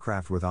service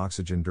aircraft with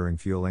oxygen during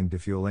fueling,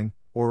 defueling,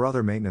 or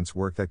other maintenance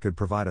work that could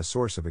provide a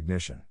source of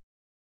ignition.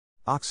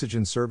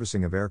 Oxygen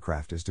servicing of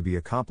aircraft is to be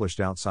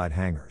accomplished outside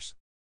hangars.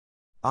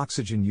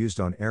 Oxygen used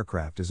on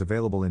aircraft is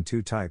available in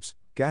 2 types,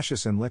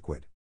 gaseous and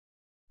liquid.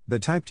 The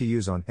type to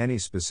use on any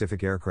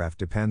specific aircraft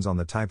depends on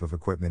the type of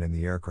equipment in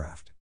the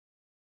aircraft.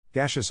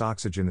 Gaseous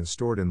oxygen is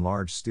stored in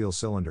large steel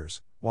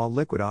cylinders, while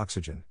liquid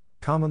oxygen,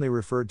 commonly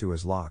referred to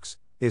as LOX,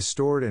 is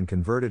stored and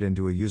converted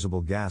into a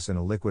usable gas in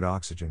a liquid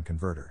oxygen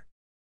converter.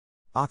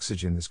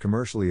 Oxygen is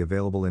commercially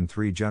available in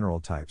 3 general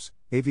types: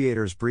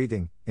 aviators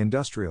breathing,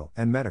 industrial,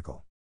 and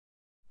medical.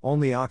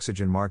 Only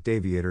oxygen-marked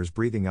aviators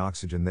breathing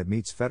oxygen that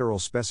meets federal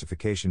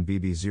specification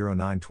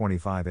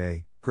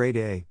BB0925A, grade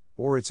A,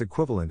 or its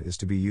equivalent is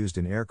to be used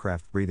in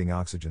aircraft breathing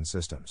oxygen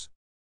systems.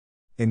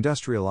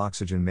 Industrial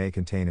oxygen may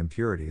contain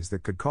impurities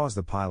that could cause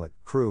the pilot,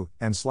 crew,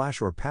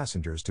 and/or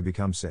passengers to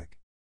become sick.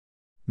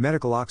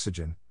 Medical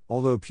oxygen,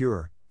 although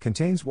pure,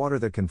 contains water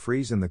that can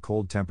freeze in the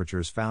cold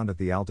temperatures found at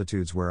the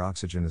altitudes where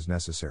oxygen is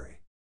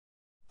necessary.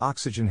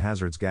 Oxygen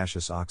hazards.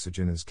 Gaseous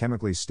oxygen is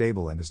chemically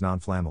stable and is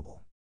non-flammable.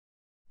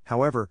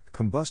 However,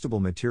 combustible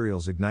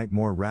materials ignite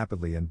more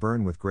rapidly and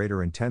burn with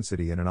greater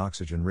intensity in an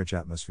oxygen-rich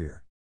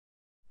atmosphere.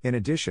 In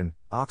addition,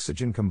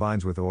 oxygen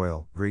combines with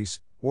oil, grease,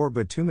 or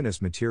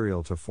bituminous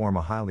material to form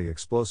a highly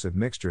explosive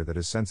mixture that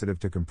is sensitive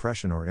to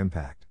compression or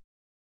impact.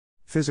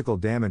 Physical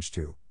damage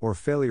to, or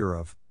failure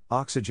of,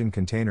 oxygen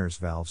containers,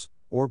 valves,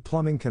 or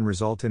plumbing can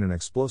result in an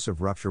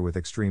explosive rupture with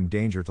extreme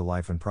danger to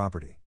life and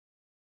property.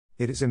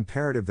 It is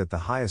imperative that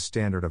the highest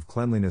standard of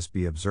cleanliness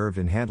be observed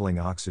in handling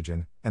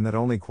oxygen, and that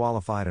only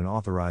qualified and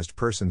authorized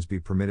persons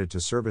be permitted to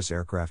service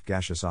aircraft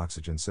gaseous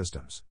oxygen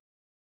systems.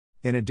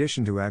 In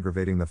addition to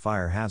aggravating the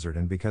fire hazard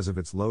and because of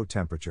its low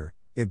temperature,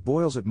 it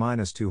boils at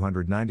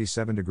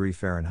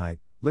 -297°F,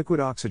 liquid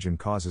oxygen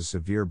causes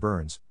severe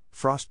burns,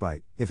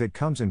 frostbite, if it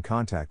comes in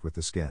contact with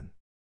the skin.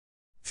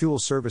 Fuel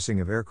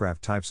servicing of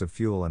aircraft. Types of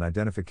fuel and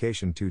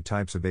identification. 2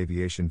 types of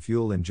aviation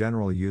fuel in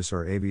general use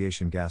are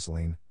aviation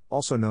gasoline,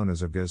 also known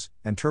as avgas,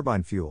 and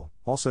turbine fuel,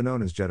 also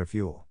known as jet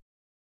fuel.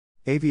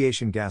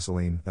 Aviation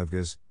gasoline,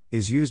 avgas,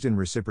 is used in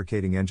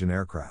reciprocating engine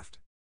aircraft.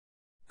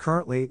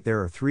 Currently,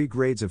 there are 3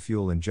 grades of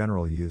fuel in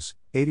general use: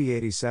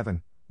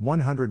 80-87,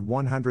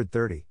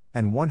 100-130,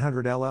 and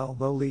 100 LL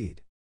low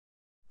lead.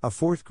 A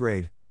 4th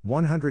grade,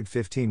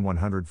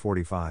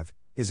 115-145,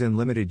 is in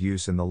limited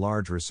use in the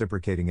large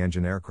reciprocating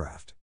engine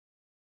aircraft.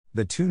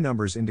 The 2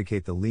 numbers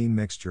indicate the lean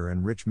mixture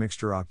and rich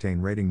mixture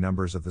octane rating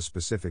numbers of the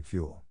specific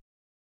fuel.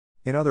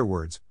 In other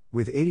words,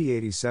 with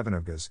 80-87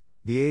 avgas,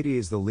 the 80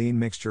 is the lean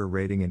mixture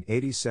rating and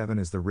 87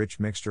 is the rich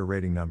mixture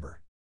rating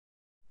number.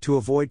 To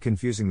avoid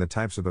confusing the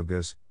types of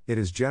avgas, it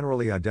is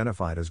generally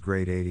identified as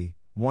grade 80,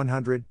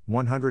 100,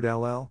 100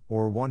 LL,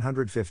 or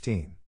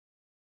 115.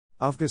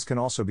 Avgas can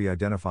also be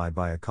identified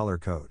by a color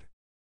code.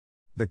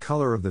 The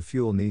color of the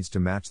fuel needs to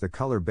match the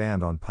color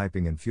band on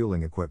piping and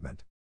fueling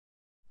equipment.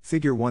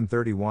 Figure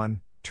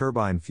 131,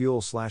 turbine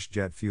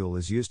fuel/jet fuel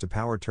is used to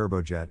power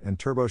turbojet and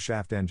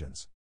turboshaft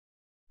engines.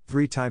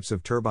 3 types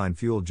of turbine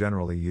fuel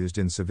generally used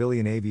in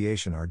civilian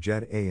aviation are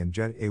Jet A and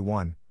Jet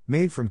A1,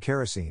 made from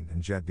kerosene,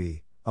 and Jet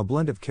B, a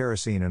blend of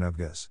kerosene and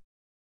avgas.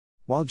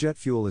 While jet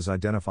fuel is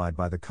identified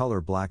by the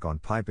color black on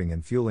piping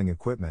and fueling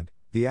equipment,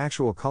 the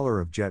actual color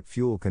of jet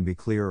fuel can be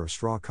clear or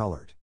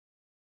straw-colored.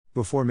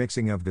 Before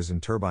mixing avgas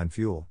and turbine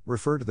fuel,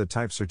 refer to the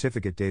type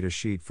certificate data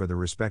sheet for the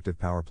respective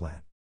power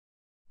plant.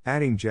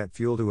 Adding jet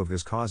fuel to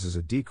avgas causes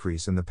a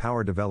decrease in the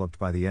power developed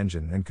by the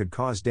engine and could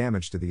cause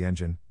damage to the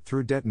engine,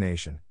 through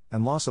detonation,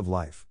 and loss of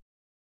life.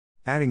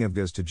 Adding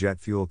avgas to jet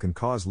fuel can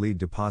cause lead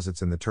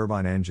deposits in the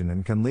turbine engine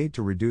and can lead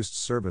to reduced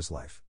service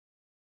life.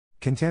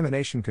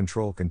 Contamination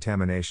control.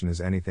 Contamination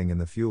is anything in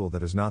the fuel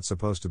that is not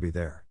supposed to be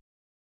there.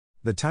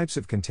 The types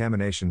of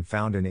contamination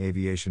found in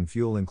aviation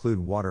fuel include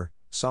water,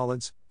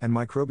 solids, and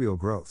microbial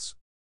growths.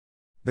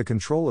 The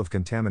control of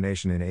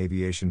contamination in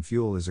aviation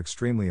fuel is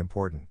extremely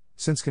important,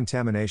 since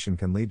contamination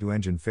can lead to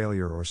engine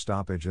failure or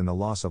stoppage and the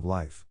loss of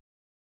life.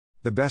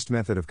 The best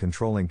method of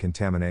controlling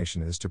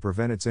contamination is to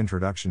prevent its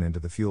introduction into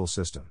the fuel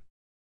system.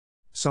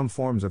 Some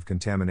forms of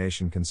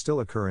contamination can still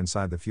occur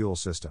inside the fuel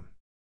system.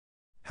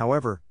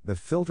 However, the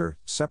filter,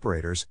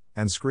 separators,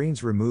 and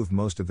screens remove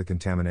most of the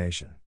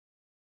contamination.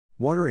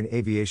 Water in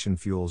aviation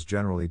fuels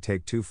generally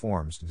take two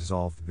forms: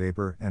 dissolved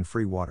vapor and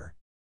free water.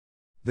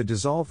 The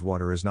dissolved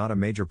water is not a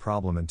major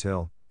problem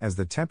until, as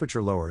the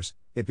temperature lowers,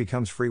 it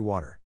becomes free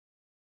water.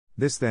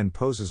 This then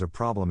poses a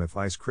problem if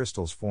ice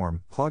crystals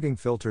form, clogging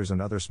filters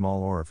and other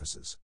small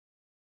orifices.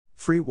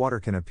 Free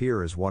water can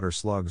appear as water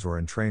slugs or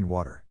entrained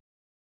water.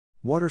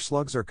 Water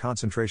slugs are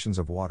concentrations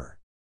of water.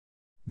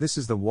 This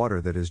is the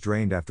water that is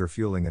drained after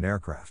fueling an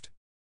aircraft.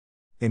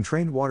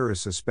 Entrained water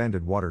is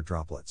suspended water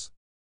droplets.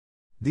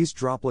 These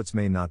droplets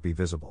may not be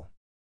visible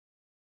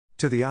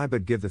to the eye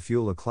but give the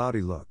fuel a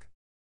cloudy look.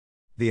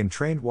 The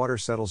entrained water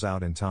settles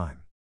out in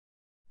time.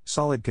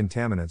 Solid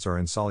contaminants are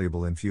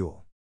insoluble in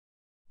fuel.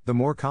 The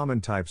more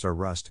common types are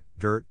rust,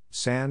 dirt,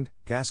 sand,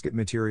 gasket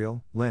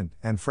material, lint,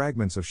 and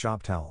fragments of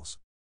shop towels.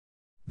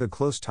 The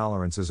close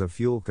tolerances of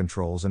fuel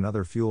controls and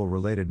other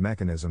fuel-related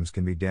mechanisms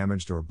can be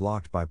damaged or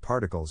blocked by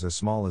particles as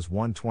small as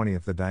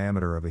 1/20th the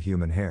diameter of a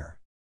human hair.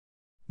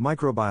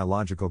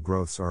 Microbiological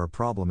growths are a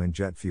problem in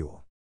jet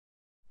fuel.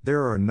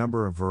 There are a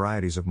number of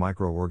varieties of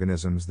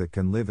microorganisms that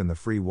can live in the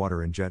free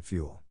water in jet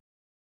fuel.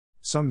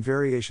 Some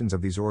variations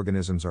of these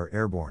organisms are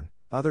airborne,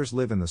 others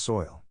live in the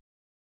soil.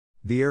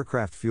 The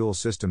aircraft fuel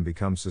system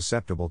becomes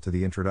susceptible to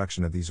the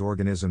introduction of these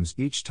organisms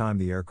each time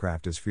the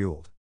aircraft is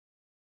fueled.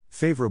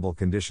 Favorable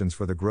conditions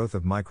for the growth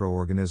of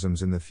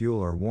microorganisms in the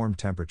fuel are warm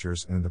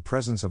temperatures and the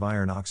presence of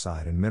iron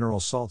oxide and mineral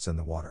salts in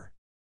the water.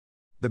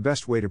 The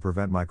best way to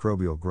prevent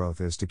microbial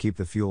growth is to keep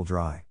the fuel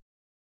dry.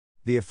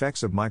 The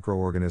effects of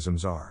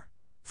microorganisms are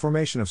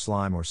formation of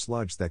slime or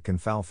sludge that can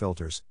foul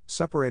filters,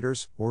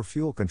 separators, or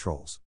fuel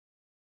controls.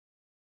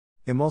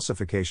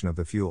 Emulsification of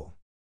the fuel.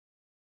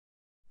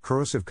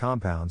 Corrosive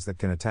compounds that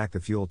can attack the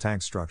fuel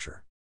tank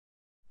structure.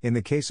 In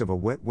the case of a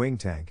wet wing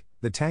tank,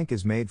 the tank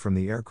is made from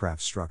the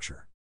aircraft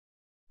structure.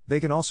 They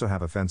can also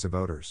have offensive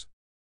odors.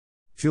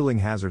 Fueling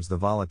hazards. The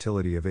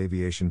volatility of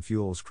aviation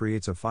fuels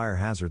creates a fire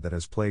hazard that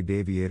has plagued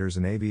aviators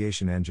and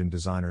aviation engine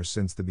designers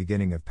since the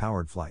beginning of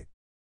powered flight.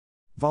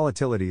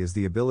 Volatility is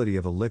the ability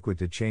of a liquid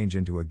to change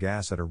into a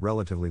gas at a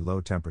relatively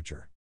low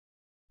temperature.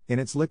 In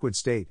its liquid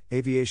state,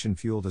 aviation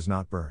fuel does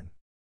not burn.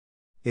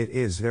 It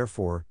is,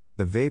 therefore,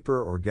 the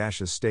vapor or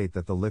gaseous state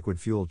that the liquid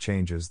fuel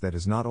changes that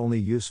is not only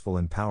useful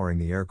in powering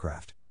the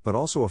aircraft, but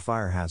also a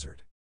fire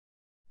hazard.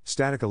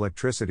 Static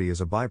electricity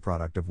is a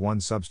byproduct of one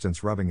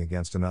substance rubbing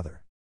against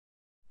another.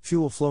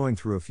 Fuel flowing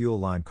through a fuel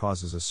line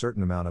causes a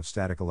certain amount of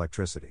static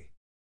electricity.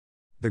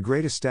 The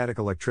greatest static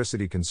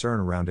electricity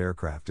concern around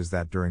aircraft is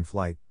that during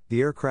flight,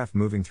 the aircraft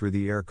moving through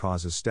the air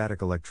causes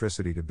static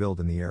electricity to build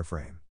in the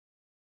airframe.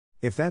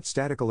 If that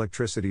static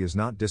electricity is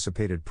not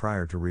dissipated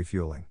prior to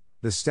refueling,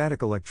 the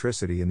static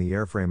electricity in the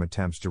airframe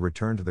attempts to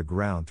return to the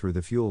ground through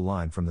the fuel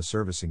line from the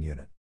servicing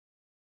unit.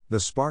 The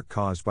spark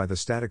caused by the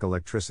static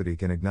electricity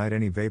can ignite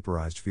any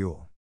vaporized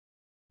fuel.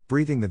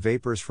 Breathing the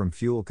vapors from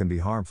fuel can be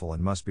harmful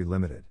and must be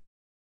limited.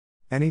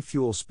 Any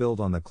fuel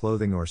spilled on the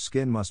clothing or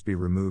skin must be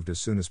removed as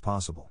soon as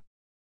possible.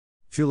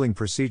 Fueling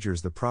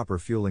procedures. The proper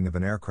fueling of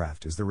an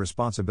aircraft is the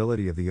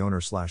responsibility of the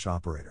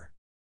owner/operator.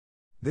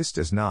 This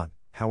does not,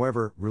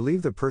 however,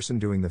 relieve the person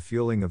doing the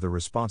fueling of the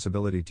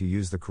responsibility to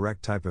use the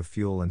correct type of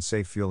fuel and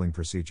safe fueling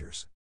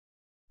procedures.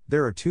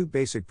 There are two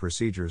basic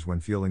procedures when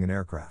fueling an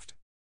aircraft.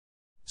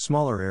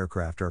 Smaller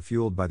aircraft are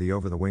fueled by the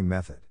over-the-wing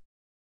method.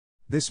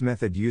 This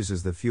method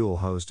uses the fuel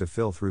hose to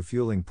fill through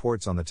fueling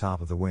ports on the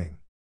top of the wing.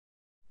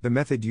 The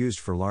method used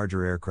for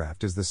larger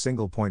aircraft is the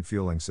single-point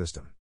fueling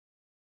system.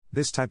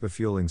 This type of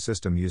fueling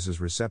system uses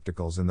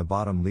receptacles in the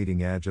bottom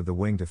leading edge of the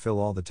wing to fill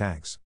all the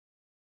tanks.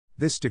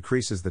 This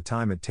decreases the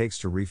time it takes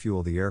to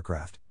refuel the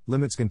aircraft,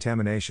 limits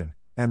contamination,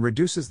 and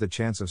reduces the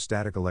chance of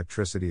static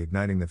electricity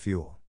igniting the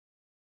fuel.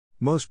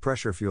 Most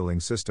pressure fueling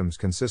systems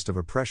consist of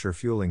a pressure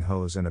fueling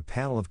hose and a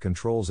panel of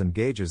controls and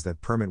gauges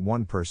that permit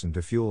one person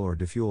to fuel or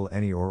defuel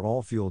any or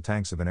all fuel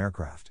tanks of an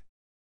aircraft.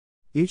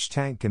 Each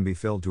tank can be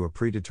filled to a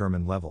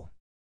predetermined level.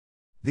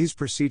 These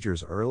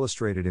procedures are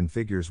illustrated in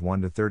figures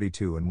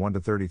 1-32 and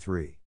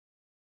 1-33.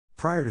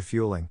 Prior to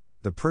fueling,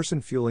 the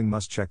person fueling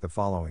must check the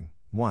following.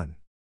 1.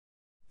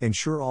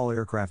 Ensure all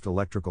aircraft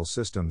electrical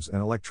systems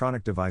and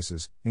electronic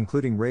devices,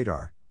 including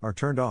radar, are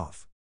turned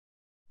off.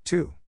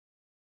 2.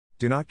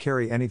 Do not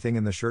carry anything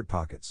in the shirt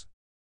pockets.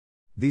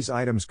 These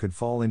items could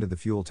fall into the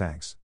fuel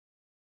tanks.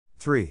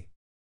 3.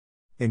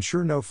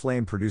 Ensure no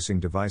flame-producing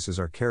devices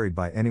are carried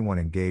by anyone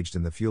engaged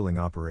in the fueling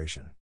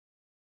operation.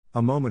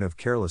 A moment of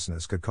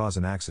carelessness could cause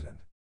an accident.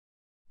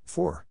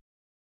 4.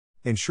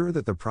 Ensure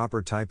that the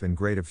proper type and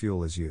grade of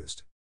fuel is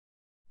used.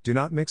 Do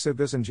not mix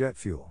Aviation jet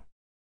fuel.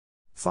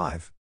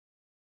 5.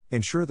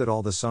 Ensure that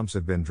all the sumps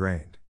have been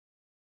drained.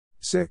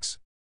 6.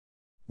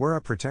 Wear eye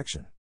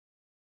protection.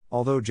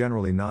 Although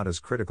generally not as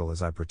critical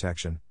as eye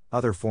protection,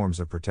 other forms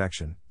of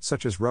protection,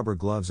 such as rubber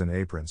gloves and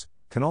aprons,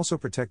 can also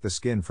protect the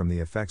skin from the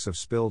effects of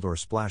spilled or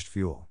splashed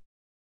fuel.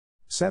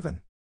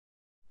 7.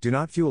 Do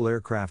not fuel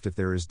aircraft if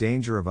there is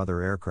danger of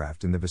other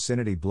aircraft in the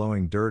vicinity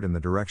blowing dirt in the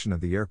direction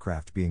of the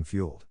aircraft being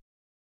fueled.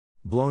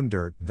 Blown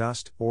dirt,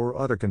 dust, or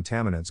other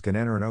contaminants can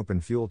enter an open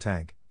fuel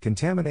tank,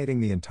 contaminating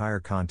the entire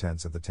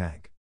contents of the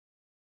tank.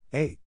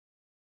 8.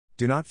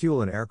 Do not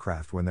fuel an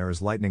aircraft when there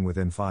is lightning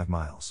within 5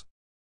 miles.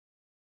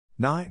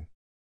 9.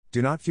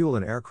 Do not fuel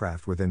an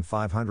aircraft within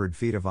 500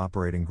 feet of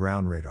operating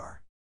ground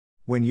radar.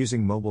 When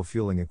using mobile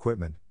fueling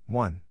equipment,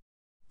 1.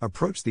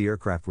 Approach the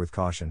aircraft with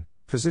caution,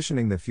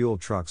 positioning the fuel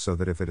truck so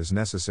that if it is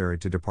necessary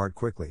to depart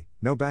quickly,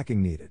 no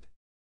backing needed.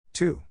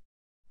 2.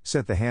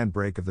 Set the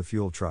handbrake of the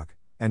fuel truck,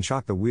 and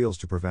shock the wheels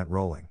to prevent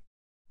rolling.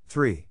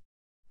 3.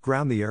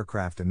 Ground the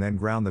aircraft and then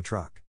ground the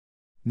truck.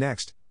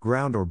 Next,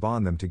 ground or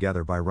bond them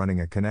together by running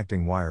a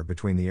connecting wire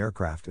between the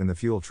aircraft and the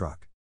fuel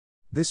truck.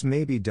 This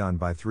may be done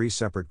by 3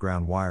 separate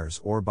ground wires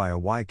or by a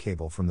Y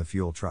cable from the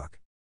fuel truck.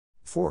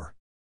 4.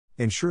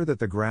 Ensure that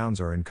the grounds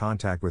are in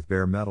contact with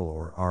bare metal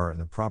or are in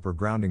the proper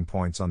grounding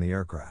points on the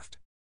aircraft.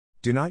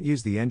 Do not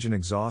use the engine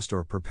exhaust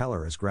or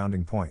propeller as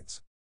grounding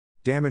points.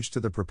 Damage to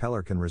the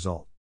propeller can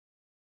result.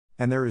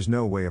 And there is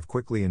no way of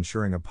quickly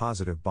ensuring a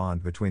positive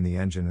bond between the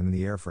engine and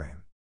the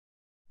airframe.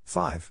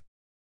 5.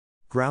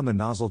 Ground the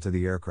nozzle to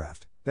the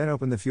aircraft, then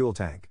open the fuel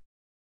tank.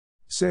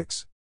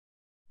 6.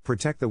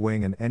 Protect the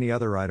wing and any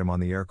other item on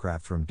the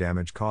aircraft from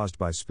damage caused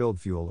by spilled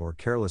fuel or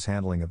careless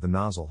handling of the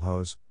nozzle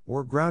hose,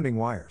 or grounding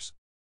wires.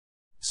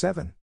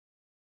 7.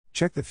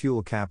 Check the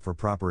fuel cap for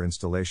proper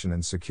installation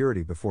and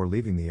security before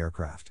leaving the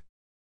aircraft.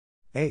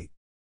 8.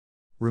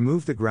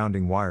 Remove the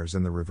grounding wires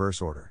in the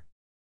reverse order.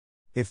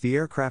 If the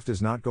aircraft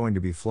is not going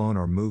to be flown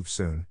or moved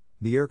soon,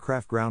 the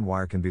aircraft ground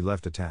wire can be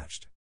left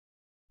attached.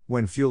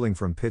 When fueling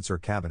from pits or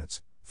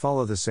cabinets,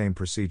 follow the same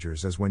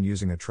procedures as when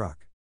using a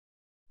truck.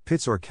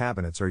 Pits or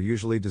cabinets are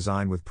usually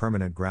designed with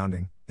permanent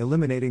grounding,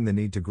 eliminating the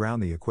need to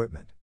ground the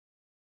equipment.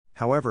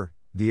 However,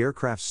 the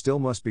aircraft still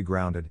must be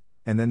grounded,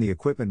 and then the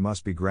equipment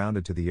must be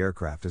grounded to the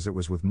aircraft as it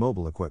was with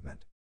mobile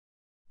equipment.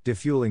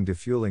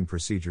 Defueling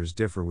procedures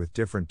differ with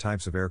different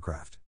types of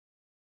aircraft.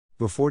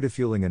 Before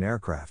defueling an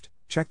aircraft,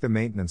 check the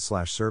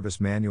maintenance/service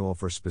manual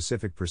for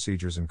specific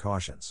procedures and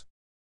cautions.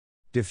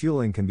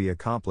 Defueling can be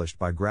accomplished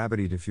by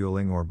gravity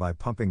defueling or by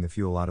pumping the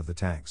fuel out of the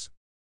tanks.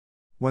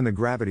 When the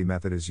gravity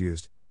method is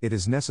used, it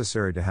is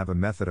necessary to have a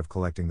method of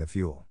collecting the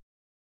fuel.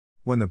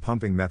 When the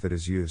pumping method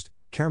is used,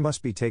 care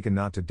must be taken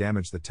not to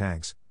damage the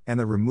tanks, and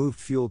the removed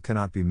fuel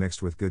cannot be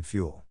mixed with good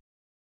fuel.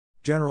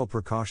 General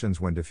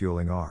precautions when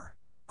defueling are: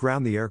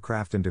 ground the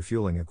aircraft and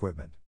defueling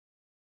equipment.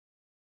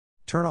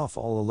 Turn off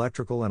all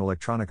electrical and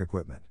electronic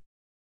equipment.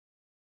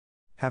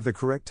 Have the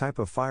correct type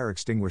of fire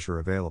extinguisher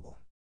available.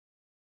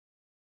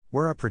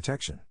 Wear eye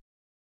protection.